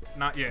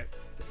 not yet.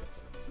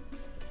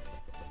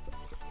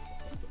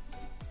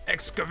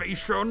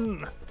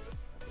 Excavation!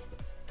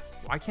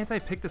 Why can't I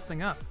pick this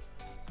thing up?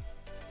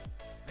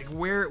 Like,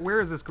 where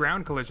is this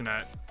ground collision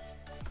at?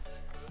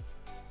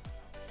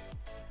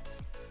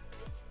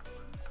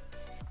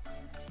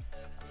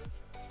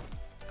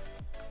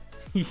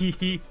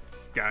 Hehehe.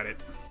 Got it.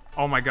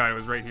 Oh my god, it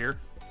was right here.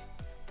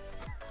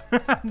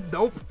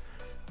 Nope.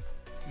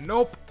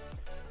 Nope.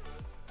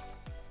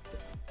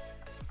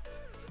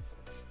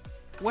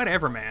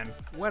 Whatever, man.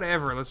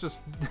 Whatever. Let's just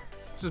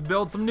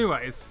build some new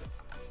ice.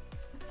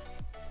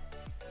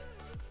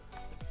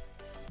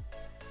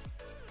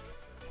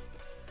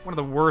 One of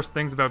the worst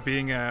things about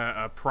being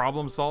a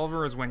problem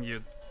solver is when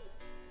you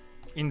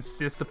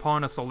insist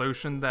upon a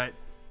solution that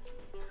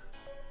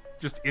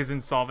just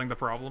isn't solving the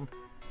problem.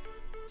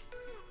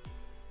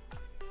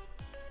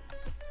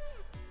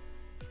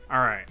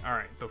 Alright,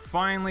 so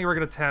finally we're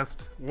gonna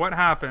test what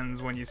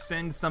happens when you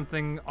send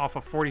something off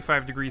a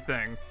 45-degree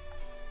thing.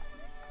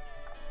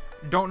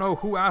 Don't know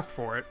who asked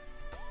for it,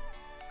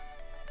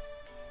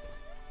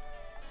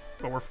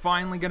 but we're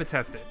finally gonna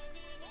test it.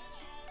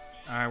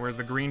 Alright, where's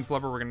the green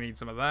flubber? We're gonna need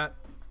some of that.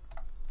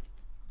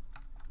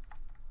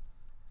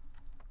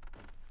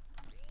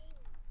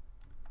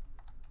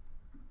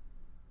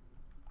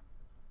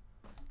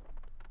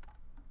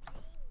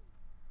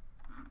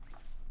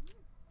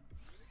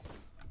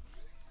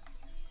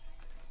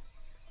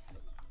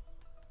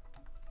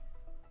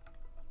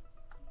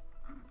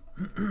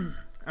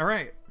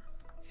 Alright.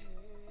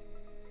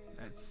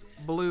 That's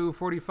blue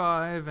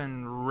 45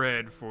 and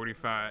red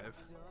 45.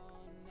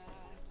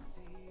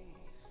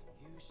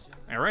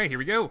 Alright, here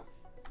we go.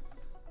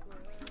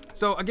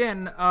 So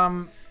again,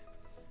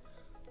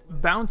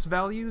 bounce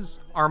values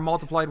are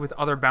multiplied with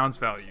other bounce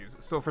values.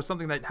 So for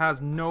something that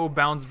has no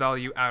bounce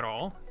value at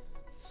all,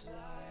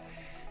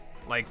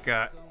 like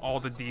all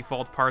the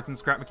default parts in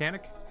Skrep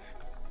Meknik,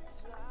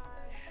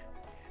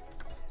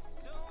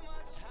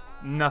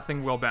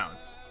 nothing will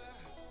bounce.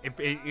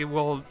 It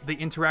will, the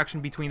interaction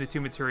between the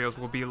two materials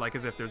will be like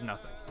as if there's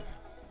nothing.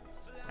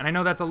 And I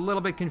know that's a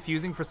little bit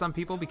confusing for some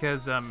people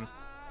because, oh,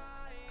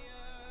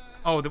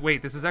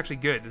 wait, this is actually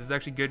good. This is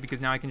actually good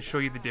because now I can show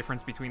you the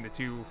difference between the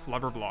two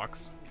flubber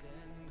blocks.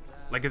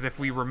 Like as if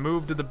we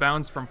removed the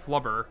bounce from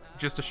flubber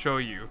just to show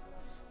you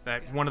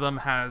that one of them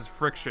has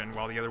friction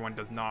while the other one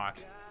does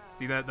not.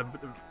 See that? The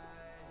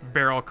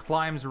barrel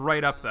climbs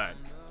right up that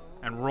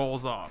and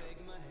rolls off.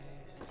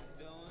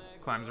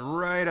 Climbs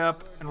right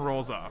up and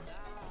rolls off.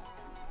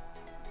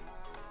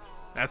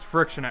 That's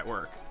friction at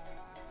work.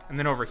 And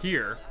then over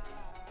here,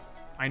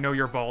 I know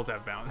your balls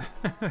have bounce.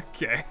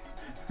 Okay.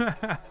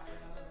 And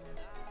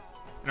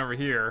over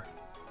here,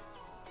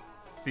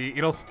 see,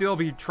 it'll still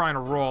be trying to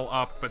roll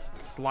up, but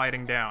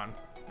sliding down.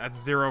 That's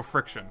zero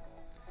friction.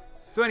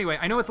 So anyway,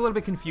 I know it's a little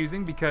bit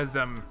confusing because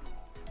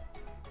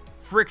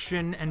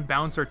friction and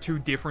bounce are two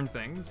different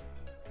things.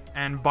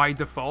 And by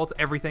default,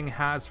 everything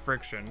has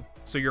friction.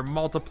 So you're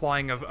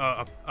multiplying of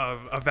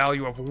a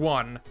value of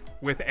 1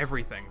 with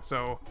everything.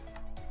 So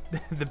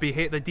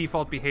the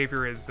default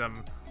behavior is,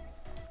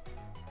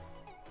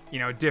 you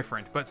know,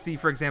 different. But see,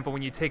 for example,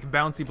 when you take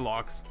bouncy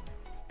blocks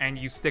and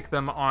you stick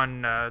them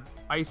on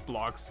ice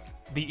blocks,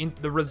 the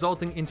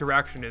resulting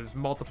interaction is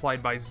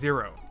multiplied by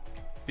 0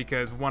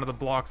 because one of the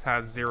blocks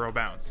has 0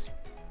 bounce.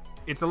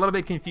 It's a little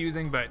bit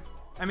confusing, but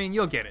I mean,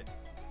 you'll get it.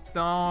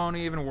 Don't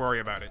even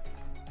worry about it.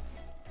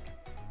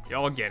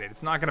 You'll get it.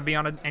 It's not going to be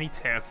on any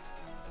test.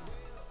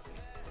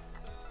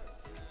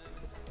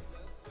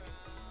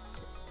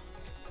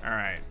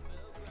 Alright.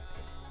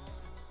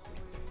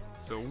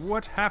 So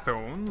what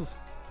happens?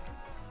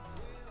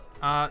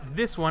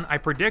 This one, I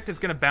predict it's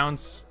going to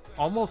bounce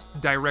almost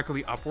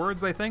directly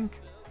upwards, I think.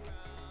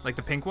 Like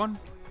the pink one.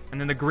 And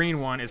then the green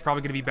one is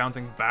probably going to be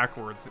bouncing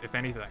backwards, if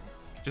anything.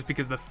 Just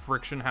because the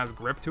friction has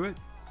grip to it.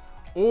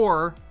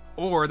 Or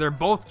they're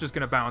both just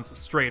going to bounce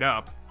straight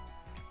up.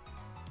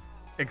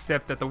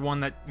 Except that the one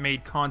that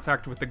made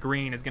contact with the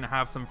green is going to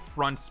have some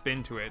front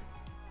spin to it.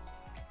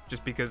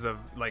 Just because of,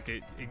 like,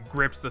 it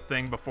grips the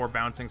thing before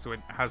bouncing, so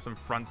it has some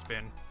front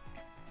spin.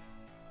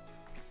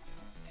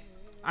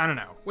 I don't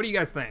know. What do you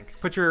guys think?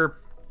 Put your,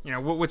 you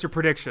know, what's your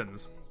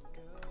predictions?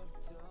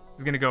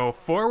 Is it going to go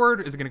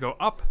forward? Is it going to go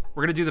up?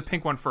 We're going to do the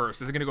pink one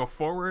first. Is it going to go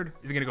forward?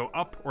 Is it going to go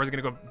up? Or is it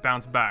going to go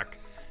bounce back?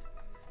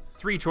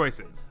 3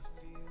 choices.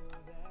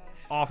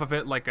 Off of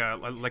it like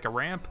a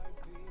ramp,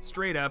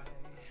 straight up,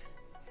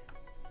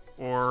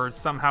 or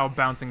somehow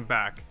bouncing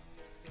back.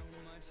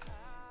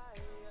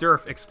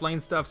 Durf, explain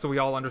stuff so we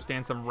all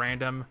understand some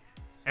random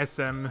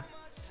SM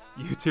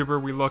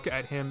YouTuber. We look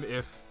at him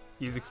if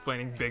he's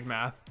explaining big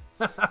math.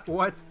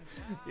 What?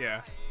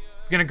 Yeah.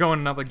 It's gonna go in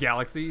another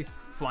galaxy,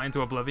 fly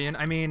into oblivion.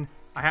 I mean,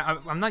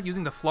 I'm not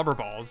using the flubber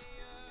balls.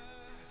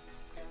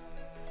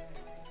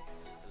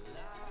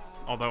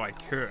 Although I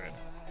could.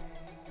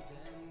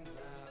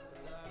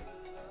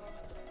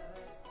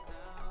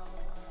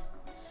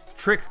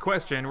 Trick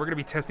question, we're gonna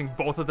be testing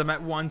both of them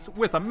at once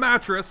with a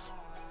mattress.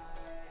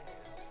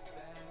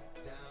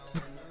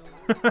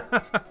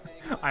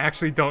 I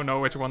actually don't know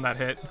which one that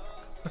hit.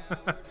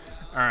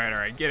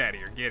 Alright, get out of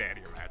here,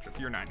 mattress.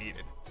 You're not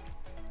needed.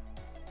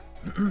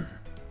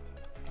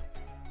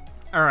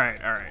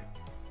 Alright.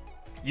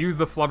 Use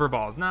the flubber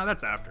balls. Nah,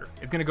 that's after.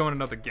 It's gonna go in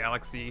another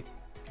galaxy.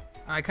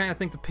 I kind of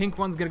think the pink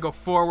one's gonna go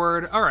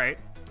forward. Alright.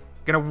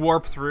 Gonna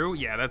warp through.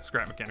 Yeah, that's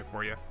Skrep Meknik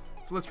for you.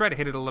 So let's try to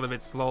hit it a little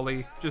bit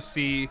slowly. Just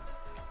see.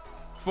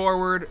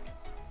 Forward.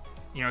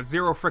 You know,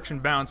 0 friction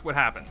bounce. What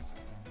happens?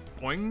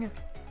 Boing.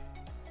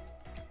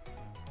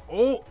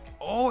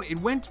 Oh, it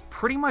went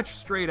pretty much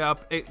straight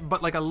up,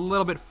 but like a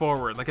little bit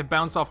forward. Like it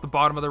bounced off the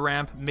bottom of the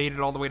ramp, made it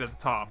all the way to the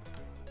top.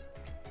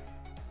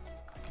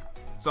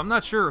 So I'm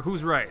not sure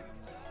who's right.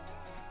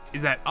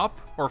 Is that up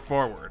or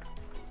forward?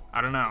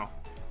 I don't know.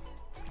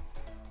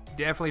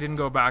 Definitely didn't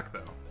go back though.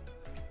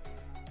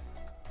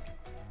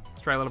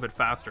 Let's try a little bit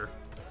faster.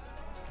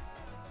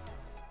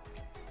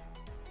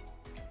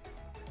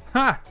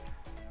 Ha!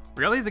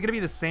 Really? Is it gonna be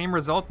the same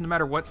result no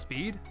matter what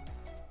speed?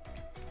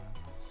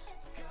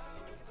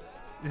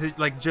 Is it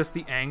like just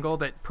the angle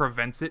that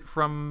prevents it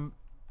from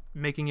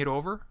making it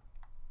over?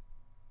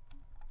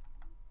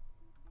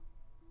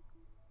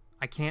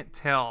 I can't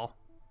tell.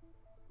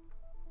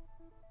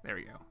 There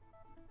we go.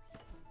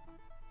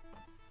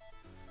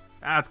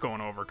 That's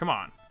going over. Come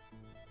on.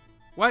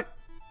 What?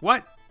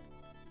 What?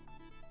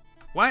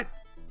 What?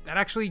 That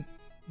actually...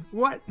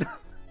 What?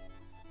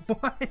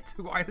 What?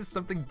 Why does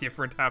something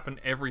different happen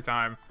every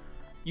time?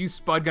 Use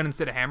spud gun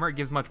instead of hammer. It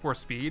gives much more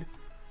speed.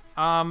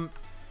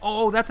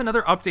 Oh, that's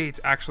another update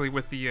actually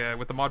with the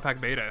mod pack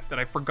beta that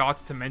I forgot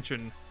to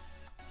mention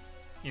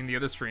in the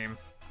other stream.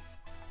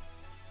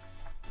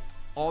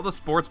 All the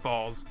sports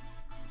balls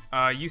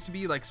used to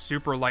be like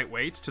super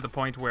lightweight to the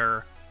point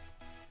where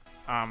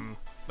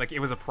like it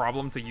was a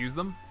problem to use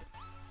them.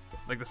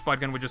 Like the spud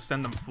gun would just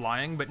send them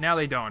flying, but now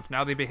they don't.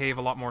 Now they behave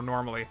a lot more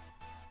normally.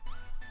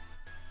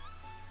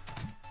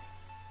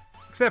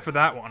 Except for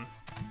that one.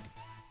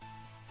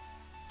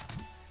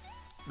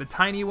 The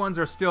tiny ones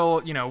are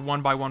still, you know,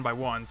 1 by 1 by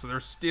 1, so they're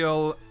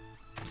still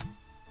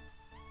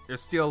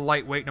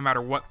lightweight no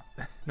matter what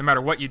no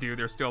matter what you do,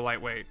 they're still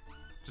lightweight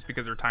just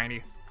because they're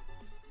tiny.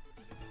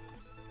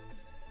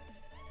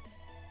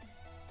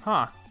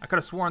 Huh, I could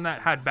have sworn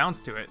that had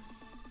bounce to it.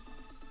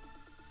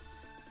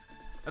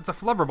 That's a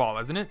flubber ball,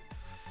 isn't it?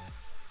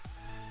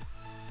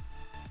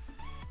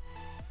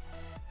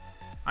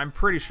 I'm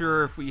pretty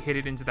sure if we hit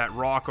it into that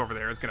rock over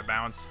there, it's gonna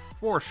bounce.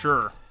 For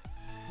sure.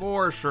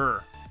 For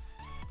sure.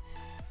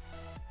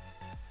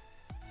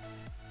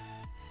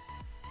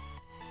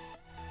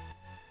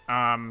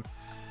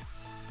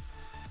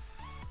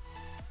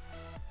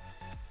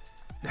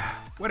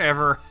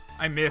 Whatever.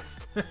 I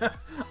missed.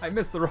 I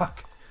missed the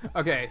rock.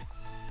 Okay.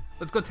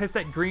 Let's go test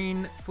that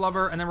green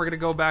flubber, and then we're gonna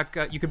go back.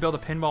 You could build a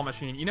pinball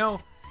machine. You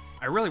know,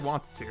 I really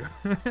wanted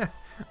to.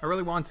 I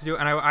really wanted to,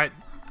 and I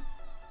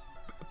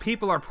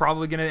people are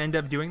probably gonna end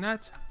up doing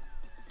that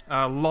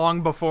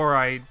long before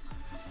I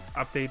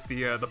update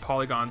the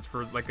polygons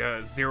for like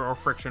a 0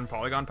 friction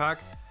polygon pack.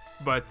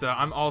 But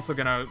I'm also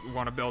gonna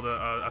want to build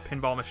a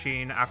pinball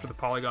machine after the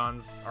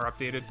polygons are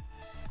updated.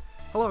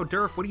 Hello,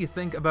 Durf. What do you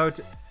think about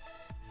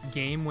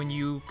game when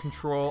you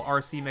control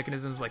RC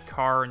mechanisms like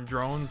car and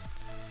drones?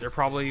 There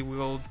probably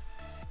will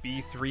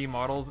be 3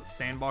 models.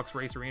 Sandbox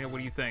Race Arena. What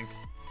do you think?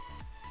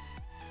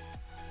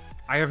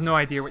 I have no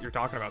idea what you're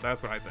talking about.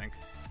 That's what I think.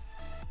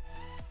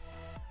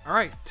 All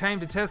right,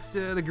 time to test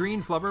the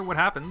green flubber. What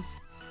happens?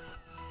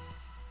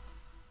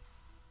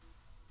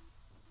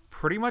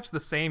 Pretty much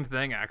the same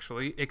thing,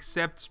 actually,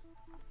 except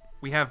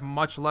we have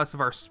much less of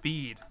our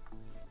speed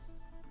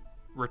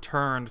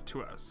returned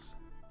to us.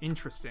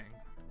 Interesting.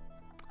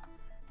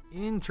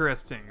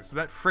 Interesting. So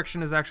that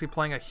friction is actually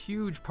playing a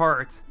huge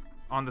part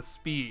on the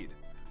speed.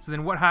 So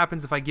then what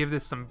happens if I give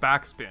this some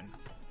backspin?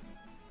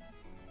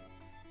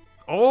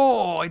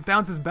 Oh, it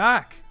bounces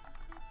back.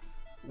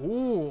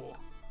 Ooh.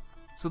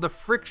 So the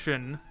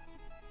friction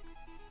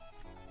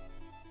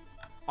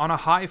on a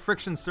high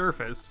friction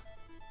surface,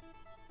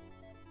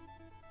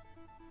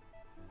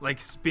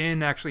 like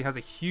spin actually has a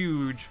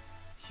huge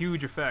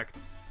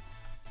effect.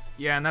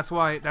 Yeah, and that's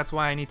why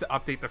I need to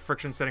update the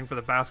friction setting for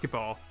the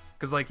basketball.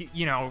 Because, like,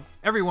 you know,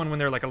 everyone when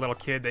they're like a little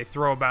kid, they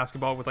throw a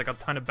basketball with like a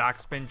ton of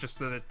backspin just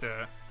so that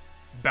it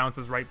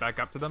bounces right back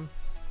up to them.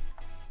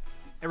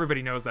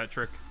 Everybody knows that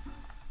trick.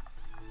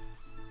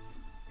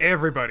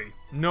 Everybody.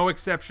 No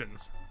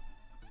exceptions.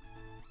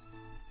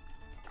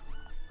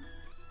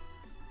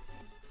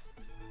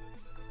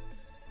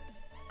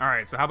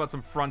 Alright, so how about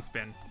some front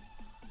spin?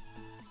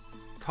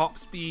 Top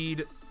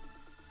speed,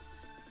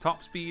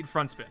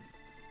 front spin.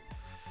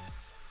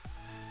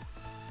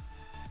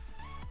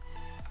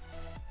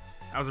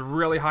 That was a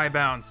really high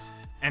bounce,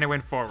 and it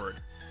went forward.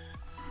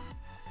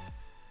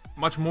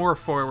 Much more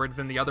forward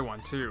than the other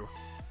one, too.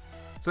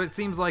 So it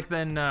seems like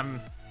then,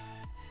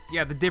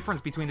 yeah, the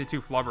difference between the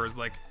two flubbers,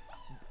 like,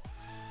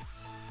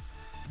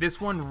 this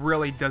one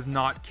really does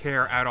not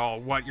care at all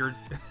what your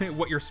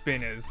what your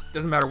spin is.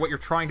 Doesn't matter what you're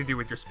trying to do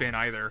with your spin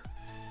either,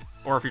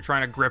 or if you're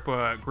trying to grip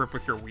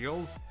with your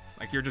wheels.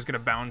 Like, you're just gonna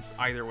bounce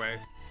either way.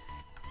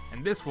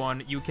 And this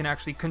one, you can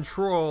actually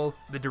control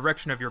the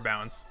direction of your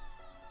bounce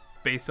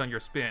based on your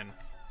spin.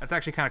 That's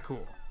actually kind of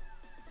cool.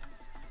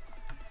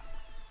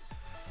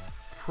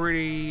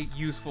 Pretty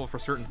useful for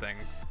certain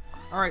things.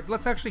 All right,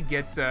 let's actually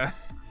get to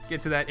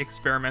that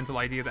experimental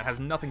idea that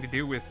has nothing to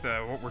do with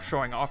what we're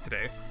showing off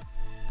today.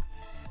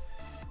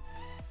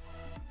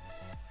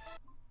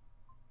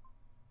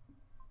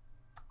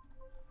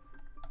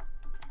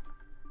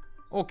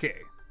 Okay.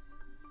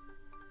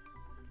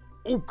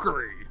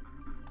 Okay.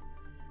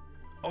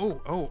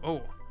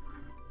 Oh.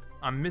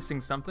 I'm missing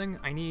something.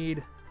 I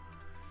need...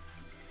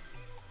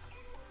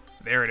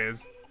 There it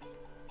is.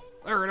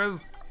 There it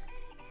is.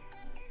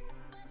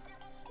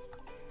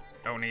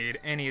 Don't need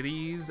any of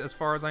these as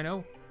far as I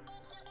know.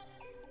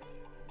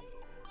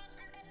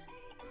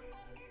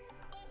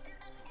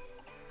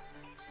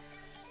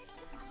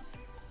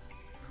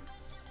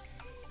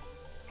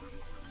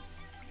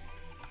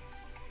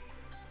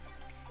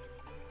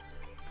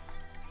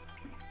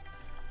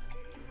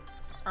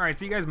 Alright,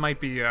 so you guys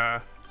might be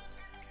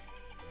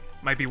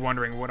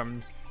wondering what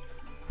I'm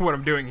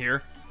doing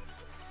here.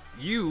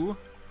 You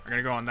are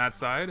gonna go on that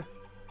side.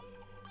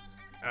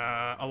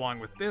 Along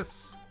with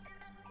this.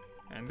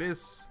 And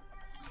this.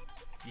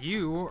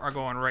 You are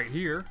going right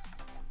here.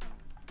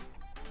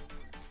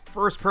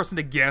 First person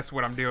to guess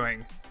what I'm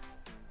doing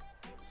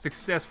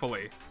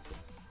successfully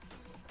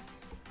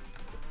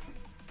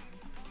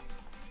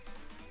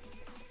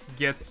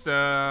gets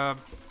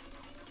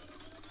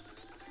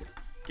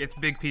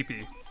big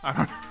pee-pee.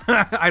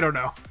 I don't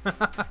know.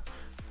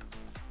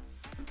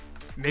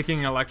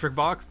 Making an electric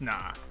box?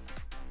 Nah.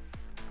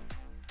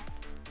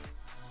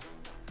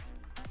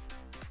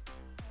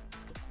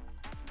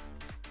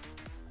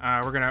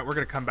 We're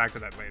gonna come back to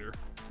that later.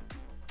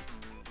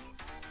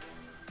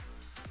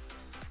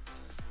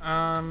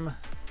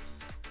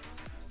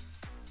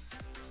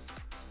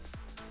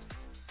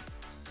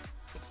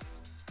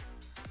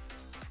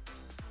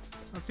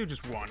 Let's do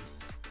just one.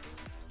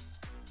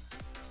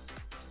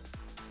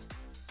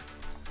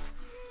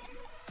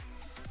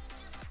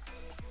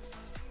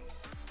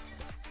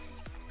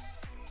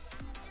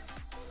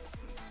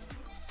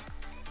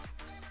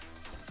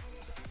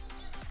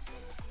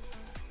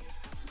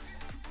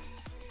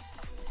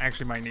 I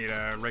actually might need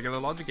a regular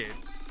logic gate.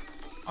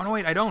 Oh no,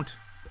 wait, I don't.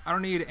 I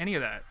don't need any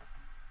of that.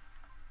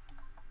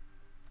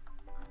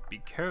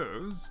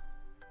 Because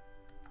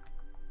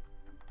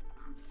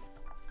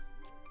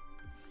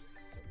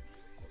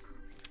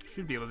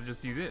should be able to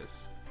just do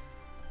this.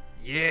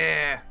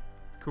 Yeah!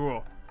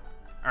 Cool.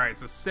 Alright,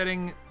 so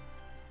setting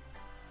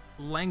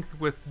length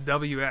with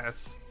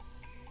WS.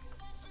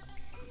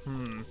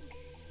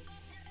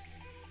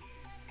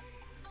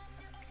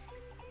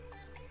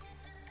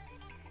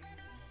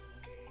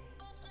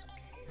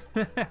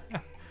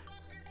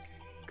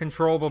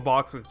 Controllable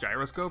box with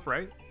gyroscope,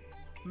 right?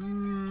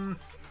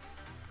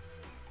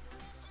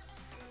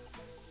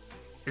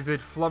 Is it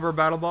flubber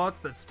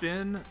battlebots that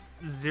spin?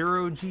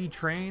 0G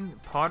train?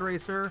 Pod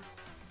racer?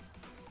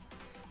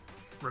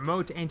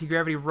 Remote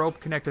anti-gravity rope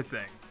connected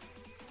thing.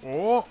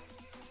 Oh!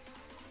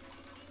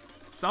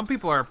 Some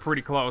people are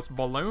pretty close.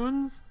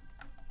 Balloons?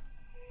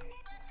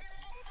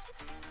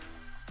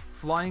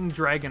 Flying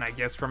dragon, I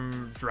guess,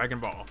 from Dragon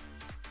Ball.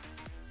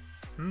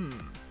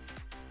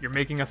 You're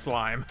making a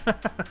slime.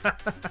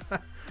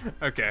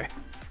 Okay.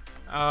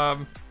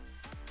 No,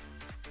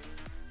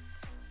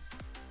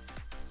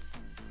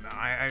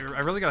 I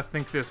really gotta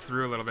think this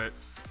through a little bit.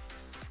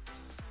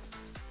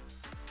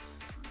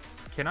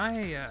 Can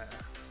I,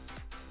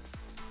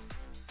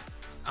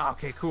 oh,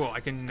 okay, cool. I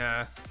can,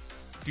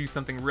 do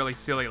something really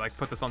silly, like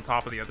put this on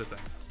top of the other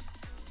thing.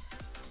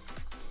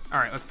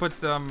 Alright, let's put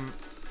some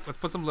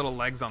little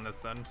legs on this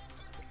then,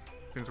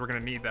 since we're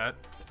gonna need that.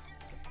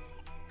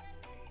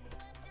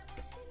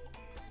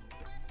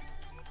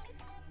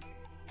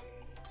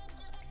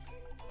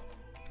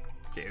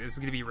 Okay, this is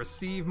gonna be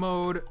receive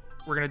mode.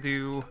 We're gonna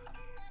do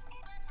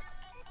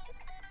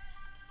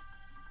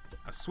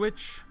a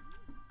switch.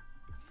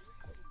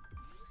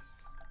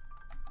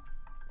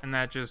 And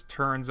that just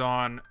turns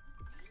on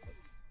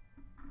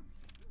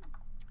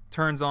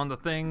the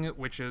thing,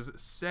 which is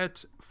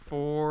set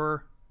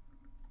for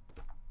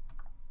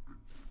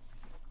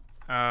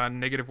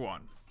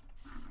 -1.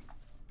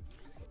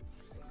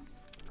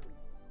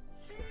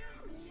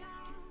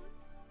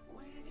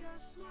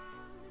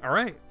 All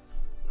right.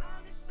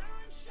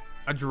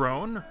 A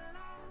drone,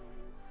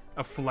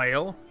 a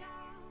flail,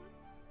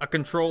 a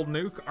controlled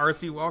nuke,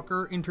 RC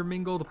walker,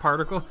 intermingled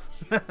particles,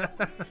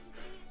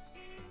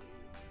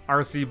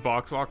 RC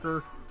box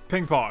walker,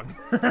 ping pong.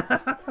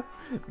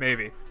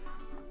 Maybe.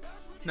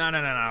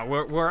 No.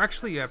 We're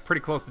actually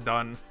pretty close to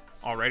done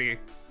already.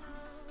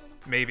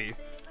 Maybe.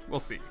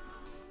 We'll see.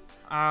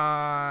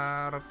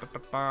 Yeah,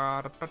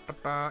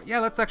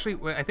 let's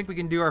actually. I think we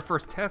can do our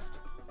first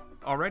test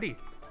already.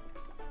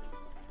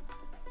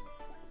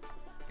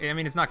 I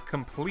mean, it's not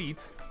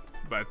complete,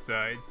 but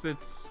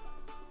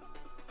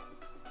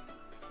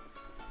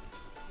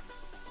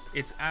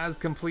it's as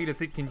complete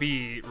as it can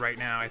be right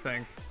now, I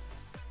think.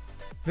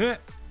 All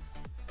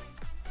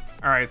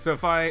right, so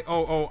if I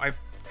I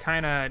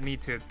kind of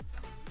need to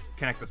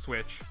connect the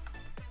switch.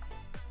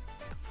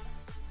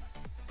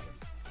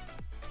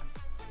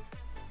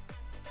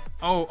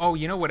 Oh,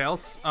 you know what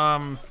else?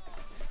 I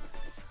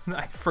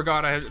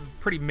forgot a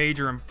pretty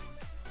major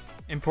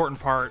important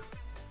part.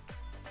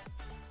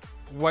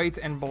 White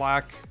and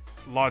black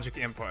logic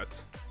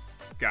input.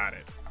 Got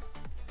it.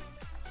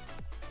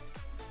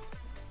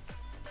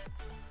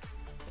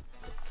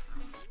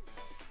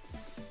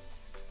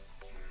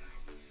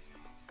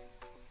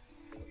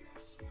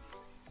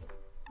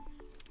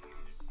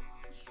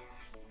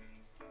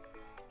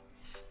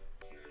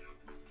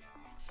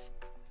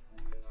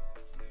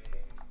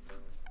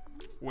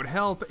 Would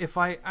help if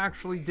I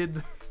actually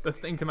did the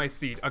thing to my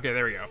seat. Okay,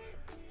 there we go.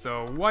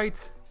 So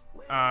white,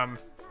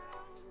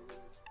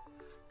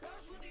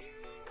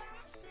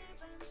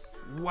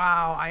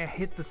 wow, I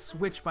hit the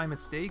switch by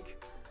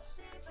mistake.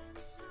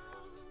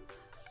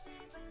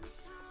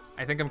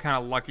 I think I'm kind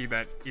of lucky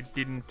that it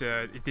didn't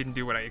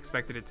do what I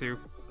expected it to.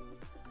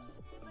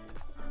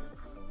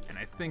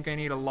 I think I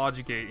need a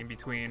logic gate in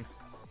between,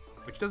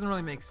 which doesn't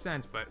really make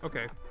sense, but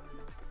okay.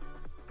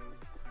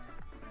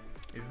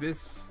 Is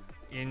this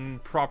in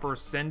proper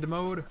send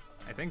mode?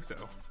 I think so.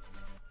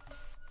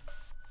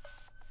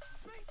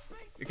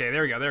 Okay,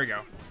 there we go, there we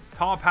go.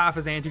 Top half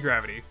is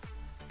anti-gravity.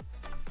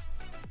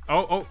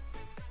 Oh.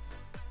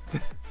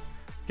 Okay,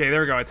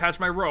 there we go. Attach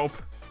my rope.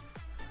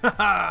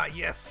 Haha,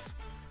 yes.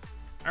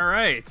 All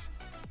right.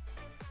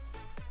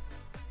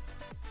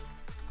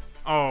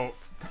 Oh.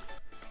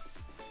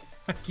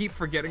 I keep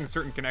forgetting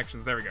certain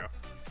connections. There we go.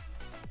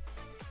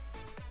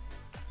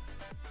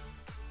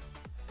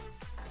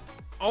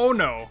 Oh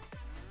no.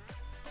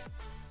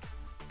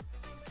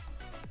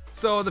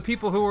 So the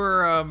people who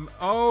were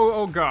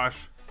oh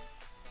gosh.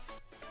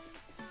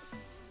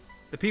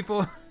 The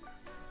people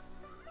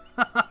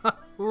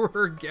who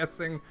were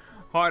guessing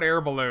hot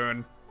air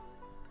balloon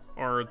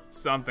or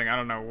something, I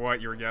don't know what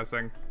you were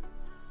guessing.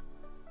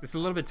 This is a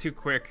little bit too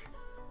quick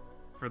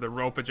for the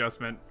rope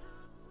adjustment.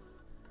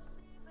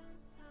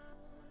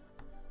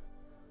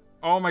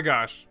 Oh my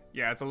gosh.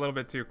 Yeah, it's a little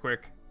bit too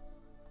quick.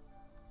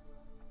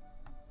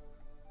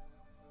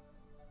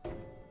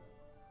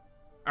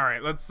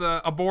 Alright, let's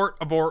abort,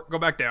 go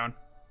back down.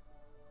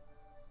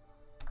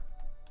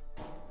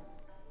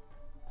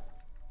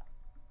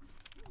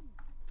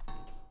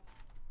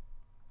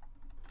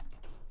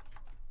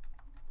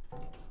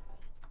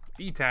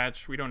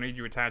 Detach. We don't need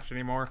you attached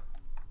anymore.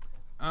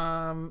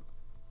 I'm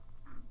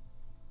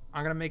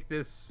gonna make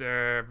this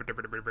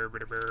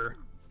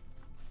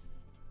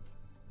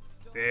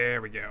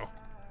there we go.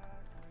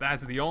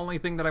 That's the only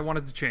thing that I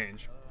wanted to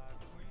change.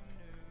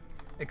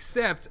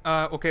 Except,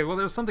 okay, well,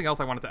 there's something else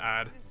I wanted to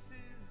add.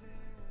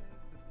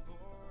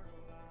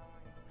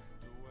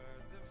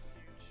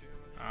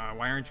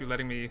 Why aren't you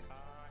letting me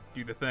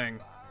do the thing?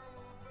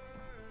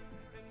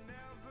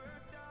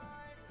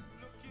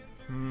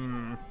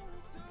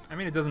 I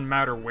mean, it doesn't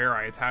matter where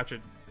I attach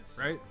it,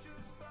 right?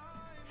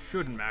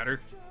 Shouldn't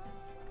matter.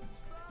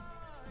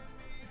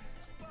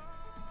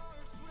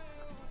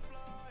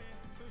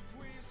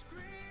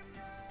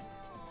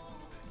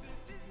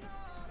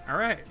 All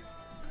right.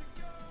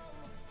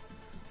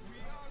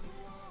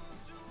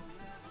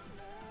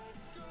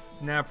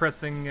 So now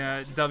pressing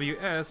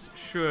WS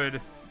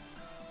should...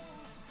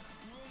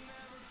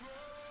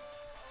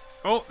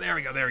 Oh, there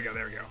we go, there we go,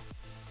 there we go.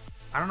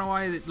 I don't know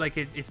why, like,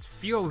 it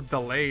feels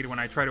delayed when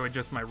I try to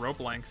adjust my rope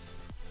length.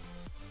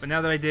 But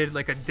now that I did,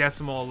 like, a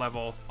decimal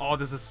level, oh,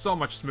 this is so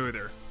much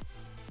smoother.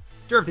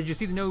 Durf, did you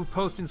see the new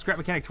post in Skrep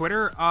Mechanic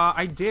Twitter?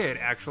 I did,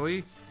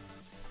 actually.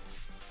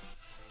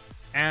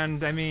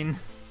 And, I mean,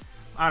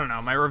 I don't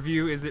know, my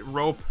review, is it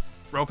rope?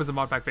 Rope is a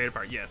mod pack beta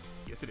part. Yes,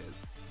 yes it is.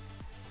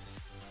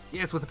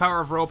 Yes, with the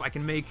power of rope, I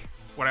can make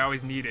what I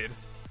always needed.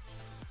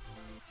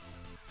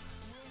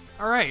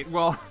 Alright,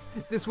 well,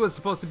 this was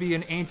supposed to be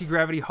an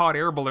anti-gravity hot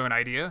air balloon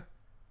idea.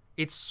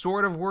 It's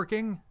sort of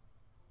working.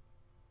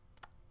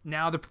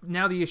 Now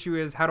the issue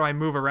is, how do I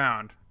move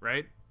around,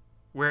 right?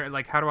 Where,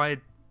 like, how do I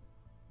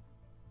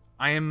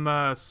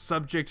am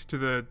subject to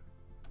the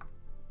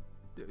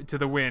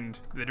wind,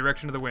 the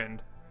direction of the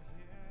wind.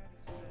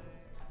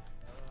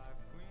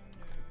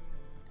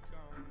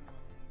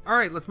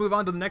 Alright, let's move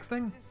on to the next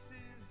thing.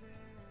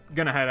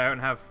 Gonna head out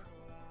and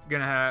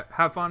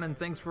have fun, and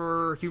thanks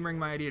for humoring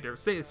my idea, Durf.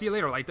 See you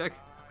later, Light Deck.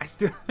 I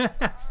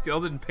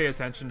still didn't pay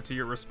attention to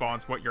your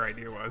response, what your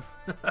idea was.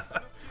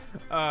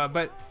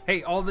 But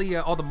hey, all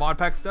the mod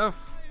pack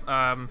stuff,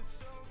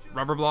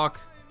 rubber block,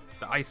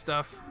 the ice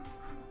stuff,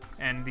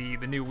 and the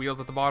new wheels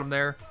at the bottom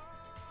there,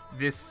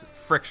 this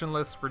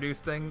frictionless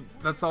reduce thing,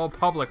 that's all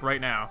public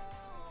right now.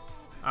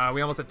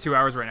 We almost at 2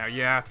 hours right now.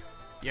 Yeah,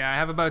 I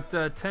have about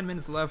 10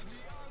 minutes left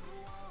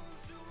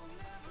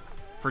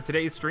for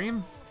today's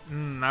stream.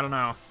 I don't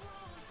know.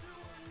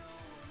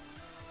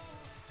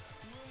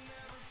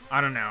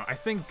 I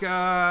think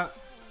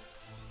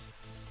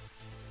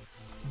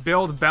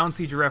build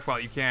bouncy giraffe while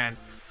you can.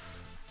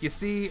 You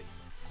see,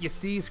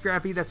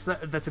 Scrappy, that's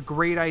a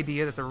great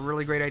idea. That's a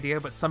really great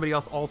idea. But somebody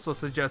else also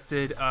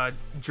suggested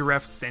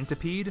giraffe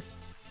centipede,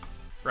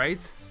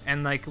 right?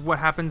 And like, what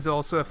happens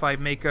also if I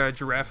make a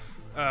giraffe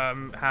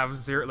have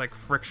zero, like,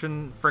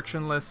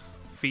 frictionless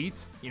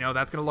feet? You know,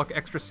 that's gonna look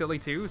extra silly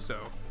too. So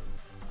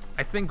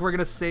I think we're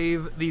gonna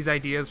save these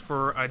ideas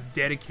for a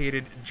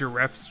dedicated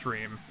giraffe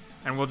stream,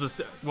 and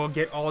we'll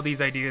get all these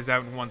ideas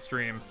out in one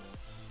stream.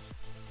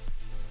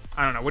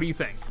 I don't know. What do you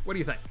think? What do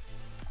you think?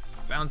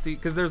 Bouncy,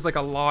 because there's like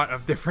a lot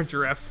of different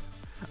giraffes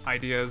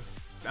ideas.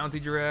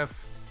 Bouncy giraffe,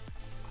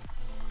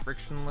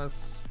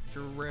 frictionless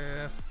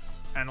giraffe,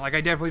 and like,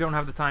 I definitely don't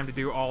have the time to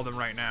do all of them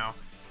right now.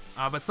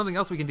 But something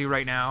else we can do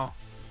right now,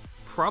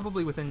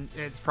 probably within,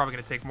 it's probably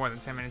gonna take more than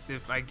 10 minutes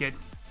if I get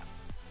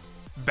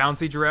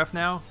bouncy giraffe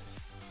now.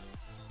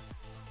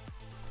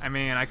 I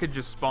mean, I could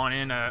just spawn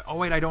in a... Oh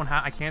wait, I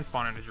can't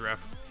spawn in a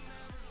giraffe.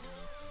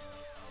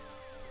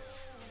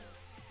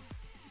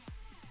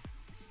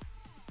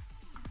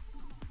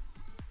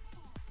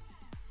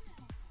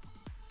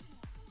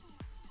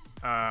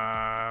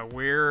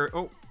 Where...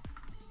 Oh,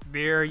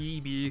 there ye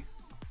be.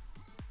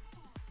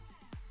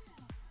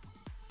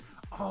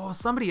 Oh,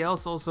 somebody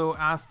else also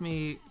asked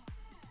me,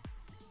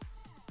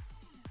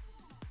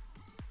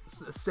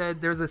 said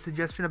there's a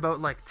suggestion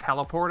about like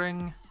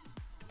teleporting.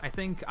 I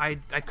think I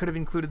could have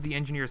included the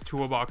engineer's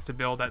toolbox to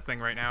build that thing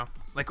right now.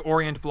 Like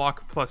orient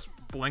block plus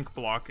blink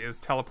block is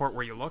teleport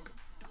where you look.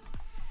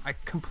 I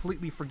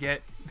completely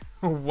forget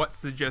what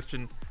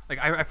suggestion, like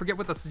I forget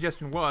what the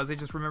suggestion was. I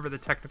just remember the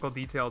technical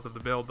details of the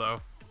build though.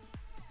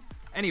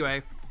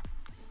 Anyway,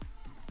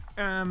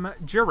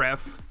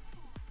 𝙏𝙊𝘿𝘼𝘔.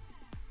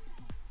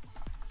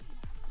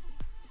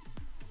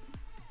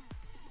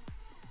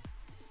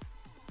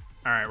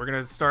 Alright, we're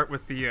gonna start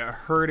with the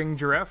herding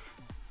giraffe.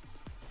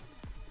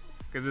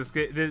 Because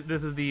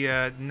this is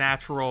the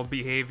natural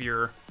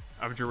behavior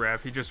of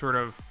giraffe. He just sort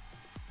of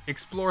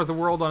explores the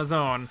world on his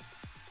own.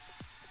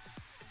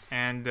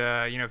 And,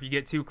 you know, if you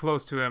get too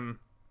close to him,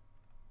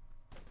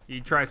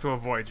 he tries to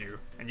avoid you.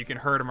 And you can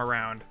herd him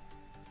around.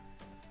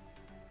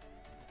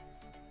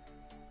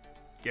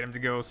 Get him to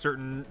go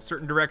certain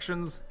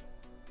directions.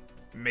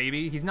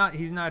 Maybe. He's not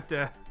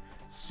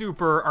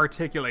super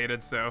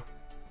articulated, so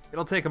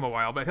it'll take him a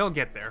while, but he'll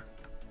get there.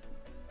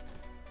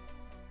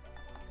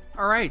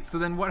 Alright, so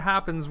then what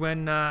happens when,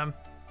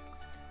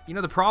 you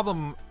know, the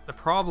problem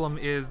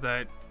is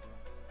that,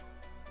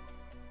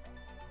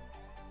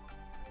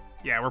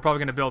 yeah, we're probably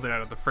going to build it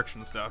out of the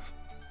friction stuff.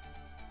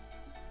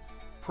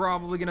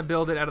 Probably going to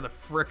build it out of the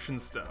friction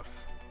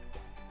stuff.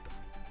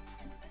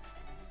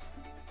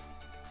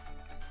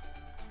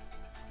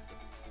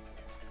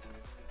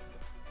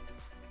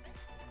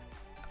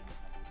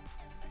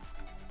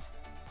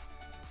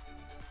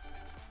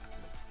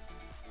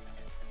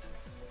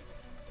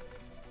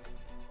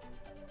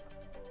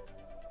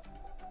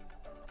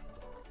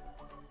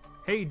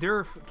 Hey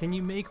Durf, can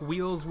you make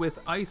wheels with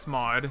ice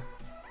mod?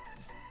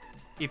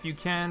 If you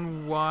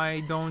can,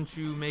 why don't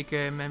you make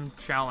a MM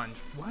challenge?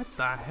 What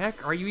the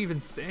heck are you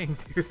even saying,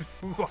 dude?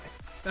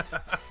 What?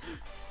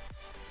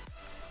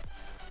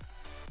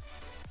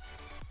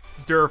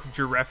 Durf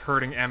giraffe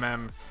herding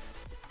MM.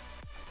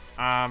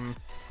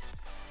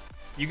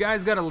 You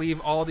guys gotta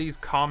leave all these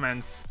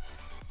comments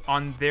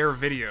on their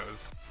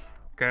videos,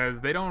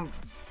 cause they don't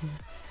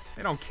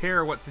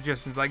care what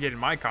suggestions I get in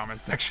my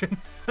comment section.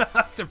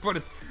 To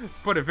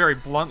put it very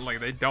bluntly,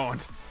 they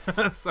don't.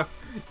 So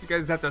you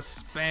guys have to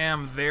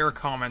spam their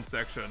comment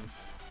section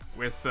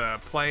with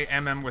play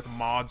MM with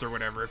mods or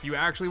whatever. If you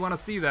actually want to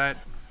see that,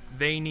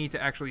 they need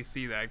to actually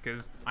see that,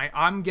 because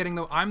I'm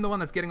the one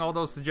that's getting all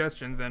those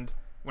suggestions, and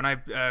when I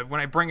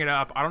bring it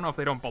up, I don't know if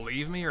they don't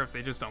believe me or if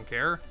they just don't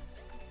care.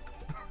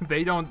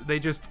 They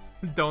just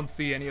don't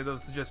see any of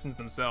those suggestions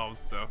themselves.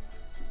 So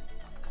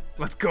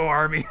let's go,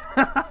 army.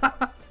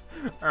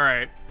 All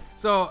right,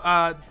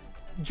 so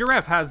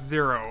giraffe has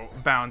 0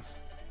 bounce.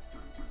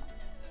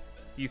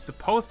 He's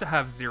supposed to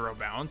have 0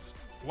 bounce.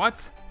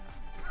 What?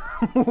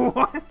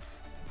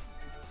 What?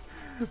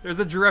 There's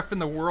a giraffe in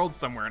the world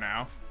somewhere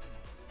now.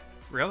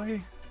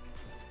 Really?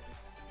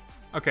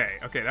 Okay,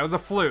 that was a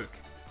fluke.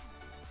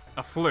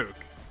 A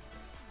fluke.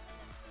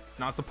 It's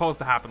not supposed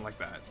to happen like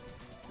that.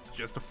 It's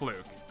just a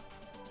fluke.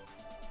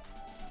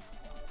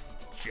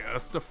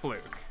 Just a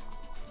fluke.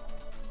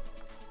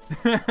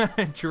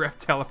 Giraffe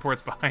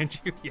teleports behind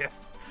you,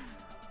 yes.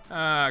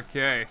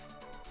 Okay.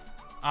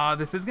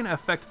 This is gonna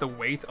affect the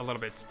weight a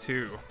little bit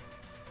too.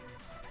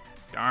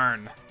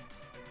 Darn.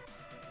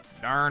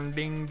 Darn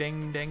ding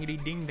ding dangity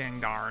ding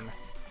dang darn.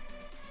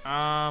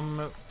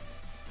 I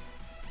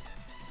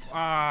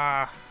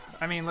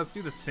mean, let's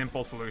do the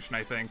simple solution,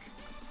 I think.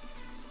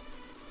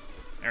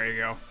 There you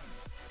go.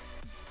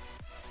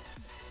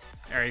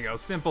 There you go,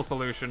 simple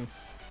solution.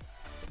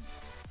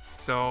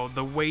 So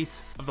the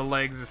weight of the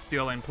legs is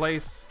still in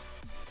place.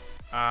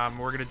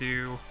 We're gonna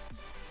do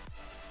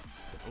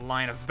a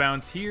line of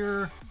bounce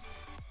here.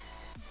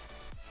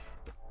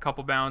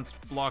 Couple bounce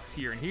blocks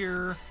here and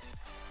here.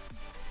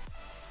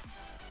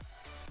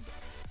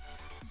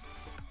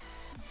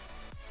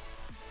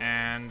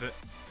 And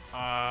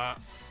oh,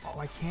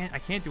 I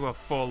can't do a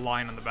full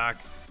line on the back.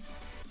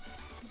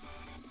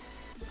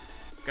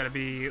 It's gotta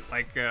be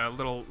like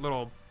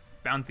little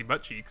bouncy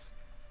butt cheeks.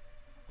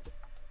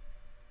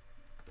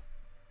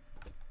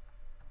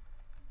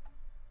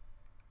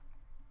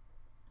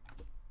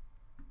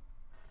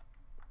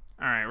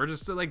 Alright, we're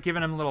just like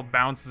giving him little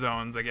bounce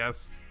zones, I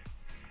guess.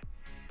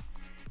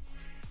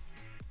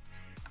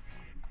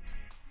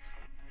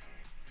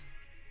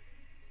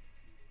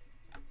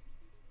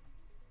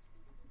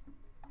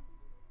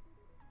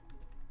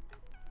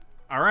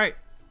 Alright.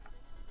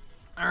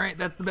 Alright,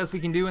 that's the best we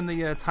can do in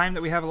the time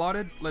that we have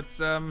allotted. Let's,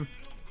 not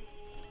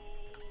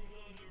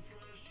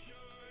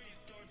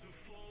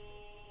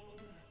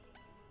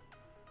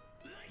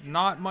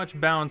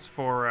much bounce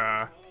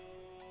for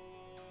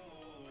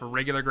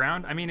regular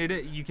ground. I mean,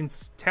 you can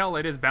tell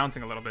it is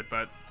bouncing a little bit,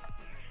 but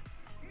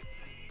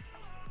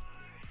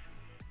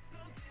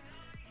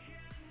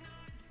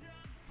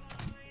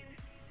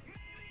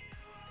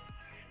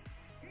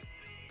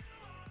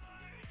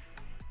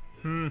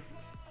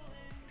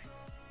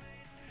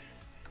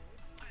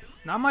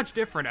not much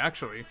different,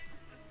 actually.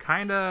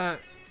 Kinda.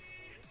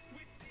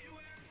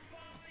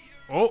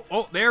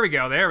 Oh, there we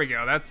go, there we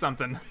go. That's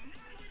something.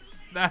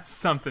 That's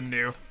something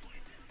new.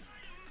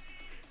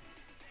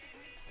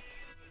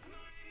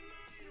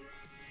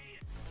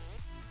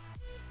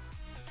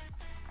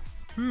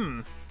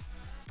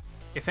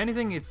 If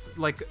anything, it's,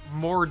 like,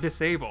 more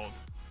disabled.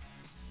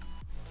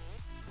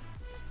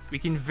 We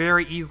can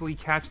very easily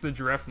catch the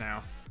giraffe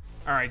now.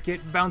 Alright,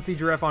 get bouncy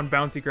giraffe on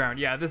bouncy ground.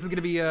 Yeah, this is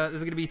gonna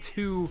be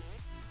 2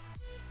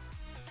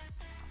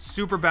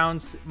 super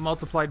bounce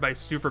multiplied by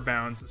super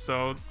bounce,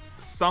 so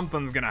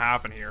something's gonna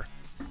happen here.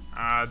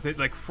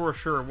 Like, for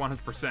sure,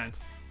 100%.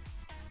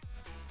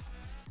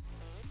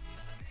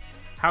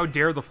 How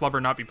dare the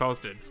flubber not be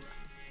posted?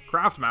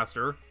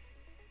 Craftmaster,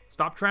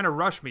 stop trying to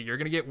rush me. You're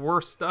gonna get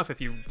worse stuff if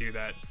you do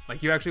that.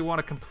 Like, you actually want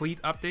a complete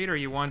update, or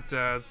you want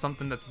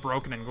something that's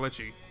broken and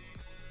glitchy?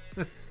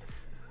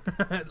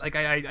 Like,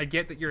 I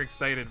get that you're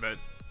excited, but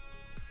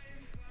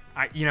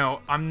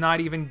I'm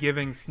not even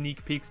giving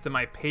sneak peeks to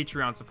my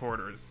Patreon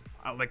supporters.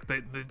 Like,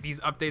 these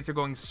updates are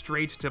going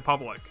straight to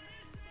public,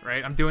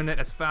 right? I'm doing it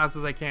as fast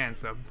as I can,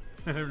 so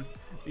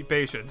be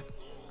patient.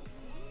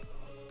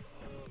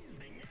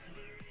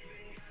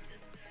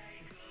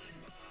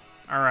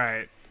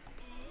 Alright.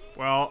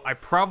 Well, I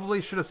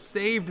probably should have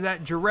saved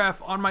that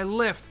giraffe on my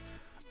lift.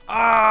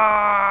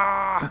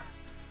 Ah!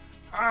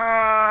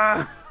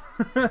 Ah!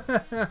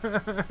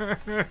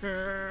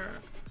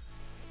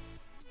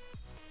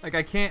 Like,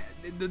 I can't...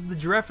 The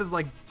giraffe is,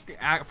 like,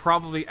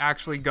 probably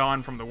actually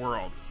gone from the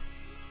world.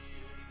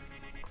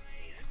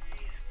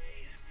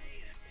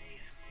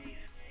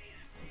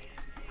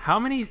 How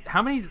many,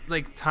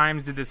 like,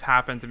 times did this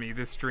happen to me,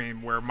 this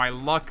stream, where my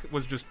luck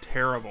was just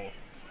terrible?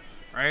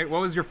 Right?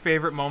 What was your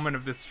favorite moment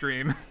of this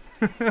stream?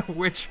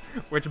 Which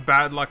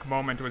bad luck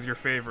moment was your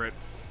favorite?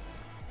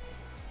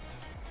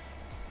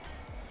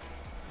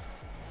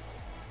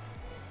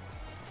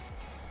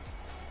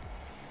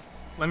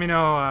 Let me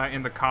know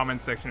in the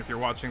comments section if you're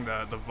watching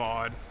the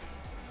VOD.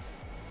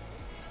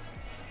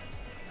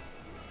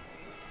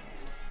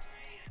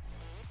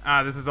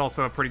 This is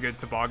also a pretty good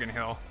toboggan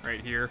hill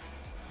right here.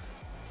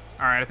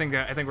 All right, I think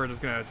we're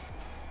just gonna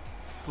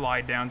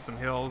slide down some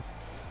hills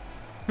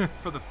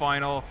for the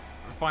final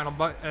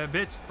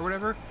bit or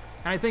whatever.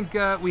 And I think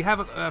we have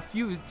a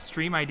few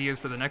stream ideas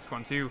for the next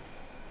one too.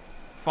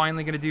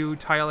 Finally gonna do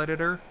tile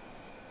editor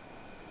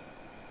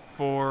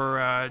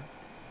for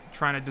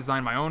trying to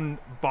design my own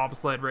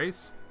bobsled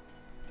race.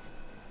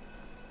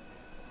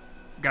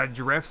 Got a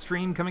giraffe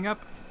stream coming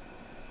up.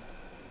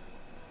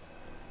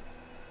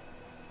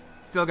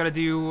 Still gotta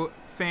do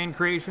fan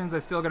creations. I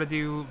still gotta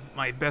do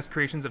my best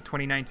creations of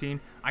 2019.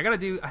 I gotta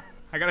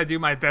do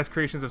my best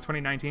creations of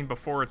 2019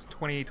 before it's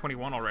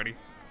 2021 already.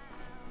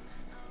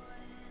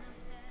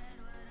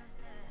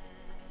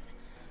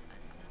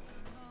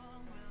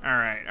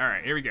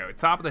 Alright, here we go.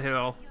 Top of the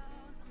hill.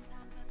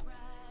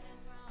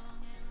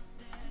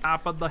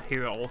 Top of the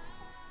hill.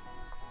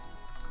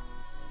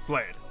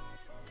 Sled.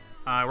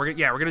 We're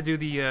gonna do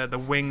the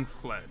wing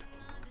sled.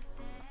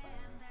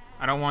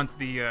 I don't want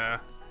the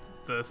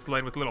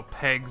sled with little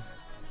pegs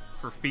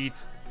for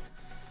feet.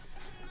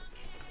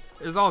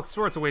 There's all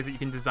sorts of ways that you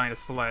can design a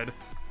sled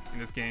in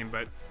this game,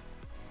 but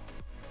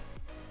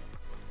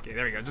okay,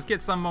 there we go. Just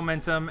get some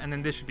momentum, and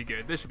then this should be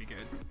good. This should be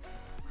good.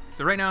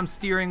 So right now I'm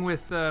steering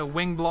with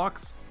wing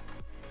blocks.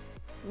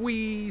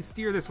 We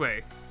steer this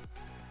way.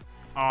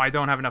 Oh, I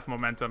don't have enough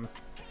momentum.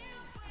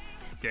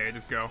 It's okay,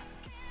 just go.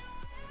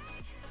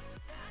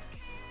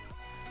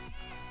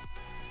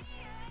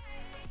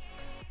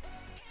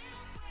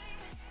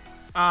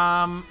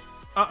 Uh-oh.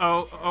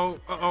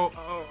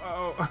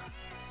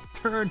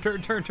 Turn.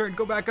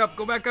 Go back up.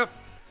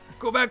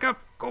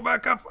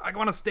 I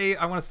want to stay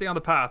on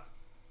the path.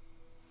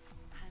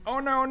 Oh,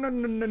 no.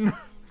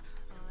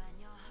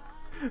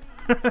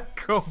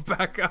 Go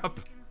back up.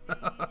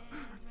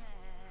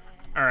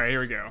 Alright,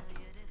 here we go.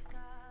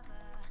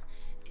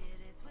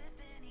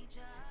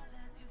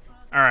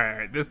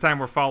 Alright, this time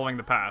we're following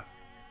the path.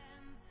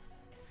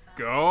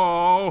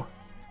 Go!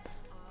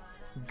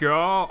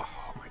 Oh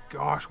my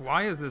gosh,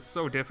 why is this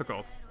so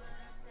difficult?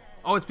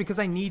 Oh, it's because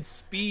I need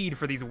speed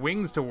for these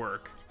wings to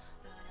work.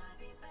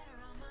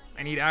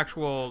 I need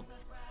actual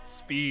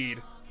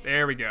speed.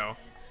 There we go.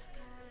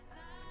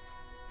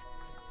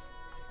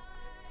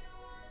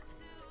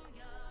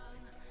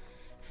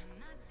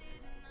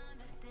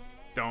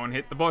 Don't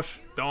hit the bush.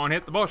 I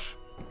hit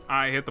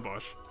the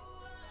bush.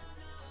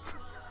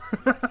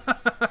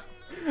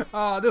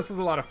 Oh, this was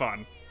a lot of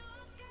fun.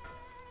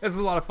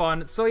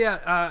 So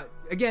yeah,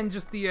 again,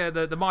 just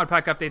the mod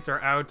pack updates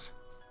are out.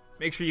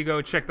 Make sure you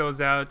go check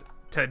those out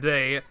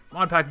today.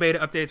 Mod pack beta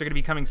updates are going to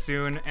be coming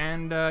soon.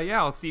 And yeah,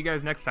 I'll see you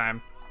guys next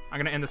time. I'm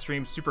going to end the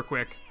stream super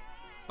quick.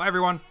 Bye,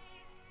 everyone.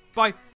 Bye.